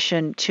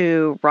information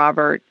to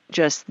Robert,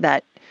 just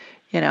that,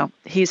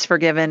 he's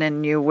forgiven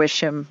and you wish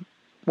him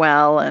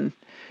well, and,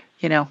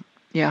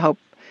 you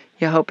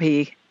hope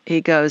he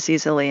goes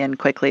easily and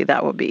quickly,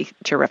 that would be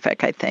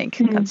terrific, I think.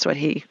 That's what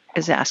he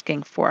is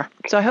asking for.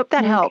 So I hope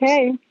that helps.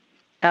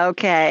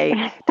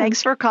 Okay.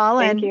 Thanks for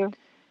calling. Thank you.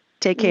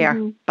 Take care.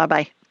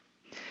 Bye-bye.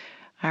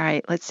 All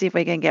right. Let's see if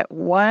we can get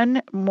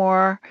one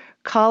more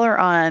caller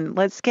on.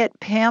 Let's get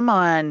Pam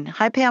on.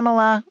 Hi,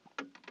 Pamela.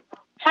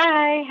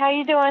 Hi. How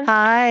you doing?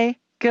 Hi.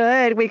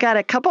 Good. We got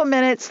a couple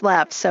minutes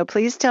left, so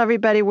please tell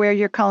everybody where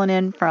you're calling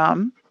in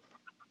from.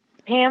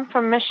 Pam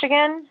from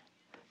Michigan.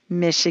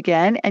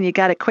 Michigan. And you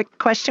got a quick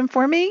question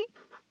for me?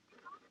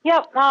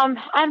 Yep. I'm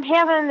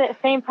having the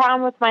same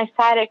problem with my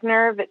sciatic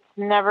nerve. It's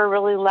never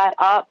really let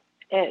up.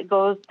 It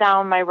goes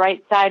down my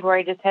right side where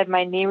I just had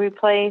my knee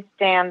replaced,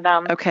 and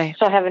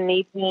still have a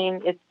knee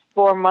pain. It's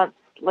 4 months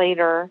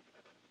later.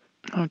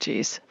 Oh,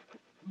 geez.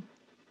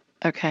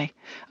 Okay.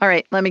 All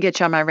right. Let me get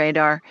you on my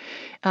radar.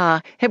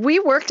 Have we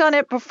worked on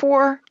it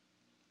before?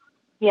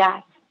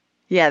 Yeah.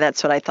 Yeah,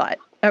 that's what I thought.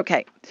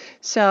 Okay.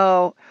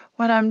 So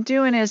what I'm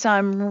doing is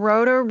I'm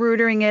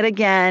roto-rootering it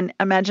again.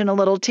 Imagine a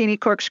little teeny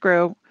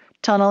corkscrew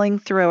tunneling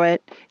through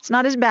it. It's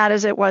not as bad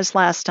as it was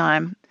last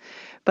time,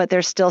 but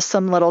there's still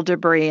some little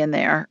debris in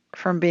there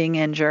from being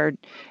injured.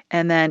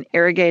 And then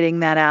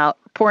irrigating that out,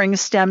 pouring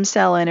stem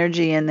cell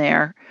energy in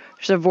there.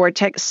 There's a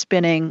vortex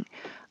spinning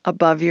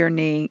above your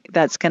knee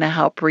that's going to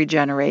help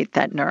regenerate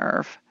that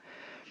nerve.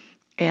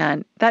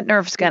 And that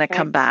nerve's going to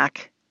come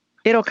back.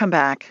 It'll come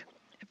back.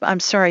 I'm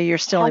sorry you're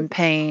still in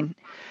pain.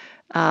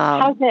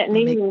 How's that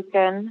knee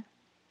looking?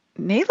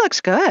 Knee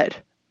looks good.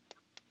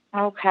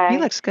 Okay. Knee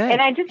looks good.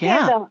 And I just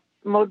had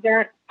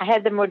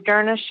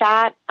Moderna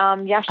shot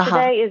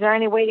yesterday. Is there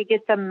any way to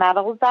get the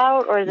metals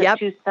out, or is it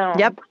too soon?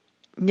 Yep.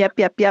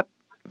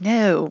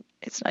 No,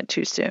 it's not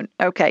too soon.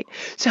 Okay.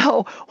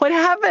 So what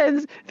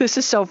happens, this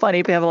is so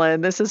funny, Pamela,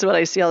 and this is what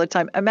I see all the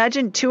time.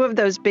 Imagine two of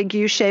those big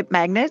U-shaped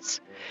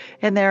magnets,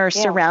 and they're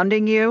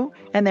surrounding you,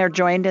 and they're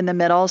joined in the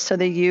middle, so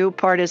the U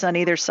part is on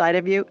either side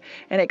of you,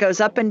 and it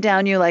goes up and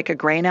down you like a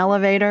grain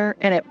elevator,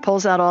 and it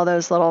pulls out all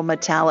those little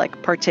metallic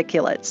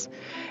particulates,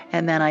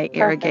 and then I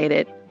irrigate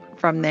it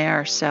from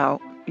there.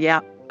 So, yeah.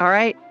 All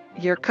right.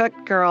 You're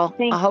cooked, girl.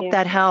 I hope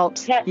that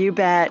helps. You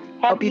bet.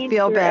 Hope you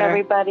feel better.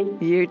 Everybody.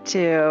 You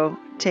too.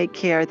 Take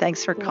care.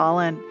 Thanks for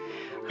calling.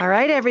 All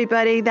right,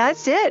 everybody.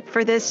 That's it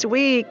for this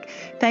week.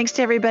 Thanks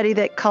to everybody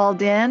that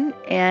called in.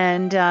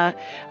 And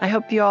I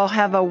hope you all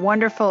have a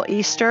wonderful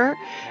Easter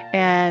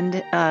and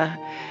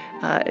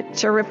a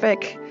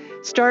terrific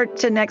start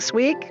to next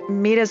week.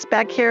 Meet us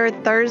back here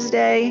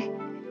Thursday,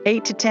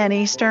 8 to 10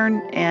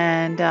 Eastern.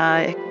 And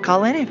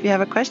call in if you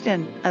have a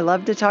question. I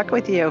love to talk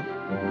with you.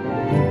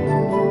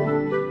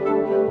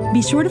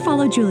 Be sure to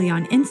follow Julie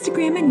on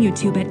Instagram and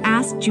YouTube at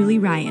Ask Julie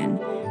Ryan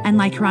and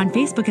like her on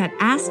Facebook at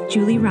Ask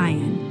Julie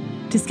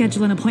Ryan. To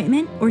schedule an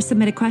appointment or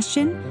submit a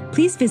question,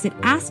 please visit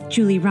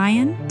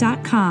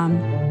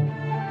AskJulieRyan.com.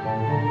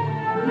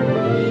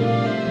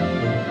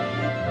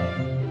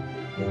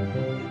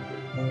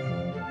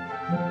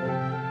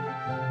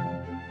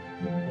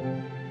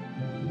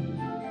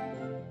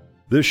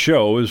 This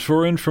show is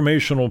for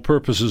informational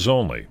purposes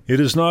only. It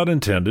is not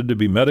intended to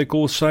be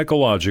medical,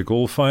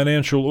 psychological,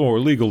 financial, or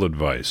legal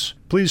advice.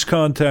 Please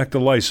contact a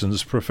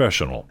licensed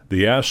professional.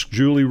 The Ask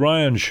Julie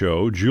Ryan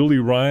Show, Julie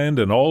Ryan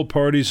and all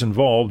parties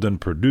involved in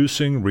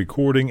producing,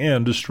 recording,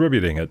 and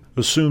distributing it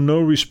assume no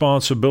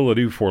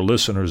responsibility for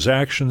listeners'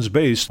 actions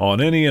based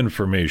on any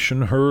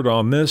information heard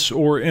on this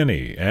or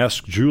any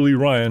Ask Julie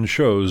Ryan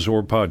shows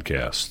or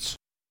podcasts.